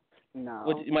 No.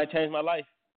 What, it might change my life.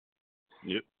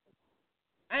 Yep.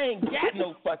 I ain't got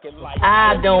no fucking life.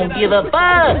 I don't give a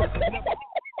fuck.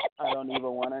 I don't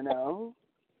even want to know.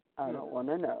 I don't want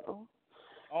to know.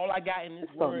 All I got in this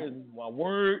world is my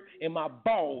word and my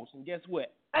balls. And guess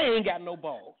what? I ain't got no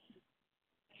balls.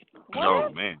 Oh,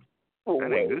 man.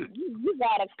 That ain't good. You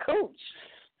got a coach.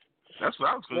 That's what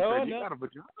I was going to say. You got a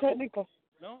vagina. Technical.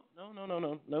 No.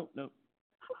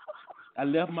 I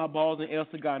left my balls in El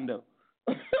Segundo.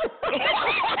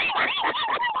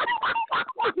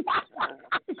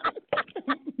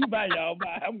 Bye, y'all.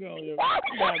 Bye. I'm going. Bye,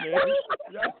 man.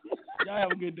 Y'all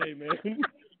have a good day, man. Hey,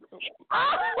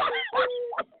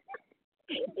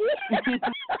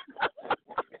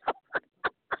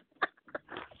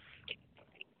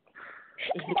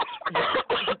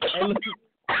 listen.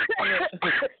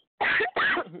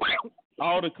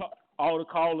 All the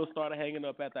callers started hanging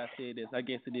up after I said this. I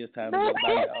guess it is time to go.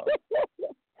 Bye, y'all.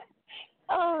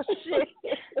 Oh, shit.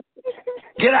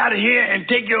 Get out of here and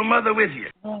take your mother with you.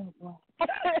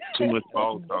 Too much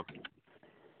ball talking.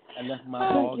 I left my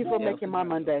balls. Thank you for making my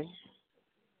Monday.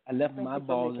 I left my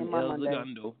balls in El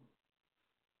Segundo.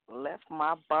 Left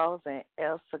my balls in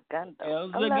El Segundo.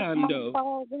 El Segundo.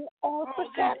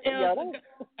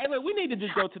 Hey, look, we need to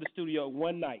just go to the studio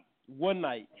one night,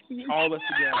 all of us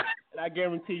together. And I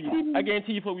guarantee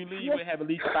you, before we leave, we'll have at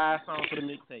least 5 songs for the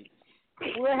mixtape.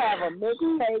 We'll have a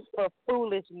mixtape for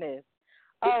foolishness.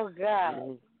 Oh,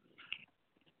 God.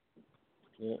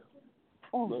 Yeah.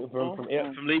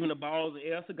 From leaving the balls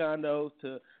in El Segundo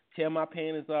to tear my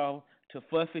panties off to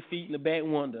fussy feet in the back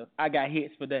window, I got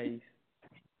hits for days.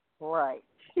 Right.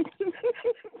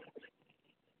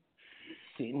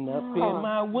 Sitting up in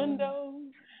my window,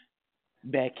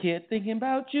 back here thinking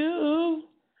about you.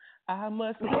 I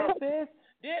must confess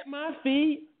that my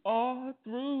feet are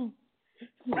through.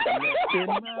 Sitting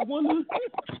up in my window.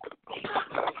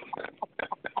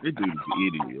 This dude's an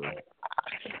idiot.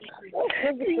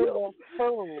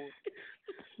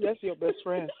 That's your best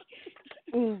friend.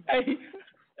 Hey,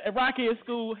 at Rocky in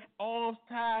school, arms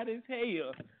tied as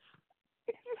hell.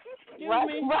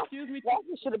 Excuse me,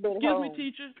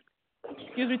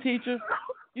 teacher.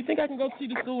 You think I can go see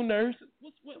the school nurse?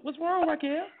 What's wrong,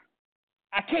 Raquel?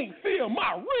 I can't feel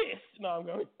my wrist. No, I'm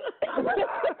going.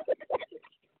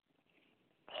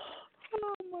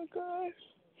 Oh my gosh,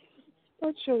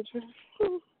 my children.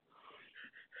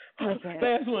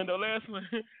 Last one.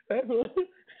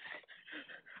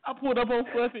 I pulled up on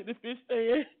Fluffy at the fish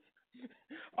stand.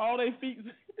 All they feet.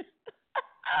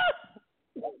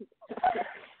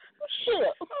 Shit.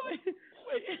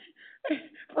 Wait.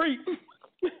 Freak.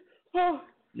 Oh.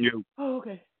 Yeah. Oh,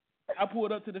 okay. I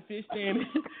pulled up to the fish stand.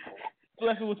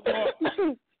 Fluffy was parked.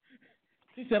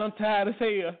 She said, I'm tired as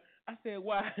hell. I said,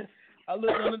 why? I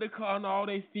looked under the car and all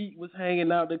their feet was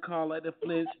hanging out the car like the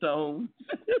Flintstones.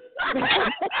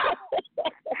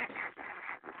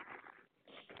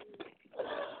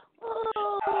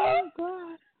 Oh,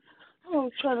 God. I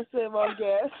was trying to save on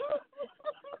gas.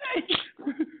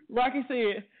 Rocky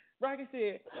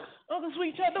said, Uncle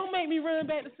Sweet Chuck, don't make me run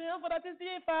back to Sanford. I just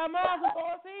did 5 miles and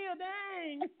far as hell.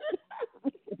 Dang.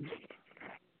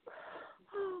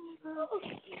 Oh, my God.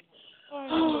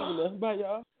 All right, bye,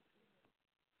 y'all.